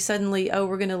that we suddenly,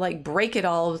 we're going to like break it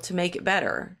all to make it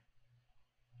better.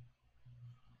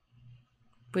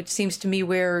 Which seems to me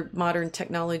where modern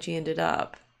technology ended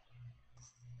up.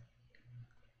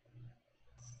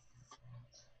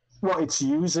 Well, it's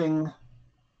using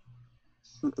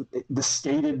the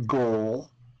stated goal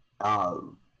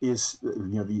is,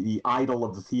 the idol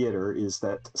of the theater is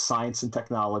that science and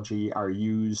technology are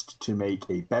used to make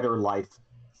a better life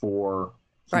for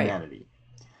humanity.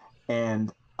 Right.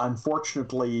 And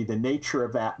unfortunately, the nature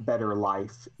of that better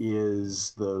life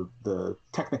is the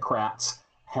technocrats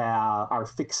are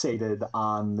fixated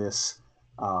on this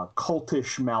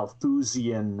cultish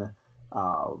Malthusian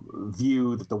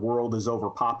view that the world is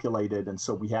overpopulated, and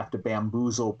so we have to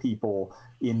bamboozle people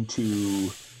into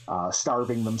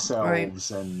starving themselves,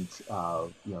 right, and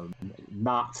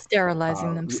not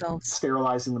sterilizing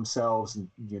themselves, and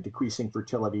decreasing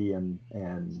fertility and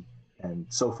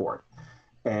so forth.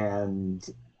 And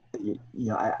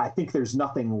I think there's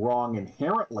nothing wrong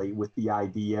inherently with the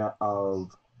idea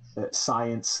of that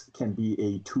science can be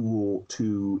a tool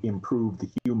to improve the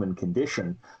human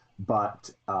condition.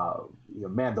 But,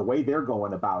 the way they're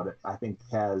going about it, I think,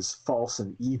 has false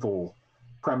and evil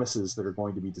premises that are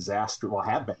going to be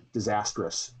have been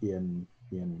disastrous in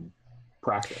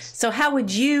practice. So how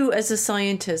would you, as a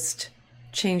scientist,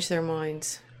 change their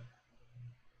minds?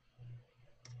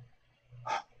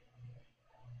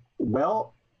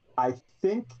 Well, I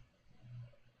think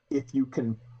if you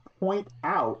can point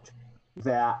out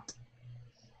that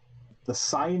the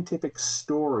scientific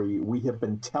story we have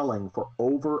been telling for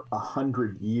over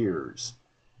 100 years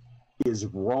is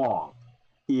wrong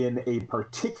in a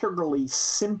particularly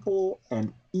simple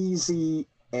and easy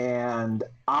and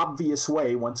obvious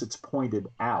way once it's pointed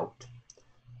out,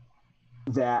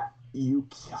 that you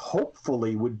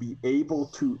hopefully would be able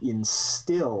to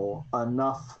instill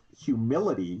enough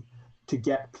humility to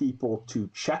get people to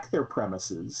check their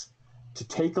premises, to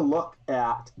take a look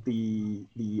at the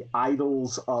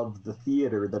idols of the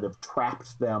theater that have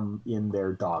trapped them in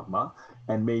their dogma,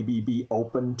 and maybe be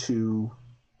open to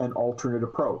an alternate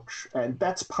approach. And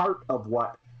that's part of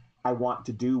what I want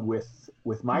to do with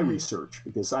my research,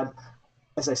 because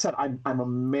as I said, I'm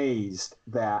amazed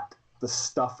that the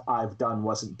stuff I've done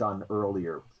wasn't done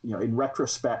earlier. In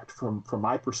retrospect, from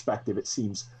my perspective, it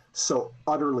seems so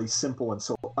utterly simple and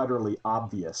so utterly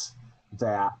obvious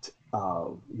that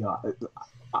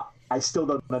I still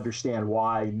don't understand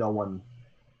why no one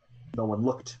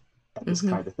looked at this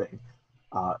kind of thing.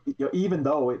 Even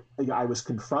though I was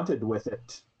confronted with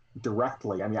it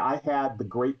directly. I mean, I had the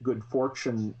great good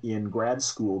fortune in grad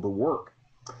school to work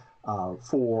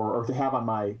to have on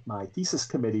my thesis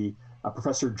committee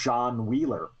Professor John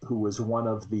Wheeler, who was one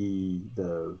of he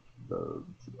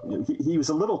was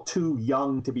a little too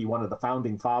young to be one of the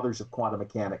founding fathers of quantum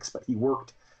mechanics, but he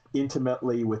worked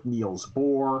intimately with Niels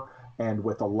Bohr and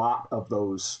with a lot of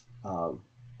those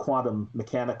quantum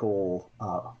mechanical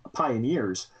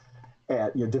pioneers,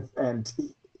 and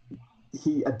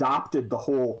he adopted the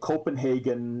whole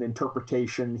Copenhagen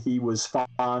interpretation. He was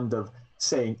fond of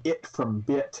saying it from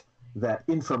bit, that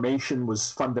information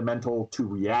was fundamental to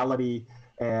reality,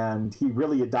 and he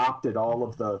really adopted all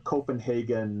of the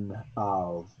Copenhagen,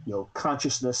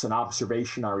 consciousness and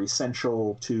observation are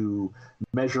essential to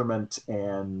measurement.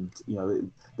 And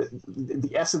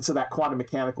the essence of that quantum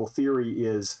mechanical theory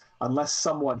is, unless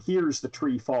someone hears the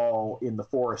tree fall in the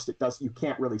forest, you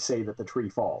can't really say that the tree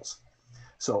falls.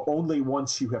 So only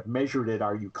once you have measured it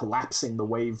are you collapsing the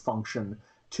wave function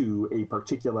to a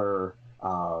particular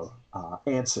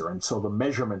answer. And so the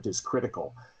measurement is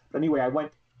critical. But anyway, I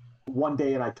went one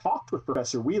day and I talked with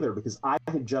Professor Wheeler because I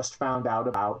had just found out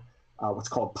about what's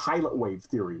called pilot wave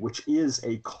theory, which is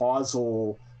a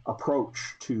causal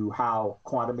approach to how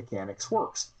quantum mechanics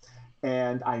works.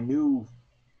 And I knew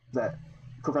that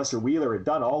Professor Wheeler had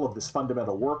done all of this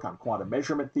fundamental work on quantum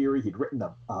measurement theory. He'd written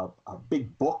a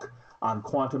big book on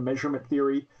quantum measurement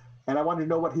theory, and I wanted to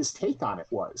know what his take on it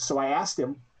was. So I asked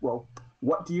him, well,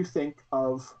 what do you think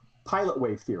of pilot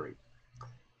wave theory?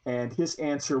 And his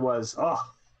answer was,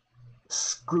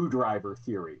 screwdriver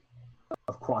theory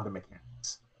of quantum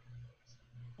mechanics.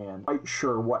 And I'm quite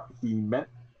sure what he meant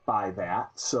by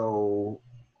that. So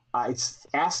I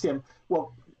asked him,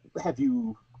 well, have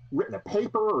you written a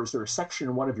paper, or is there a section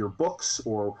in one of your books,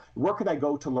 or where could I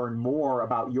go to learn more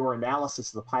about your analysis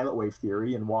of the pilot wave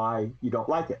theory and why you don't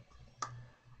like it?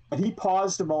 And he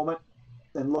paused a moment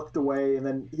and looked away, and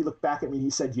then he looked back at me and he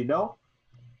said,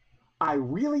 I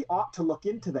really ought to look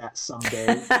into that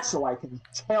someday so I can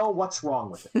tell what's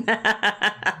wrong with it.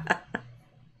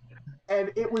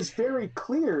 And it was very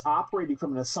clear, operating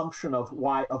from an assumption of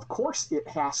why, of course, it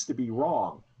has to be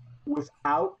wrong,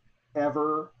 without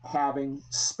ever having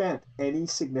spent any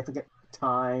significant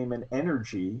time and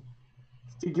energy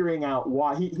figuring out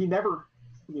why. He never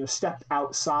stepped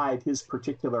outside his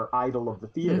particular idol of the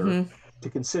theater to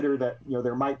consider that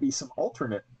there might be some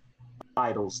alternate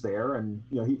idols there. And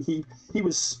he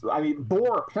was,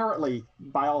 Bohr apparently,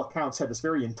 by all accounts, had this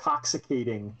very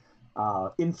intoxicating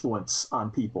influence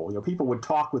on people. People would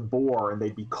talk with Bohr and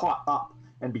they'd be caught up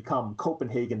and become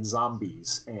Copenhagen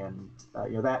zombies, and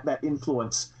that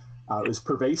influence is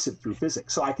pervasive through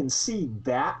physics. So I can see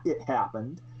that it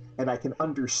happened, and I can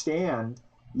understand,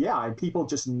 and people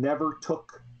just never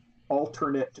took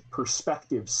alternate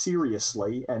perspectives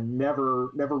seriously and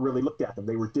never really looked at them.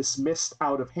 They were dismissed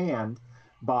out of hand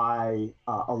by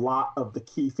a lot of the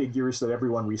key figures that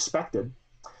everyone respected.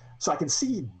 So I can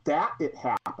see that it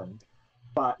happened,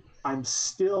 but I'm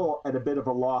still at a bit of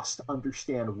a loss to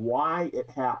understand why it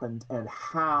happened and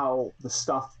how the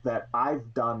stuff that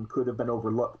I've done could have been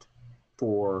overlooked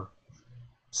for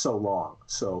so long.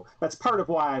 So that's part of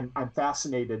why I'm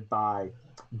fascinated by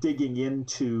digging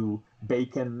into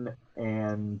Bacon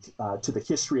and to the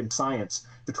history of science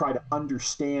to try to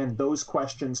understand those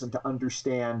questions and to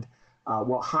understand,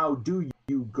 how do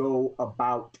you go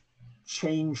about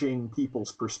changing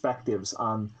people's perspectives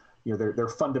on their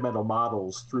fundamental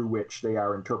models through which they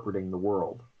are interpreting the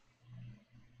world.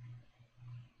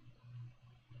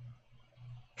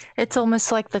 It's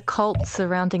almost like the cult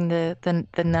surrounding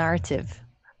the narrative,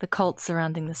 the cult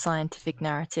surrounding the scientific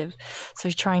narrative. So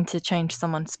trying to change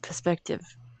someone's perspective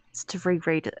is to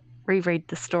reread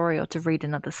the story or to read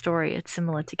another story. It's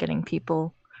similar to getting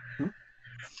people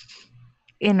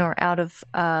in or out of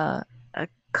a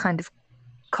kind of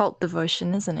cult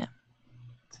devotion, isn't it?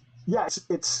 Yes,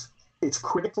 it's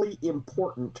critically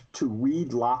important to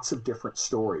read lots of different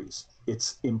stories.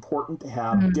 It's important to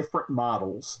have different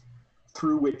models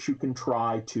through which you can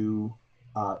try to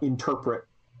interpret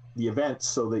the events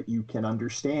so that you can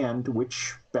understand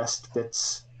which best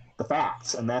fits the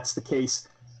facts. And that's the case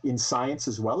in science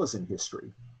as well as in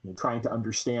history. Trying to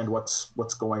understand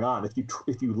what's going on.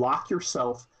 If you lock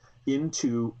yourself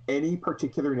into any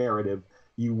particular narrative,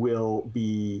 you will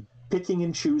be picking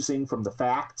and choosing from the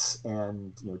facts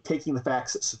and taking the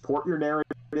facts that support your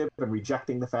narrative and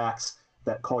rejecting the facts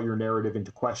that call your narrative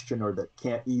into question or that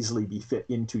can't easily be fit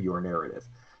into your narrative.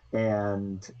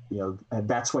 And and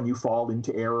that's when you fall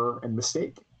into error and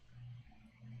mistake.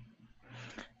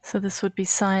 So this would be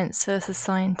science versus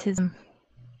scientism.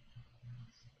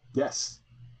 Yes.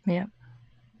 Yeah.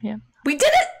 We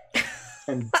did it.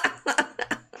 And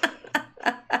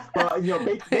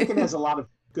Bacon has a lot of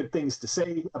good things to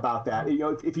say about that.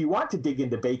 If you want to dig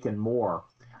into Bacon more,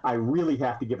 I really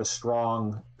have to give a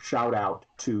strong shout out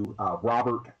to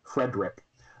Robert Frederick,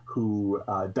 who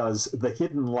does the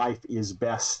Hidden Life is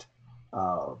Best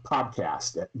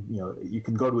podcast. You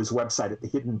can go to his website at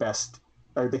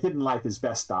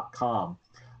thehiddenlifeisbest.com.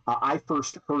 I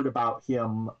first heard about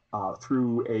him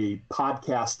through a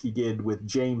podcast he did with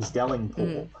James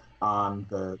Dellingpole on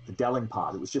the Delling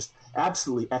Pod. It was just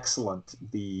absolutely excellent,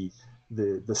 the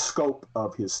scope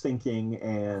of his thinking.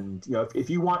 And if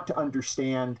you want to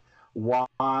understand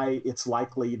why it's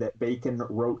likely that Bacon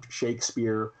wrote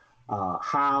Shakespeare,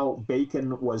 how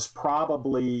Bacon was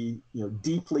probably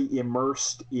deeply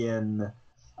immersed in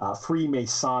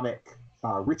Freemasonic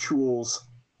rituals,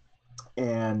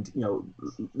 and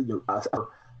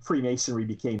Freemasonry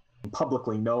became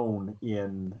publicly known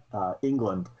in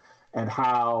England, and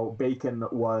how Bacon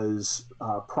was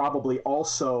probably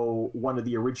also one of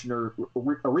the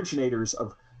originators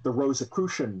of the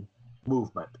Rosicrucian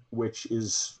movement, which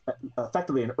is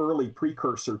effectively an early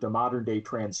precursor to modern day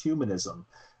transhumanism.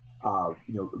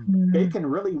 Bacon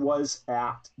really was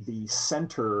at the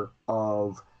center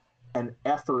of an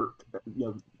effort.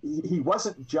 He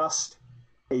wasn't just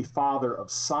a father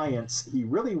of science. He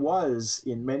really was,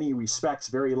 in many respects,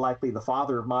 very likely the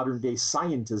father of modern day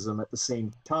scientism at the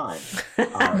same time.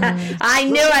 I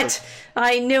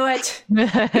knew it.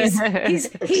 He's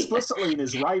explicitly in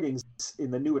his writings in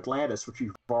the New Atlantis, which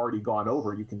you've already gone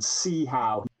over, you can see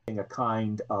how he's a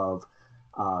kind of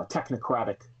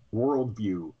technocratic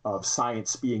worldview of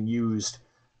science being used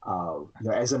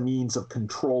as a means of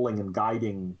controlling and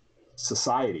guiding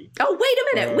society. Oh, wait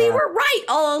a minute. We were right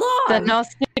all along. The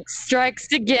Gnostic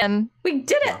strikes again. We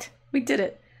did it. We did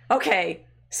it. Okay,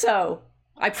 so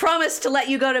I promised to let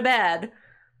you go to bed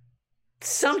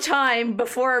sometime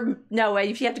before. No,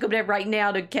 if you have to go to bed right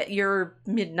now to get your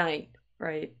midnight,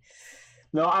 right?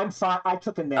 No, I'm fine. I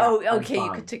took a nap. Oh, okay,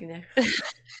 you could take a nap.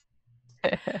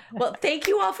 Well, thank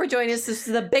you all for joining us. This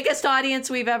is the biggest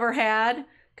audience we've ever had,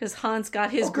 because Hans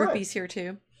got his groupies here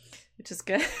too, which is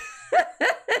good.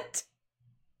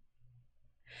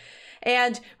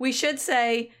 And we should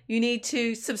say you need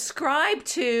to subscribe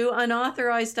to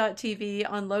unauthorized.tv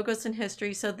on Logos and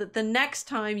History so that the next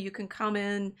time you can come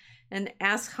in and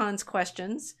ask Hans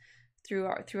questions through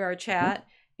our chat,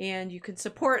 and you can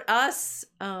support us,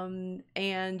 and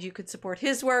you can support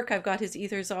his work. I've got his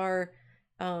Ethers Are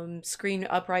screen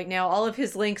up right now, all of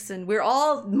his links, and we're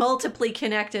all multiply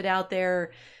connected out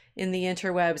there in the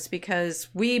interwebs because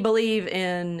we believe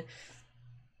in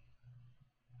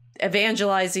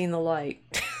evangelizing the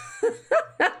light.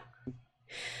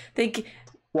 Thank you.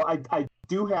 Well, I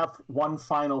do have one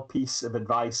final piece of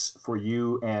advice for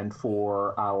you and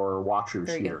for our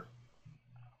watchers here.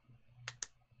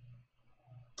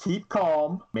 Keep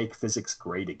calm, make physics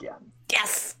great again.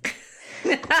 Yes.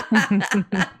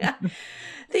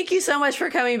 Thank you so much for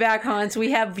coming back, Hans.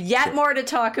 We have yet more to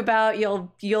talk about.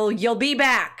 You'll be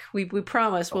back. We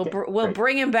promise. Okay, we'll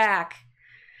bring him back.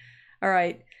 All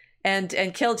right. And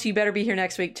Kilt, you better be here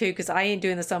next week too, because I ain't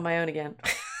doing this on my own again.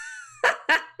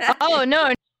 Oh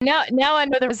no! Now I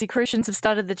know the Rosicrucians have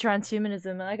started the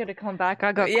transhumanism. I got to come back.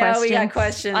 I got questions. Yeah, we got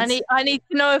questions. I need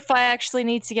to know if I actually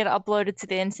need to get uploaded to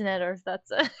the internet, or if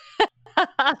that's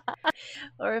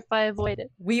or if I avoid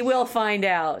it. We will find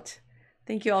out.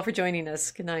 Thank you all for joining us.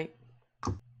 Good night.